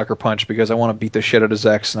see Sucker Punch because I want to beat the shit out of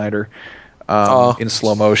Zack Snyder in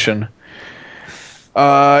slow motion.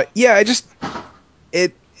 I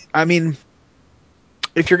mean,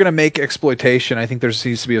 if you're going to make exploitation, I think there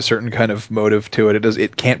needs to be a certain kind of motive to it.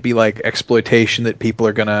 It can't be like exploitation that people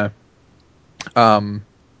are going to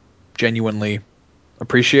genuinely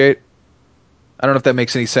appreciate. I don't know if that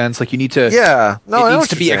makes any sense. Like, you need to... Yeah. No, it needs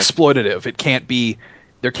to be exploitative. It can't be...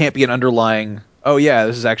 There can't be an underlying... Oh yeah,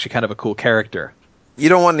 this is actually kind of a cool character. You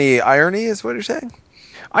don't want any irony, is what you're saying?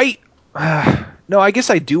 No, I guess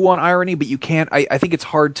I do want irony, but you can't. I think it's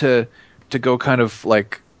hard to go kind of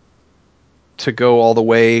like to go all the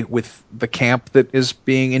way with the camp that is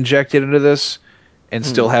being injected into this, and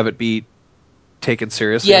still have it be taken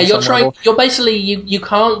seriously. Yeah, you're basically you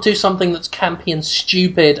can't do something that's campy and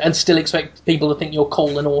stupid and still expect people to think you're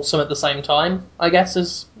cool and awesome at the same time, I guess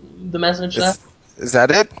is the message there. Is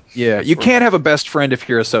that it? Yeah, you can't have a best friend if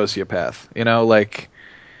you're a sociopath. Like,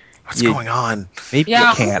 what's going on? Maybe you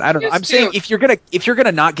can. I don't know. I'm saying if you're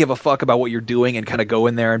gonna not give a fuck about what you're doing and kind of go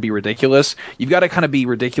in there and be ridiculous, you've got to kind of be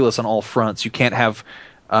ridiculous on all fronts. You can't have,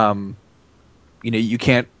 you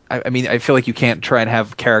can't. I mean, I feel like you can't try and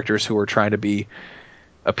have characters who are trying to be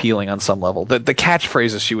appealing on some level. The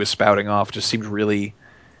catchphrases she was spouting off just seemed really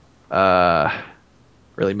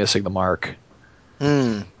really missing the mark.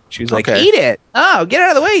 She was like, "Eat it! Oh, get out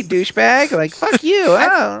of the way, douchebag! Like, fuck you!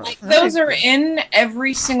 Oh." Like, those are in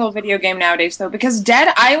every single video game nowadays, though, because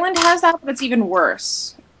Dead Island has that, but it's even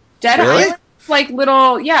worse. Dead Island, like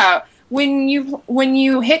little, yeah. When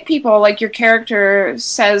you hit people, like your character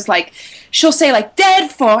says, like she'll say, like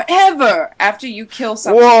 "dead forever" after you kill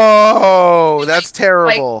someone. Whoa, that's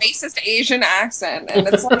terrible. Like racist Asian accent, and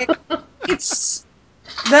it's like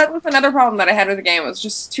that was another problem that I had with the game. It was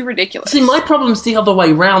just too ridiculous. See, my problem's the other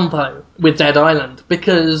way round, though, with Dead Island,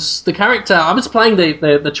 because the character... I was playing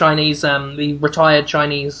the Chinese, the retired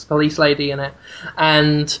Chinese police lady in it,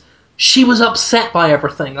 and she was upset by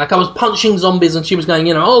everything. Like, I was punching zombies, and she was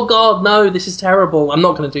going, "Oh, God, no, this is terrible." I'm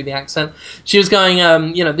not going to do the accent. She was going,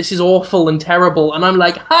 "This is awful and terrible." And I'm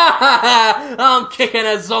like, "Ha, ha, ha, I'm kicking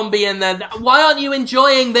a zombie in there. Why aren't you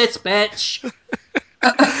enjoying this, bitch?"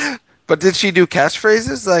 But did she do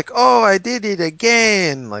catchphrases like, "Oh, I did it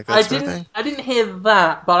again," like that sort of thing? I didn't hear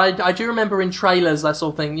that, but I do remember in trailers that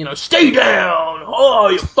sort of thing. "Stay down! Oh,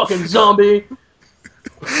 you fucking zombie!"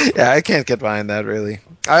 Yeah, I can't get behind that really.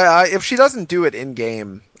 I if she doesn't do it in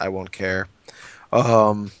game, I won't care.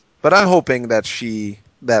 But I'm hoping that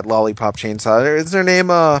that Lollipop Chainsaw, is her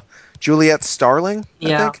name Juliet Starling?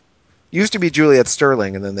 I think used to be Juliet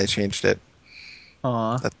Sterling, and then they changed it.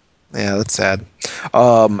 Aw. Yeah, that's sad.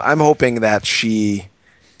 I'm hoping that she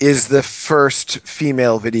is the first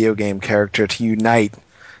female video game character to unite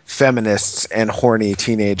feminists and horny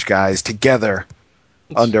teenage guys together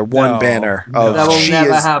under one banner. That will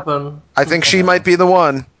never happen. I think she might be the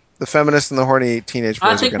one. The feminists and the horny teenage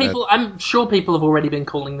boys I'm sure people have already been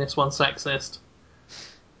calling this one sexist.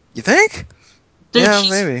 You think? Dude, yeah,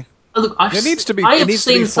 maybe. Look, it needs to be fully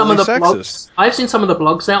sexist. I've seen some of the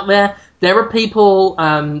blogs out there. There are people,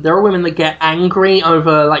 there are women that get angry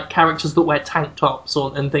over like characters that wear tank tops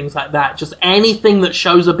and things like that. Just anything that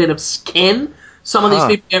shows a bit of skin. Some of these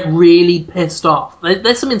people get really pissed off.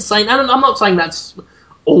 There's some insane. And I'm not saying that's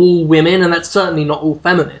all women, and that's certainly not all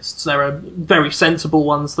feminists. There are very sensible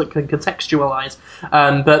ones that can contextualize.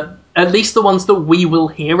 But at least the ones that we will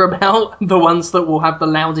hear about, the ones that will have the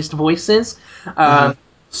loudest voices,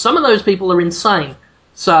 some of those people are insane.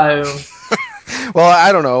 So, well,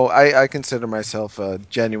 I don't know. I consider myself a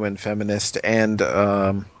genuine feminist and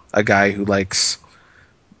a guy who likes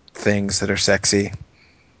things that are sexy.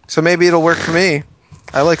 So maybe it'll work for me.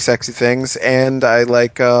 I like sexy things, and I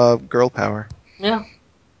like girl power. Yeah.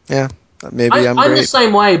 Yeah. Maybe I'm the great.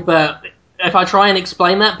 same way, but if I try and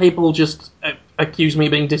explain that, people just accuse me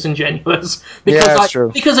of being disingenuous. That's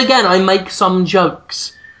true. Because, again, I make some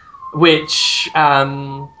jokes which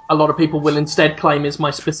a lot of people will instead claim is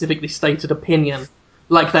my specifically stated opinion.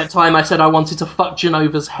 Like that time I said I wanted to fuck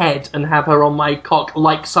Genova's head and have her on my cock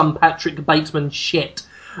like some Patrick Bateman shit.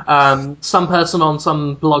 Some person on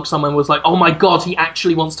some blog, someone was like, "Oh my god, he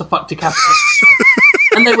actually wants to fuck DiCaprio."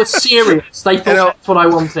 And they were serious. They thought that's what I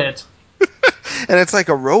wanted. And it's like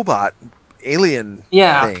a robot alien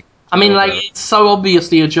thing. I mean, like, it's so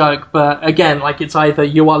obviously a joke, but again, like, it's either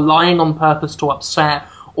you are lying on purpose to upset,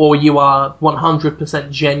 or you are 100%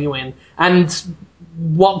 genuine. And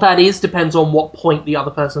what that is depends on what point the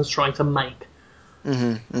other person's trying to make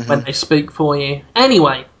when they speak for you.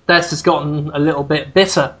 Anyway, this has gotten a little bit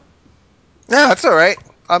bitter. Yeah, that's all right.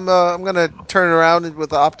 I'm going to turn it around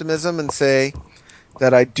with optimism and say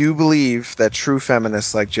that I do believe that true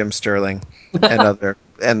feminists like Jim Sterling and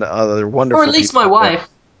other wonderful, or at least people my wife.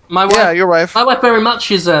 My wife. Yeah, your wife. My wife very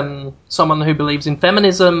much is someone who believes in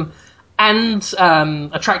feminism and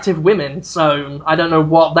attractive women. So I don't know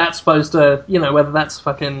what that's supposed to, whether that's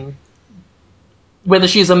whether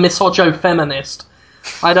she's a misogyno-feminist.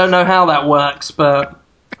 I don't know how that works, but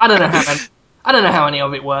I don't know how any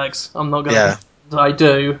of it works. I'm not gonna. Yeah. I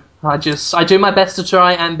do. I do my best to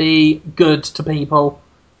try and be good to people,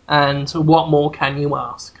 and what more can you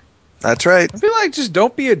ask? That's right. I feel like just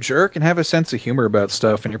don't be a jerk and have a sense of humor about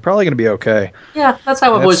stuff, and you're probably going to be okay. Yeah, that's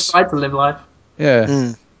how I've always tried to live life.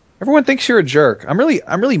 Yeah. Everyone thinks you're a jerk. I'm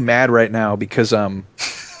really mad right now because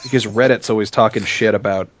Reddit's always talking shit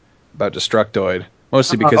about Destructoid,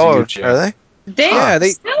 mostly because of you, Jim. Are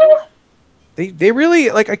they? They really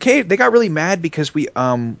they got really mad because we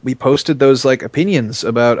posted those like opinions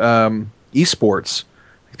about esports.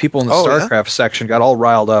 People in the StarCraft section got all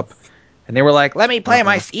riled up, and they were like, "Let me play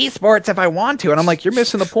my esports if I want to." And I'm like, "You're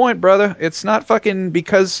missing the point, brother. It's not fucking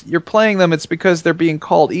because you're playing them. It's because they're being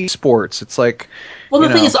called esports." It's like, well, the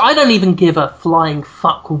thing is, I don't even give a flying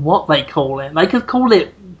fuck what they call it. They could call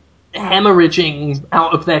it hemorrhaging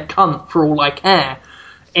out of their cunt for all I care.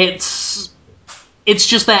 It's it's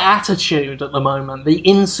just their attitude at the moment, the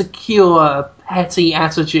insecure, petty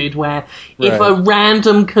attitude where if a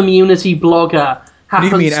random community blogger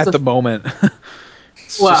happens What do you mean to... at the moment?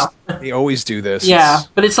 They always do this. Yeah,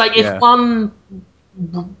 but it's like if one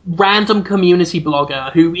random community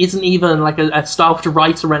blogger who isn't even like a staffed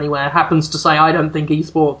writer anywhere happens to say, I don't think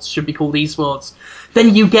esports should be called esports,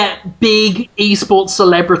 then you get big esports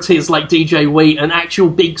celebrities like DJ Wheat and actual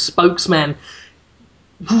big spokesmen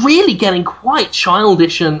really getting quite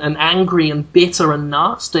childish and angry and bitter and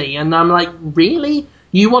nasty. And I'm like, really?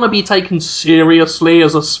 You want to be taken seriously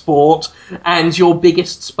as a sport, and your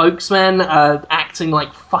biggest spokesmen are acting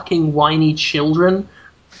like fucking whiny children?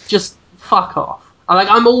 Just fuck off.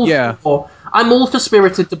 I'm all for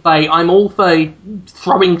spirited debate. I'm all for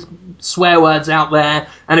throwing swear words out there,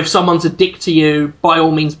 and if someone's a dick to you, by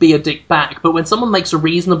all means be a dick back. But when someone makes a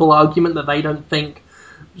reasonable argument that they don't think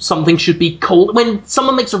something should be called, when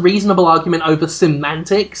someone makes a reasonable argument over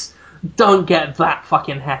semantics, don't get that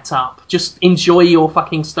fucking het up. Just enjoy your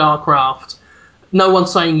fucking StarCraft. No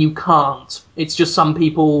one's saying you can't. It's just some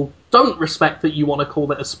people don't respect that you want to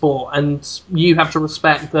call it a sport, and you have to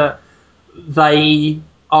respect that they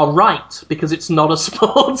are right, because it's not a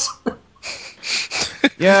sport.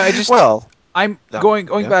 Yeah, I'm going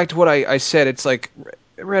back to what I said. It's like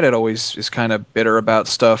Reddit always is kind of bitter about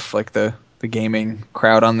stuff like the gaming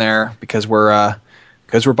crowd on there because we're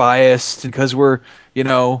biased and because we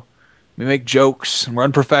make jokes and we're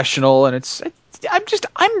unprofessional, and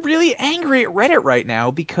I'm really angry at Reddit right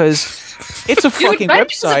now because it's a fucking Reddit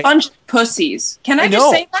website. is a bunch of pussies. Can I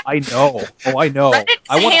just say that? I know. Oh, I know. Reddit's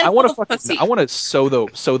I want to pussy. I want to sow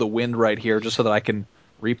the wind right here just so that I can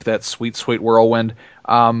reap that sweet whirlwind.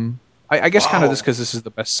 I guess kind of just because this is the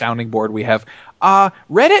best sounding board we have.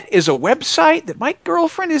 Reddit is a website that my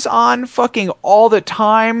girlfriend is on fucking all the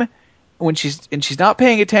time when she's not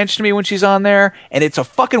paying attention to me when she's on there, and it's a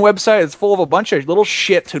fucking website that's full of a bunch of little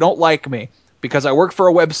shits who don't like me because I work for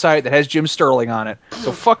a website that has Jim Sterling on it.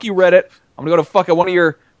 So fuck you, Reddit. I'm gonna go to fucking one of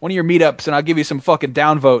your meetups and I'll give you some fucking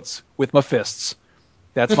downvotes with my fists.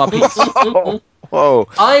 That's my piece. Whoa.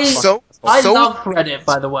 I love Reddit,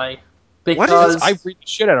 by the way. Because I read the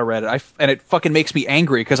shit out of Reddit, and it fucking makes me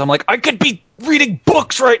angry because I'm like, I could be reading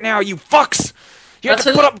books right now, you fucks! You have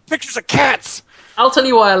to put up pictures of cats! I'll tell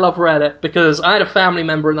you why I love Reddit, because I had a family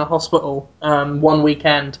member in the hospital one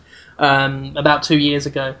weekend about 2 years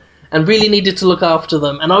ago, and really needed to look after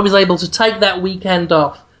them, and I was able to take that weekend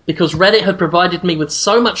off because Reddit had provided me with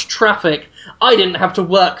so much traffic, I didn't have to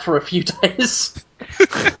work for a few days.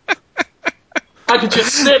 I could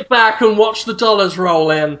just sit back and watch the dollars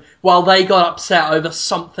roll in while they got upset over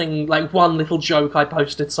something, like one little joke I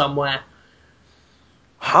posted somewhere.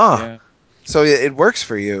 Huh. Yeah. So it works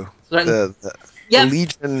for you. The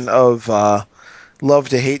legion of love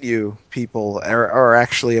to hate you people are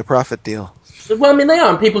actually a profit deal. Well, I mean, they are.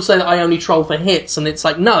 And people say that I only troll for hits, and it's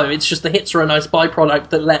like, no, it's just the hits are a nice byproduct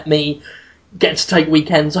that let me get to take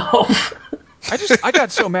weekends off. I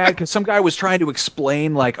got so mad because some guy was trying to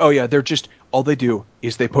explain, like, oh yeah, all they do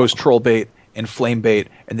is they post troll bait and flame bait,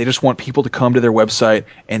 and they just want people to come to their website,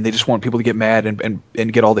 and they just want people to get mad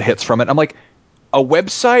and get all the hits from it. I'm like, a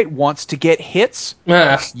website wants to get hits?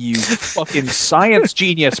 Yeah. You fucking science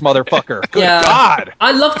genius, motherfucker. Good God.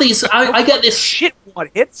 I love these. I get this. Shit, what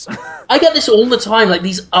hits? I get this all the time, like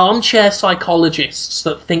these armchair psychologists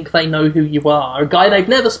that think they know who you are. A guy they've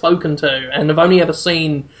never spoken to and have only ever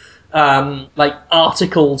seen like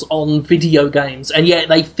articles on video games, and yet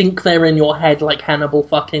they think they're in your head like Hannibal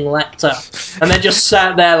fucking Lecter, and they're just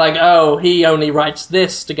sat there like, oh, he only writes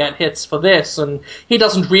this to get hits for this, and he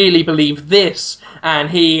doesn't really believe this, and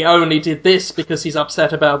he only did this because he's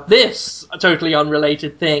upset about this, a totally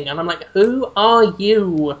unrelated thing. And I'm like, who are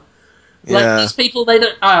you? Like, these people, they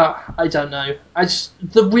don't... I don't know.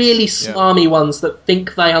 The really smarmy ones that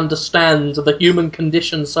think they understand the human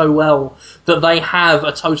condition so well that they have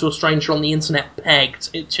a total stranger on the internet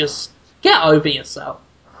pegged. It just... Get over yourself.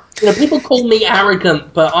 People call me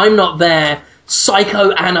arrogant, but I'm not there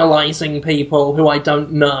psychoanalyzing people who I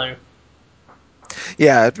don't know.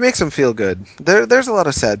 Yeah, it makes them feel good. There's a lot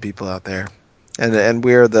of sad people out there. And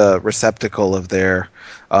we're the receptacle of their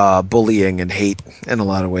bullying and hate in a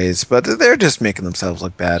lot of ways, but they're just making themselves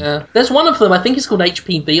look bad. Yeah. There's one of them, I think he's called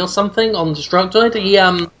HPV or something, on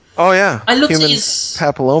Destructoid. Oh yeah, I looked human at his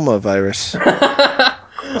papilloma virus.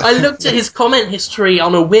 I looked at his comment history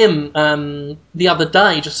on a whim the other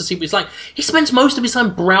day just to see what he's like. He spends most of his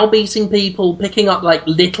time browbeating people, picking up like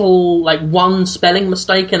one spelling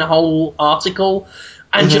mistake in a whole article,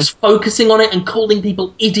 and just focusing on it and calling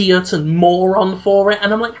people idiot and moron for it.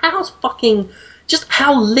 And I'm like,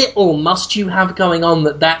 how little must you have going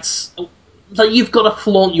on that's like you've got to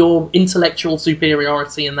flaunt your intellectual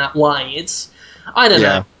superiority in that way. I don't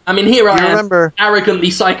know. I mean, here I am, arrogantly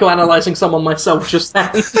psychoanalyzing someone myself just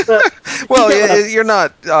then. Well, you're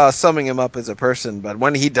not summing him up as a person, but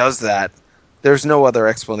when he does that, there's no other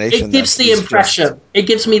explanation. It gives the impression. It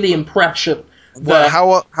gives me the impression. Well,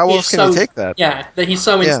 how else can you take that? Yeah, that he's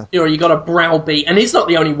so insecure, you got to browbeat. And he's not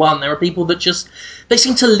the only one. There are people that they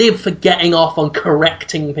seem to live for getting off on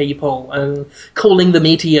correcting people and calling them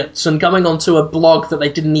idiots and going onto a blog that they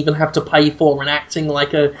didn't even have to pay for and acting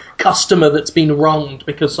like a customer that's been wronged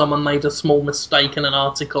because someone made a small mistake in an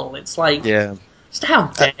article. It's like, just how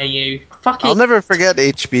dare you? Fuck it. I'll never forget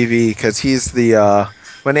HBV because he's the...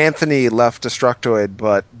 when Anthony left Destructoid,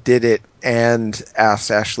 but did it and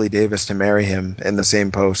asked Ashley Davis to marry him in the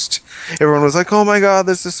same post, everyone was like, "Oh my god,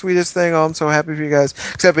 this is the sweetest thing! Oh, I'm so happy for you guys."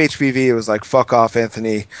 Except HBV, it was like, "Fuck off,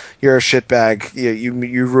 Anthony! You're a shitbag.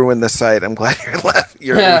 You ruined the site. I'm glad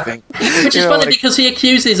you're leaving." Which is funny because he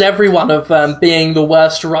accuses everyone of being the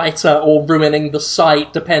worst writer or ruining the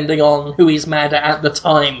site, depending on who he's mad at the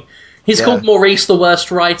time. He's called Maurice the worst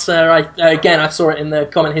writer. I saw it in the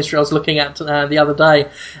comment history I was looking at the other day,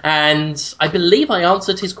 and I believe I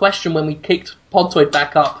answered his question when we kicked Podtoid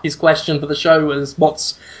back up. His question for the show was,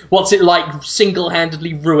 "What's it like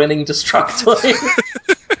single-handedly ruining Destructoid?"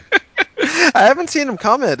 I haven't seen him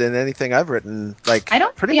comment in anything I've written,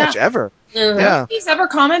 pretty much ever. I don't think he's ever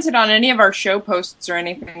commented on any of our show posts or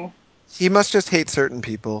anything. He must just hate certain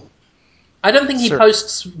people. I don't think he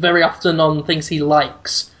posts very often on things he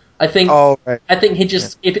likes. I think he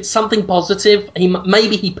just, if it's something positive,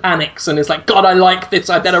 maybe he panics and is like, "God, I like this,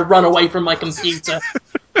 I better run away from my computer."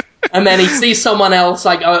 And then he sees someone else,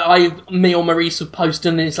 like me or Maurice have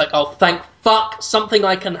posted, and he's like, "Oh, thank fuck, something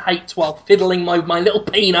I can hate while fiddling my little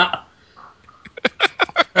peanut."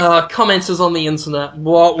 Commenters on the internet,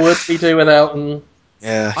 what would we do without them?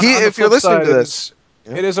 Yeah, if you're listening to this...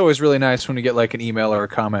 It is always really nice when you get like an email or a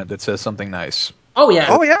comment that says something nice. Oh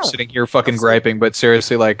yeah. Sitting here fucking griping, but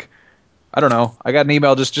seriously, like, I don't know. I got an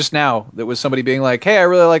email just now that was somebody being like, "Hey, I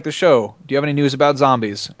really like the show. Do you have any news about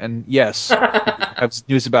zombies?" And yes, I have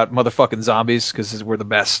news about motherfucking zombies because we're the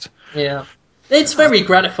best. Yeah. It's very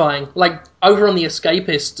gratifying. Like, over on The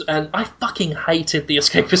Escapist, and I fucking hated The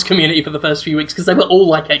Escapist community for the first few weeks because they were all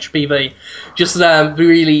like HPV. Just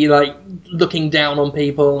really, like, looking down on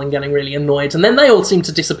people and getting really annoyed. And then they all seemed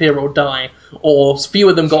to disappear or die. Or few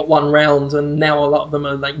of them got one round, and now a lot of them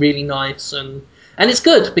are, like, really nice. And it's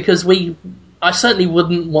good because I certainly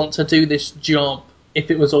wouldn't want to do this job if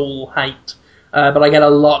it was all hate. But I get a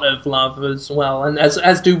lot of love as well. And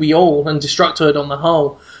as do we all, and Destructoid on the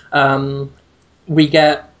whole. We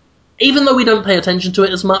get, even though we don't pay attention to it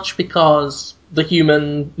as much because the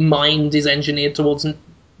human mind is engineered towards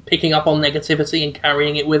picking up on negativity and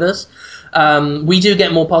carrying it with us, we do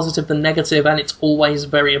get more positive than negative, and it's always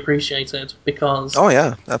very appreciated because... Oh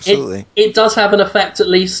yeah, absolutely. It does have an effect, at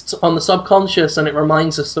least on the subconscious, and it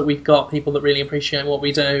reminds us that we've got people that really appreciate what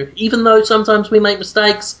we do, even though sometimes we make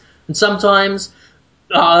mistakes, and sometimes,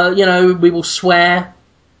 we will swear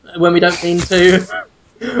when we don't mean to.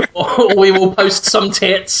 Or we will post some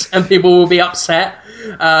tits and people will be upset.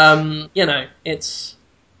 It's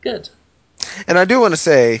good. And I do want to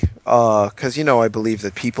say, because I believe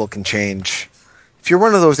that people can change. If you're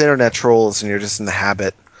one of those internet trolls and you're just in the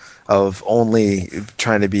habit of only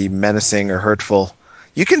trying to be menacing or hurtful,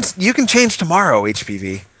 you can change tomorrow,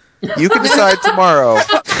 HPV. You can decide tomorrow,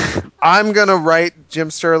 I'm going to write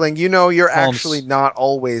Jim Sterling, you're Holmes. Actually not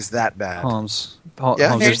always that bad. Holmes,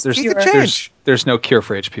 he can change. There's no cure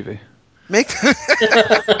for HPV.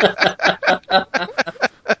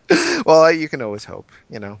 Well, you can always hope.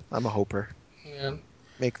 I'm a hoper. Yeah.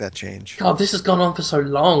 Make that change. God, this has gone on for so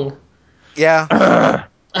long. Yeah.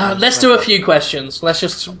 Let's do a few questions. Let's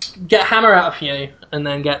just get hammer out a few and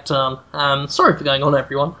then get done. Sorry for going on,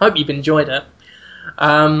 everyone. Hope you've enjoyed it.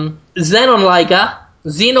 Xenonliger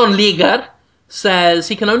says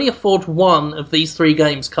he can only afford one of these three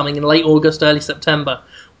games coming in late August, early September.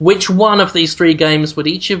 Which one of these three games would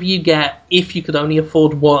each of you get if you could only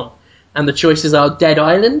afford one? And the choices are Dead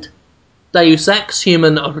Island, Deus Ex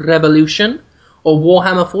Human Revolution, or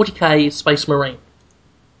Warhammer 40k Space Marine.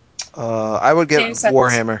 I would get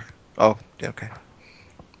Warhammer. Oh, okay.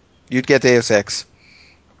 You'd get Deus Ex.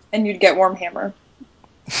 And you'd get Warhammer.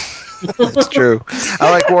 It's true. I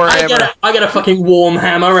like Warhammer. I get a fucking warm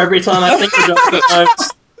hammer every time I think of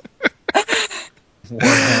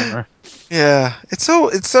Warhammer. Yeah, it's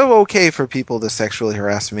so okay for people to sexually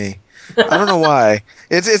harass me. I don't know why.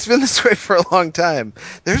 It's been this way for a long time.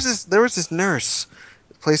 There was this nurse,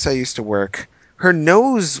 the place I used to work. Her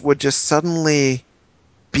nose would just suddenly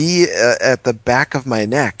bee at the back of my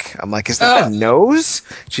neck. I'm like, is that a nose?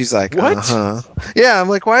 She's like, What? uh-huh. Yeah, I'm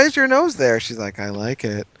like, why is your nose there? She's like, I like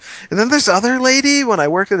it. And then this other lady, when I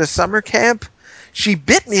worked at a summer camp, she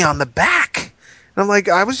bit me on the back. And I'm like,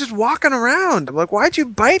 I was just walking around. I'm like, why'd you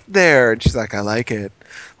bite there? And she's like, I like it.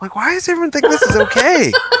 I'm like, why does everyone think this is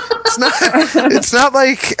okay? It's not. It's not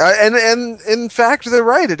like. And in fact, they're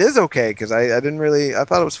right. It is okay because I didn't really. I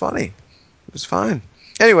thought it was funny. It was fine.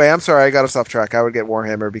 Anyway, I'm sorry. I got us off track. I would get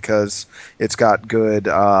Warhammer because it's got good.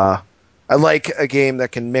 I like a game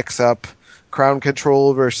that can mix up crown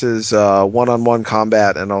control versus one-on-one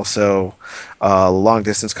combat and also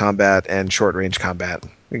long-distance combat and short-range combat.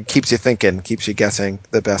 It keeps you thinking, keeps you guessing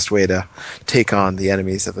the best way to take on the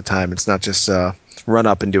enemies at the time. It's not just run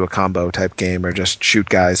up and do a combo type game or just shoot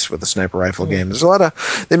guys with a sniper rifle game. There's a lot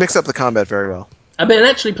of... They mix up the combat very well. I've been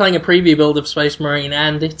actually playing a preview build of Space Marine,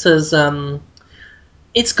 and it has...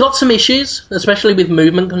 it's got some issues, especially with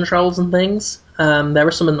movement controls and things. There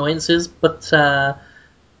are some annoyances, but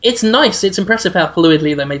it's nice. It's impressive how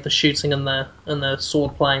fluidly they made the shooting and the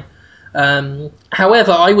sword play.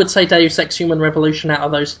 However, I would say Deus Ex Human Revolution out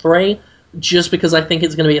of those three, just because I think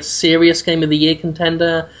it's going to be a serious Game of the Year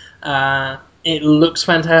contender. It looks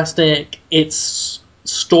fantastic. Its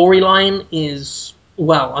storyline is,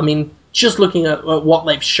 well, I mean, just looking at what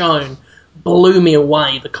they've shown, blew me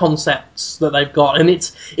away, the concepts that they've got. And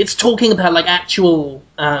it's talking about like actual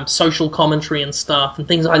social commentary and stuff, and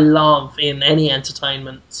things I love in any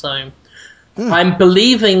entertainment. So I'm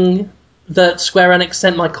believing that Square Enix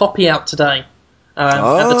sent my copy out today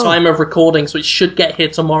at the time of recording, so it should get here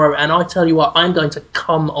tomorrow. And I tell you what, I'm going to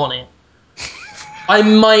come on it. I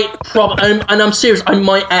might and I'm serious, I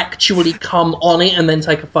might actually come on it and then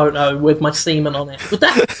take a photo with my semen on it. Would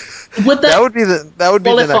that would be the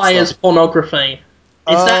qualify next as pornography?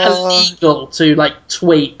 Is that illegal to like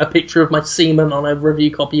tweet a picture of my semen on a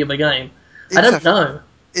review copy of a game? I don't know.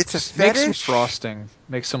 It's a Just make some fetish. frosting.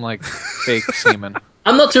 Make some like fake semen.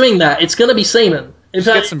 I'm not doing that. It's going to be semen. In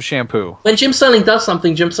fact, Get some shampoo. when Jim Sterling does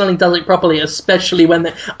something, Jim Sterling does it properly, especially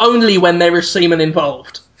only when there is semen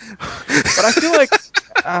involved. But I feel like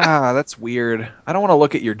that's weird. I don't want to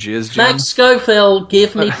look at your jizz, Jim. Max Schofield,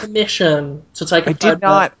 give me permission to take a photo did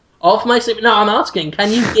not. of my semen. No, I'm asking.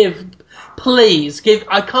 Can you please give?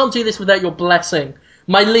 I can't do this without your blessing,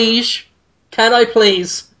 my liege. Can I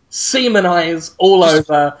please semenize all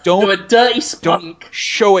over? Do a dirty spunk. Don't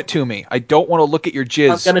show it to me. I don't want to look at your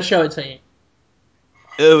jizz. I'm going to show it to you.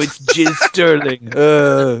 Oh, it's Jizz Sterling.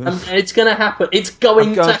 It's going to happen. It's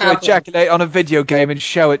going to happen. I'm going to ejaculate on a video game and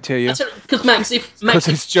show it to you. Because Max,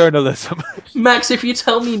 it's journalism. Max, if you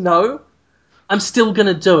tell me no, I'm still going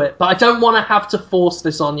to do it. But I don't want to have to force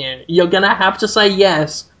this on you. You're going to have to say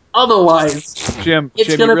yes. Otherwise, Jim,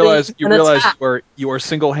 you realize you are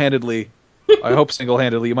single-handedly. I hope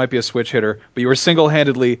single-handedly. You might be a switch hitter, but you are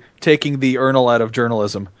single-handedly taking the urinal out of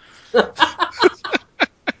journalism.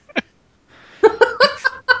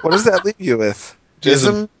 What does that leave you with?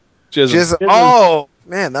 Jism. Oh,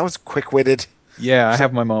 man, that was quick-witted. Yeah, I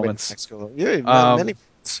have my moments. Many.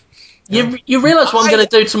 You realise what I'm going to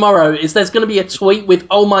do tomorrow is there's going to be a tweet with,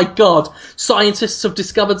 oh my god, scientists have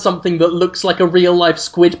discovered something that looks like a real-life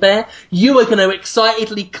squid bear. You are going to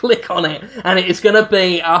excitedly click on it, and it is going to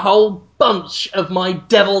be a whole bunch of my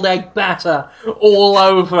deviled egg batter all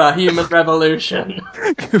over Human Revolution.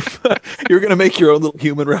 You're going to make your own little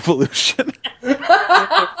Human Revolution.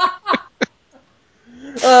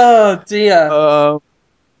 Oh, dear.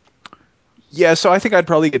 Yeah, so I think I'd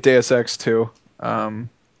probably get Deus Ex too. I'm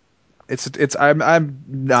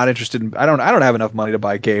not interested in. I don't have enough money to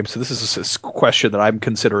buy games, so this is a question that I'm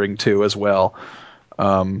considering too as well.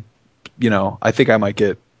 I think I might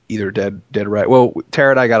get either Dead Rising. Well,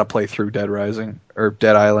 Tara and I got to play through Dead Rising or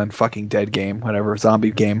Dead Island, fucking Dead game, whatever,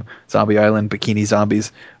 zombie game, Zombie Island, bikini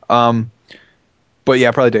zombies. But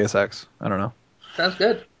yeah, probably Deus Ex. I don't know. Sounds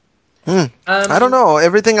good. I don't know.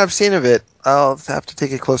 Everything I've seen of it, I'll have to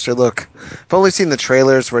take a closer look. I've only seen the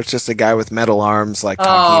trailers where it's just a guy with metal arms, like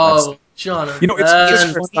talking about. Jonathan.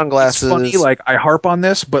 It's sunglasses. It's funny, like I harp on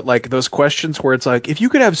this, but like those questions where it's like, if you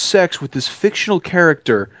could have sex with this fictional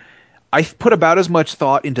character, I put about as much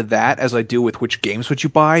thought into that as I do with which games would you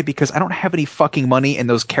buy, because I don't have any fucking money and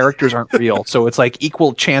those characters aren't real. So it's like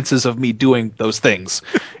equal chances of me doing those things.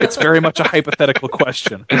 It's very much a hypothetical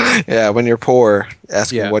question. Yeah, when you're poor,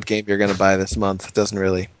 asking what game you're going to buy this month doesn't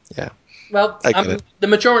really. Yeah. Well, the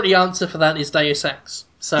majority answer for that is Deus Ex.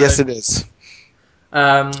 So, yes, it is.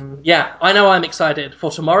 Yeah, I know I'm excited.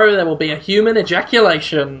 For tomorrow there will be a human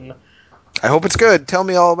ejaculation. I hope it's good. Tell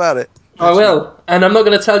me all about it. I will. And I'm not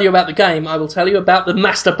going to tell you about the game. I will tell you about the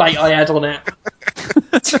masturbate I had on it.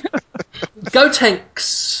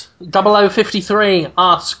 Gotenks 0053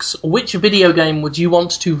 asks, which video game would you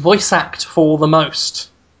want to voice act for the most?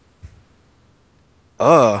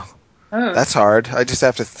 That's hard. I just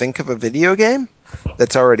have to think of a video game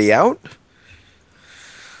that's already out.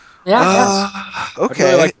 Yeah, I guess.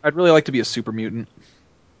 Okay. I'd really like to be a super mutant.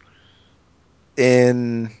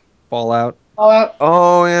 In Fallout. Fallout.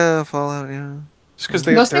 Oh yeah, Fallout. Yeah. Just because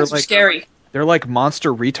Those they're things are like scary. they're like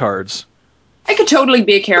monster retards. I could totally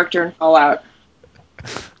be a character in Fallout.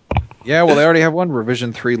 Yeah, well, they already have one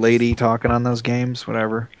Revision 3 lady talking on those games,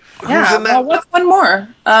 whatever. Yeah, in that? well, what's one more?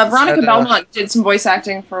 Veronica that, Belmont did some voice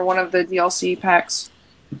acting for one of the DLC packs.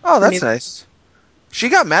 Oh, For that's New- nice. She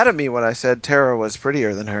got mad at me when I said Tara was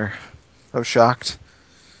prettier than her. I was shocked.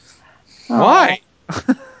 Aw.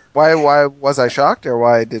 Why? Why was I shocked, or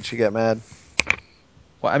why did she get mad?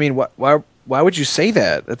 Well, I mean, why would you say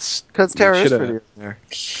that? That's Because you Tara is shoulda- prettier than her.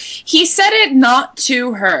 He said it not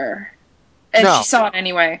to her, and No. she saw it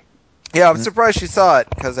anyway. Yeah, I'm surprised she saw it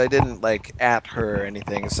because I didn't like at her or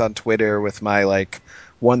anything. It's on Twitter with my like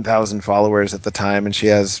 1,000 followers at the time, and she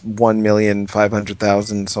has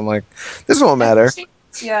 1,500,000. So I'm like, this won't matter. I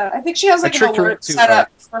think she has like an tricked her alert into, set up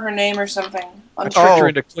for her name or something. I tricked her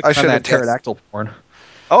into I clicking on should that have guessed. pterodactyl porn.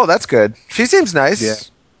 Oh, that's good. She seems nice. Yeah.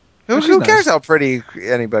 Who, She's who nice. cares how pretty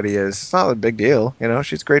anybody is? It's not a big deal. You know,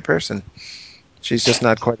 she's a great person. She's just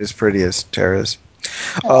not quite as pretty as Tara is.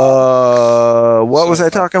 What was I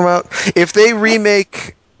talking about? If they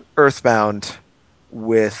remake Earthbound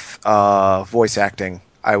with voice acting,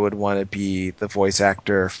 I would want to be the voice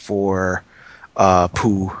actor for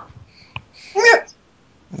Pooh.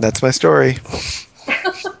 That's my story.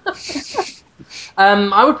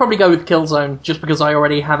 I would probably go with Killzone, just because I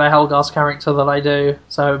already have a Helghast character that I do,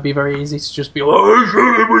 so it would be very easy to just be like, "Oh,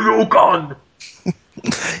 shoot him with your gun!"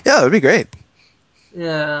 Yeah, that'd be great.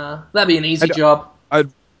 Yeah, that'd be an easy job.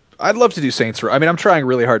 I'd love to do Saints Row. I mean, I'm trying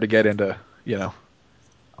really hard to get into,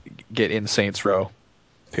 get in Saints Row.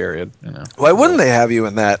 Period. Why wouldn't they have you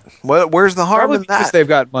in that? Where's the harm Probably in because that? they've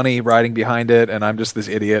got money riding behind it, and I'm just this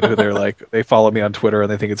idiot who they're like, they follow me on Twitter and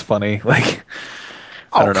they think it's funny. Like,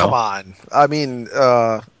 I don't know. Come on. I mean,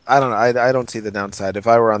 I don't know. I don't see the downside. If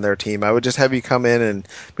I were on their team, I would just have you come in and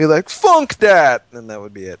be like, "Funk that," and that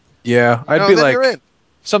would be it. Yeah, I'd be then like, you're in.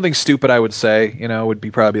 something stupid I would say, would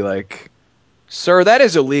be probably like, "Sir, that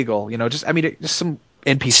is illegal." Just some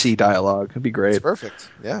NPC dialogue. It'd be It's great. perfect.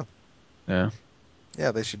 Yeah. Yeah.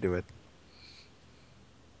 Yeah, they should do it.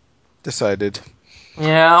 Decided.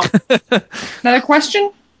 Yeah, Another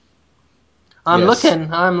question? I'm Yes.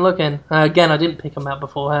 looking. Again, I didn't pick them out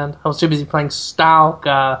beforehand. I was too busy playing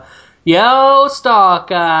Stalker. Yo,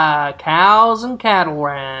 Stalker! Cows and Cattle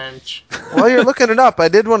Ranch. While you're looking it up, I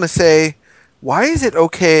did want to say, why is it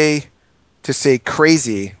okay to say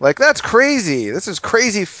crazy? Like, that's crazy. This is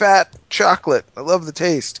crazy fat chocolate. I love the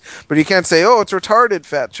taste. But you can't say, oh, it's retarded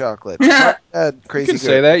fat chocolate. Retarded bad, You crazy can good.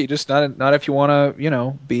 say that. You just not if you want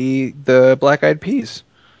to, be the Black Eyed Peas.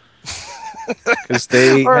 Because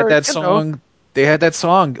they Or, had that song. They had that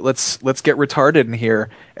song. Let's get retarded in here,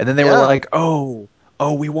 and then they were Yeah. like, oh,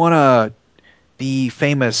 we want to be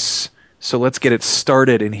famous, so let's get it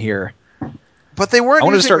started in here. But they I weren't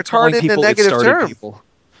want to using start calling retarded in a people it negative started term. people.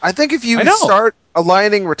 I think if I you know. start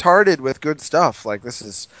aligning retarded with good stuff, like this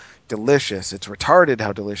is delicious. It's retarded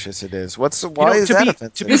how delicious it is. Why is to that be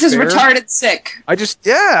offensive? This is fair, retarded sick. I just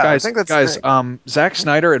Yeah, I guys, think that's guys, the thing. Zack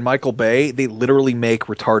Snyder and Michael Bay, they literally make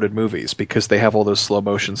retarded movies because they have all those slow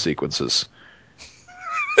motion sequences.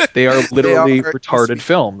 They are literally retarded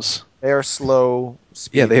films. They are slow Yeah,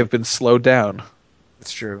 speed. they have been slowed down,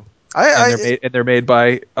 It's true. and they're made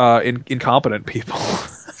by incompetent people.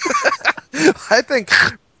 I think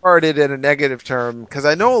retarded in a negative term because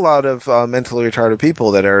I know a lot of mentally retarded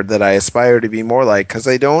people that I aspire to be more like because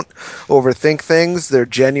they don't overthink things. They're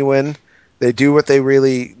genuine. They do what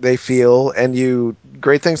they feel, and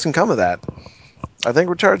great things can come of that. I think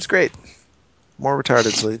retarded's great. More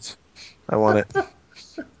retarded, please. I want it.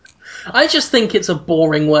 I just think it's a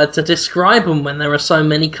boring word to describe them when there are so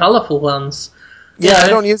many colourful ones. Yeah, You I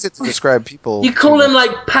know, don't use it to describe people. you call too them much.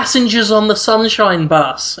 like passengers on the Sunshine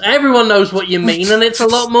Bus. Everyone knows what you mean, and it's a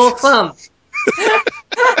lot more fun.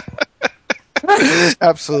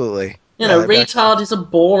 Absolutely. You Yeah, know, retard is a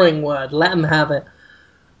boring word. Let them have it.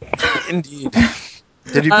 indeed.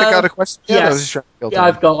 Did you pick out a question? Yeah, I was just Yes. trying to kill Yeah, time.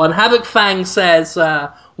 I've got one. Havoc Fang says,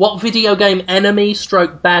 what video game enemy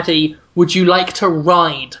stroke baddie would you like to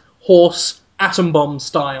ride? Horse, atom bomb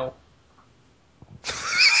style.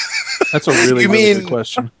 That's a really, You really mean good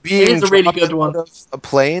question. It being is a really dropped good one. out of a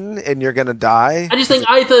plane and you're gonna die? I just think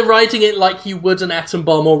either riding it like you would an atom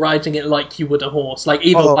bomb or riding it like you would a horse. Like,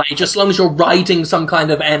 either way, just as long as you're riding some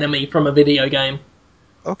kind of enemy from a video game.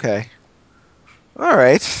 Okay. All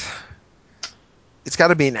right. It's got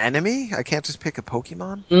to be an enemy? I can't just pick a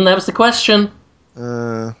Pokemon? And that was the question.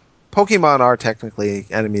 Pokemon are technically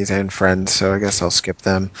enemies and friends, so I guess I'll skip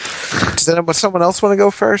them. Does someone else want to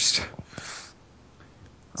go first?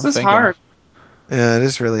 This is hard. Yeah, it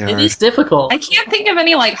is really hard. It is difficult. I can't think of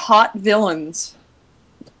any like hot villains.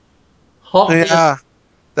 Hot. Yeah,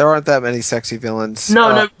 there aren't that many sexy villains.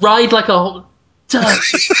 No, ride like a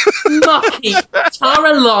dirty, mucky, tar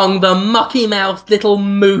along the mucky mouthed little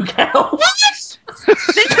moo cow.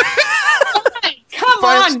 Come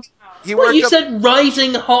on! Well, you said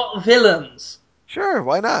riding hot villains. Sure,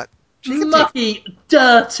 why not? She can Mucky,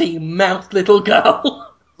 dirty mouthed little girl.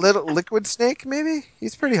 Little Liquid Snake, maybe?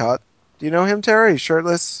 He's pretty hot. Do you know him, Tara? He's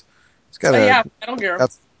shirtless. He's got Yeah, I don't care.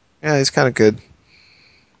 Yeah, he's kind of good.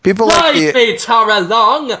 People Ride like me, tar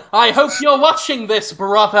along. I hope you're watching this,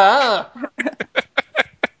 brother.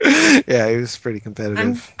 Yeah, he was pretty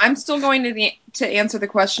competitive. I'm still going to answer the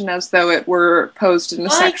question as though it were posed in a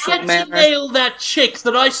sexual I had manner. to nail that chick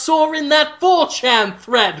that I saw in that 4chan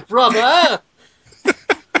thread, brother.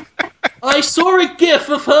 I saw a gif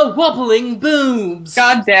of her wobbling boobs.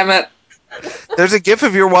 God damn it! There's a gif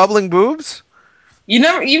of your wobbling boobs?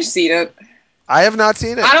 You've seen it. I have not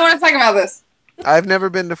seen it. I don't want to talk about this. I've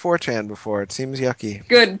never been to 4chan before. It seems yucky.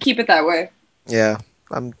 Good, keep it that way. Yeah,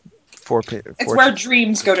 I'm 4chan. It's where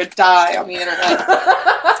dreams go to die on the internet.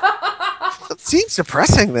 It seems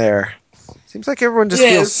depressing there. Seems like everyone just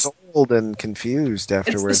feels sold and confused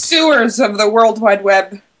afterwards. It's the sewers of the World Wide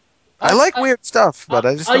Web. I like weird stuff, but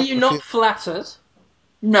I just Are don't you not flattered?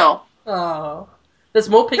 No. Oh, there's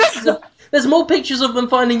more pictures of them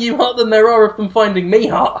finding you hot than there are of them finding me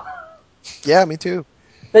hot. Yeah, me too.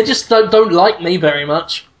 They just don't like me very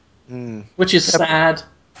much, which is sad.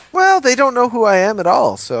 Well, they don't know who I am at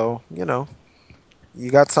all, so you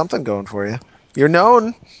got something going for you. You're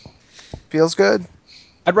known. Feels good.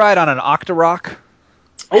 I'd ride on an Octorok.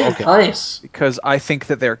 Oh, nice. Because I think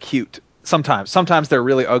that they're cute. Sometimes they're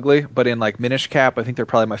really ugly, but in like Minish Cap, I think they're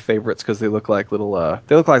probably my favorites because they look like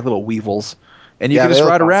little weevils, and you can just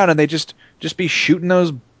ride around and they just be shooting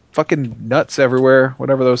those fucking nuts everywhere,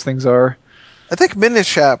 whatever those things are. I think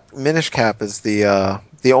Minish Cap is the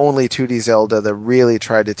only 2D Zelda that really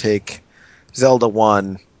tried to take Zelda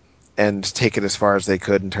 1 and take it as far as they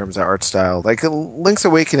could in terms of art style. Like Link's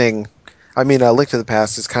Awakening, Link to the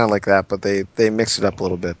Past is kind of like that, but they mixed it up a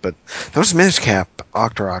little bit. But those Minish Cap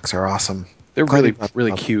Octoroks are awesome. They're really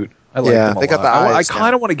cute. I like them a lot. Got the eyes I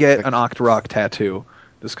kind of want to get an Octorok tattoo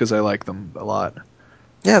just because I like them a lot.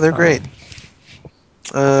 Yeah, they're great.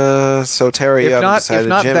 So Terry, you haven't decided. If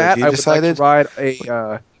not Jim, that, have you I would decided? like to ride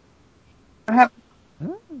a. I have.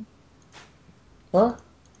 What?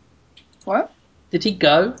 What? Did he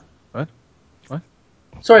go? What?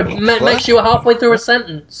 Sorry, Max, you were halfway through a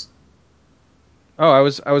sentence. Oh, I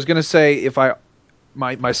was gonna say if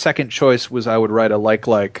my second choice was I would ride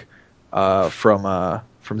a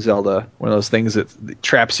from Zelda, one of those things that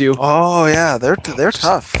traps you. Oh yeah, they're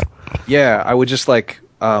tough. Yeah, I would just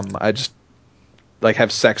I just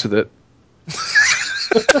have sex with it.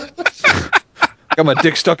 Got my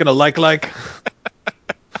dick stuck in a like.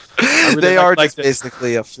 Really they are just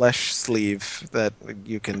basically a flesh sleeve that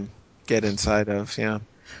you can get inside of. Yeah.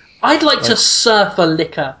 I'd like to surf a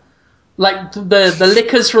liquor, like the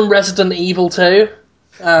liquors from Resident Evil 2.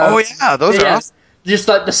 Oh yeah, those are awesome. Just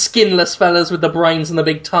like the skinless fellas with the brains and the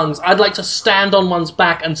big tongues. I'd like to stand on one's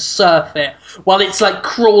back and surf it while it's like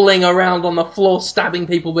crawling around on the floor, stabbing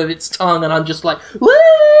people with its tongue, and I'm just like,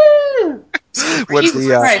 woo!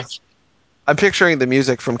 What's I'm picturing the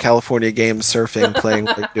music from California Games Surfing playing,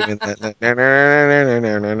 like doing that.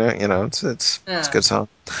 It's a good song.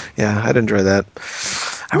 Yeah, I'd enjoy that.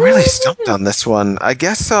 I'm really stumped on this one. I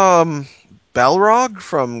guess Balrog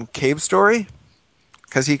from Cave Story,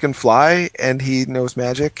 because he can fly and he knows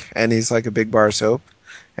magic and he's like a big bar of soap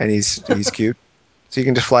and he's cute, so you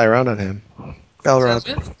can just fly around on him. Balrog.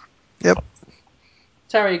 Sounds good. Yep.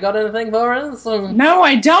 Terry, you got anything for us? No,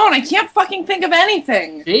 I don't. I can't fucking think of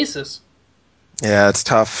anything. Jesus. Yeah, it's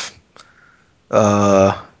tough.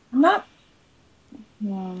 I'm not.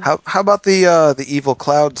 How about the evil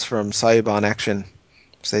clouds from Saibon Action?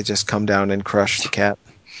 So they just come down and crush the cat.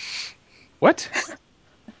 What?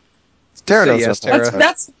 Tara knows yes, Tara.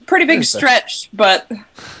 That's a pretty big stretch, but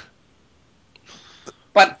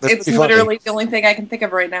it's literally the only thing I can think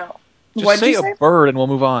of right now. Just What'd say you say? a bird and we'll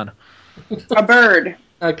move on. A bird.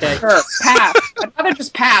 Okay. Sure, pass. I'd rather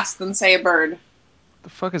just pass than say a bird. The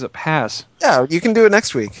fuck is a pass? Yeah, you can do it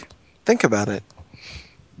next week. Think about it.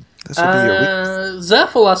 This will be your week.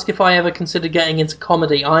 Zerf will ask if I ever considered getting into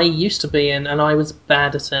comedy. I used to be in, and I was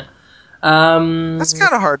bad at it. That's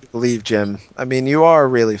kind of hard to believe, Jim. I mean, you are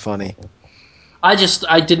really funny. I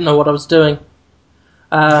didn't know what I was doing.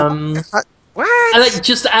 What? Like,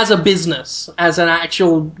 just as a business, as an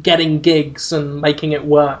actual getting gigs and making it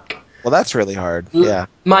work. Well, that's really hard. Yeah.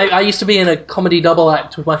 I used to be in a comedy double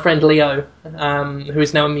act with my friend Leo, who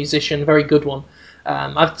is now a musician, very good one.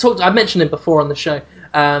 I've mentioned him before on the show.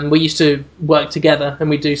 We used to work together and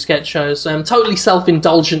we do sketch shows. Totally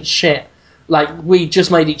self-indulgent shit. Like, we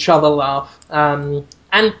just made each other laugh. And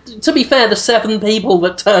to be fair, the 7 people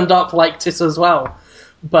that turned up liked it as well.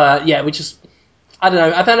 But yeah, I don't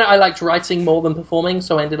know. I found out I liked writing more than performing,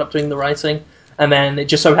 so I ended up doing the writing. And then it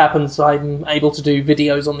just so happens I'm able to do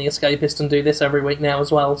videos on The Escapist and do this every week now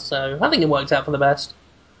as well. So I think it worked out for the best.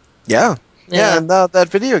 Yeah. Yeah, and that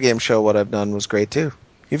video game show, what I've done, was great too.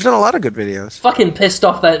 You've done a lot of good videos. Fucking pissed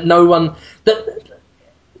off that no one...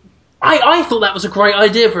 I thought that was a great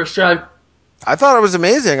idea for a show. I thought it was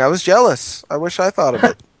amazing. I was jealous. I wish I thought of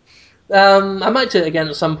it. I might do it again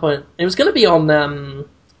at some point. It was going to be on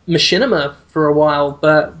Machinima for a while,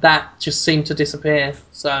 but that just seemed to disappear.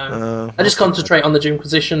 So I just concentrate on the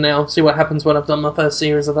Jimquisition now, see what happens when I've done my first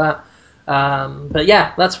series of that. But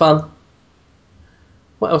yeah, that's fun.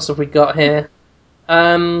 What else have we got here?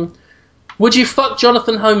 Would you fuck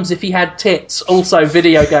Jonathan Holmes if he had tits? Also,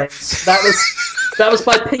 video games. That was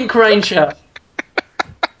by Pink Ranger.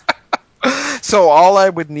 So all I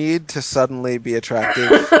would need to suddenly be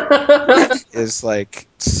attractive is like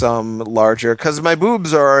some larger, because my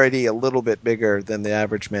boobs are already a little bit bigger than the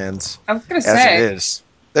average man's. I was gonna as say. it is.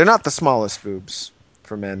 They're not the smallest boobs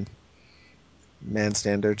for man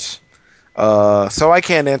standards. So I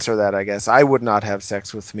can't answer that. I guess I would not have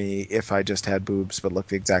sex with me if I just had boobs but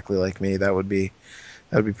looked exactly like me. That would be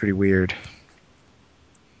pretty weird.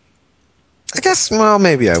 I guess. Well,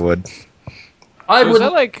 maybe I would. I would.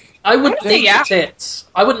 I would say need yeah. the tits.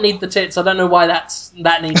 I wouldn't need the tits. I don't know why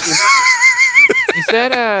that needs. Is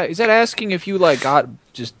that asking if you like got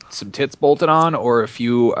just some tits bolted on, or if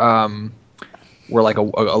you were like a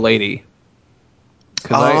lady?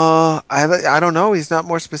 I don't know. He's not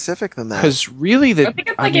more specific than that. Because really, I think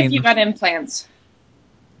it's like if you got implants.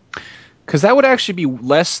 Because that would actually be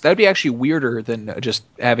less. That would be actually weirder than just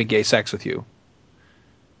having gay sex with you.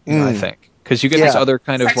 I think because you get this other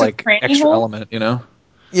kind of like extra element, you know.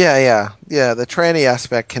 Yeah. The tranny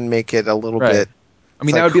aspect can make it a little bit. I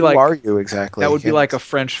mean, that would be who like. Are you exactly? That would be like a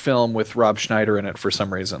French film with Rob Schneider in it for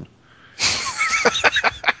some reason.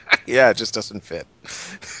 Yeah, it just doesn't fit.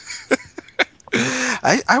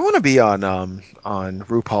 I want to be on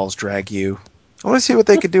RuPaul's Drag You. I want to see what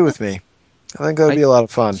they could do with me. I think that would be a lot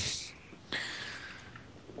of fun.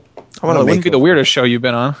 It wouldn't be the weirdest show you've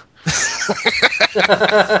been on.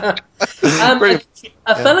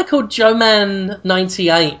 A fella called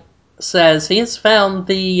JoeMan98 says he has found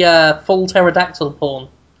the full pterodactyl porn,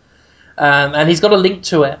 and he's got a link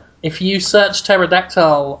to it. If you search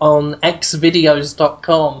pterodactyl on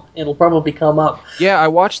xvideos.com, it'll probably come up. Yeah, I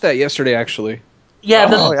watched that yesterday, actually.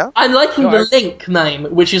 Yeah, I'm liking the link name,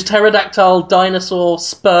 which is pterodactyl dinosaur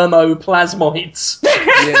spermoplasmoids.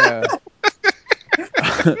 Yeah.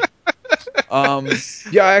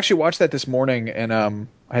 Yeah, I actually watched that this morning, and I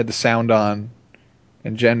had the sound on,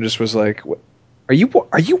 and Jen just was like, "Are you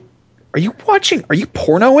watching? Are you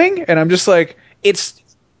pornoing?" And I'm just like, "It's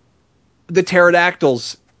the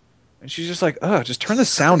pterodactyls," and she's just like, "Oh, just turn the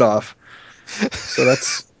sound off." So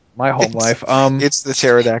that's my home life. It's the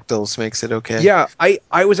pterodactyls makes it okay. Yeah,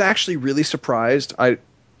 I was actually really surprised.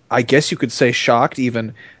 I guess you could say shocked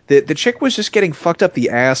even. The chick was just getting fucked up the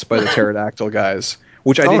ass by the pterodactyl guys,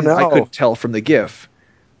 which I couldn't tell from the GIF.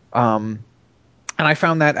 And I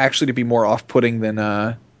found that actually to be more off-putting than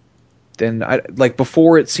I like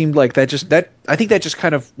before. It seemed like I think that just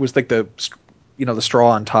kind of was like the straw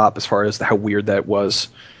on top as far as how weird that was.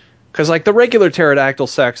 Because like the regular pterodactyl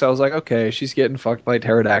sex, I was like, okay, she's getting fucked by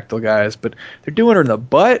pterodactyl guys, but they're doing her in the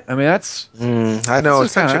butt. I mean, that's I know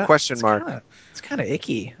it's such a question mark. It's kind of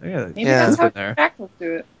icky. Maybe that's how pterodactyls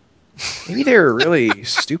do it. Maybe they're really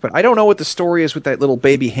stupid. I don't know what the story is with that little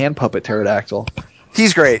baby hand puppet pterodactyl.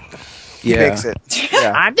 He's great. He Yeah. makes it.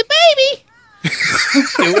 Yeah. I'm the baby.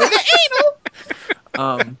 Doing the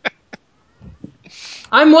anal.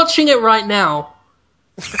 I'm watching it right now.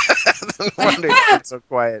 No wonder it's so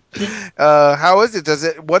quiet. How is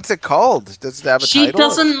it? What's it called? Does it have a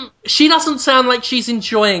title? She doesn't sound like she's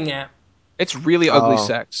enjoying it. It's really ugly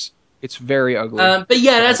sex. It's very ugly. But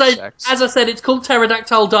yeah, Bad sex. as I said, it's called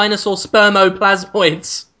pterodactyl dinosaur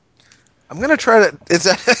spermoplasmoids. I'm gonna try to. Is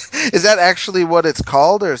that actually what it's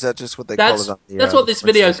called, or is that just what they call it on the? That's what this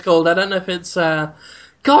video's called. I don't know if it's.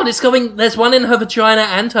 God, it's going. There's one in her vagina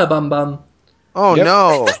and her bum bum. Oh Yep.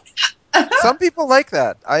 no! Some people like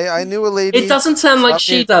that. I knew a lady. It doesn't sound like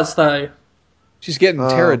she does though. She's getting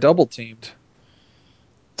Terra double teamed.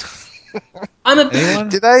 I'm a. Anyone?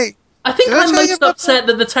 I think I'm tell you most about upset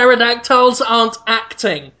that the pterodactyls aren't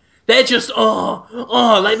acting. They're just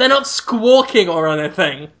like they're not squawking or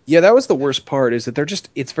anything. Yeah, that was the worst part. Is that they're just?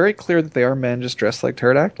 It's very clear that they are men just dressed like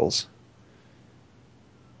pterodactyls.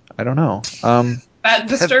 I don't know. That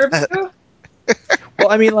disturbs you?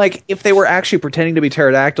 Well, I mean, like if they were actually pretending to be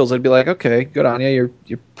pterodactyls, I'd be like, okay, good on you.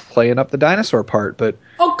 You're playing up the dinosaur part, but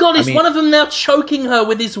Oh God, is one of them now choking her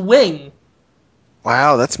with his wing?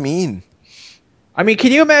 Wow, that's mean. I mean,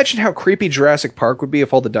 can you imagine how creepy Jurassic Park would be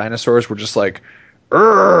if all the dinosaurs were just like,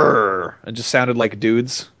 "Urgh," and just sounded like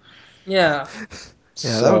dudes? Yeah.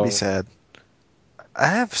 Yeah, that would be sad. I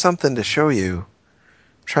have something to show you. I'm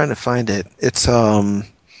trying to find it. It's I'm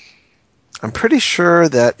pretty sure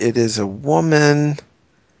that it is a woman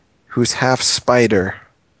who's half spider.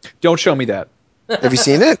 Don't show me that. Have you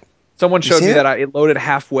seen it? Someone showed me that it loaded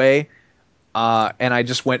halfway, and I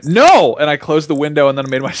just went no, and I closed the window, and then I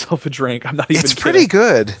made myself a drink. I'm not even. It's kidding. pretty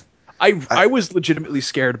good. I was legitimately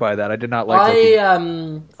scared by that. I did not like.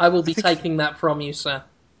 I will be taking that from you, sir.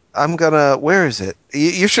 I'm gonna. Where is it?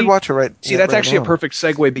 You should watch it right. See, that's right actually now. a perfect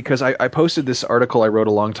segue because I posted this article I wrote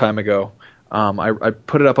a long time ago. I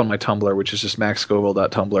put it up on my Tumblr, which is just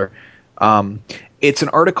maxscoville.tumblr. It's an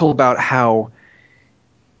article about how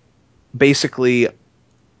basically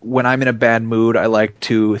when I'm in a bad mood, I like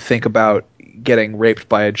to think about getting raped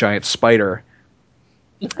by a giant spider,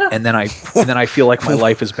 and then I feel like my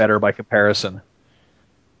life is better by comparison.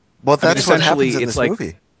 Well, that's what happens in it's this like,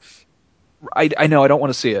 movie. I know I don't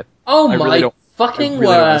want to see it. Oh I my really don't, fucking I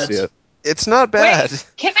really don't want word! to see it. It's not bad.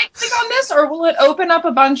 Wait, can I click on this, or will it open up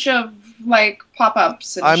a bunch of like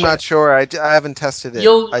pop-ups? And I'm shit? not sure. I haven't tested it.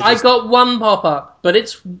 I got one pop up, but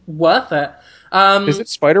it's worth it. Is it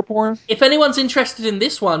spider porn? If anyone's interested in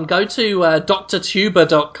this one, go to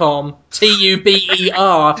drtuber.com,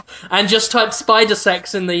 Tuber, and just type spider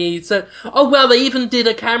sex in the... So, oh, well, they even did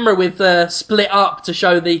a camera with split up to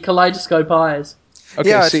show the kaleidoscope eyes. Okay,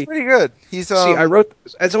 yeah, see, it's pretty good. See, I wrote,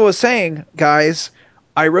 as I was saying, guys,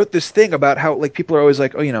 I wrote this thing about how like people are always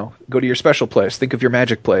like, oh, go to your special place, think of your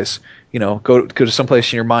magic place, go to some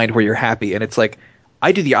place in your mind where you're happy, and it's like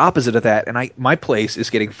I do the opposite of that, and my place is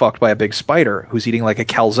getting fucked by a big spider who's eating like a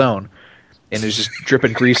calzone, and is just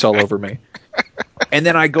dripping grease all over me. And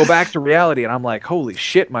then I go back to reality, and I'm like, holy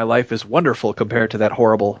shit, my life is wonderful compared to that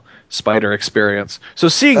horrible spider experience. So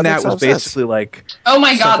seeing that was basically like, oh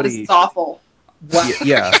my god, this is awful. Wow.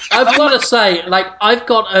 Yeah. I've got to say, I've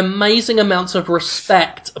got amazing amounts of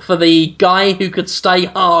respect for the guy who could stay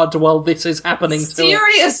hard while this is happening to him.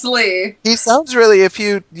 Seriously. He sounds really.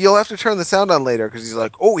 You'll have to turn the sound on later because he's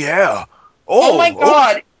like, oh yeah, oh my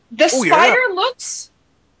god, the spider looks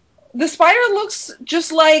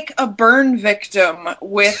just like a burn victim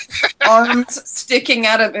with arms sticking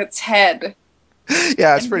out of its head.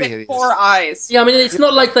 Yeah, it's pretty hideous. 4 eyes. Yeah, I mean, it's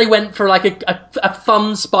not like they went for like a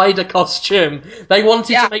fun spider costume. They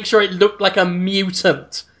wanted to make sure it looked like a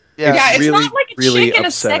mutant. Yeah, it's really, not like a really chick in a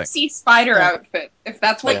upsetting. sexy spider outfit, if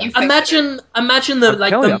that's what you think. Imagine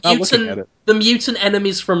the mutant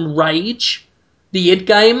enemies from Rage, the id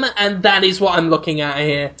game, and that is what I'm looking at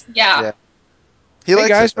here. Yeah. Hey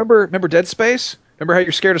guys, remember Dead Space? Remember how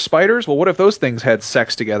you're scared of spiders? Well, what if those things had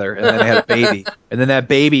sex together and then they had a baby? And then that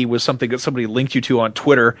baby was something that somebody linked you to on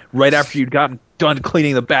Twitter right after you'd gotten done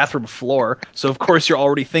cleaning the bathroom floor. So, of course, you're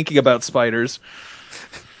already thinking about spiders.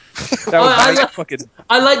 I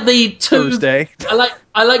like the two Thursday.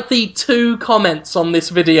 I like the 2 comments on this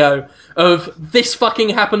video of "this fucking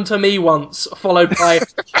happened to me once," followed by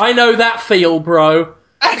 "I know that feel, bro."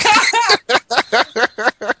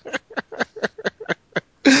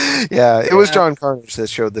 Yeah, it was John Carnage that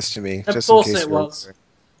showed this to me. Of course it was.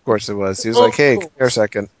 Of course it was. He was like, "Hey, come here a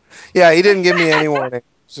second." Yeah, he didn't give me any warning.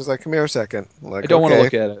 He's just like, "Come here a second." Like, I don't want to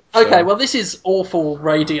look at it. Okay, well, this is awful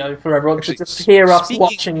radio for everyone to just hear us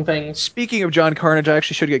watching things. Speaking of John Carnage, I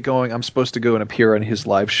actually should get going. I'm supposed to go and appear on his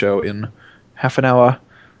live show in half an hour.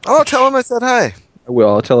 Oh, tell him I said hi. I will.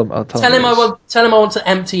 I'll tell him. Tell him I want to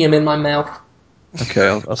empty him in my mouth. Okay,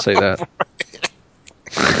 I'll say that.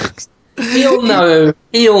 He'll know.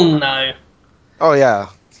 Oh yeah,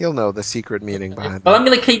 he'll know the secret meaning behind But it. I'm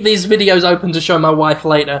going to keep these videos open to show my wife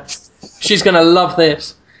later. She's going to love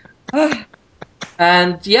this.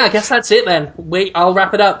 And yeah, I guess that's it then. I'll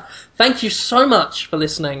wrap it up. Thank you so much for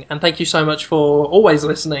listening, and thank you so much for always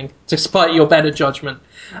listening, despite your better judgment.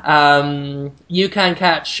 You can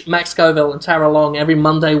catch Max Scoville and Tara Long every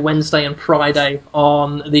Monday, Wednesday, and Friday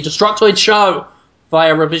on the Destructoid Show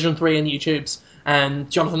via Revision 3 and YouTubes. And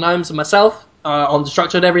Jonathan Holmes and myself on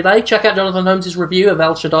Destructoid every day. Check out Jonathan Holmes' review of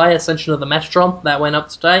El Shaddai, Ascension of the Metron. That went up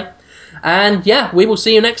today. And yeah, we will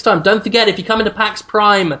see you next time. Don't forget, if you come into PAX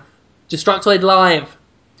Prime, Destructoid Live,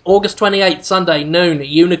 August 28th, Sunday, noon, at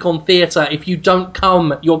Unicorn Theatre. If you don't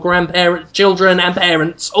come, your grandparents, children and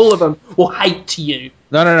parents, all of them, will hate you.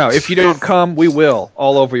 No. If you don't come, we will.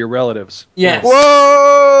 All over your relatives. Yes.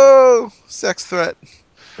 Whoa! Sex threat.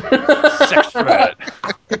 Sex threat.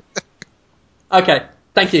 Okay,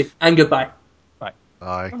 thank you, and goodbye. Bye.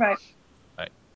 Bye. Bye.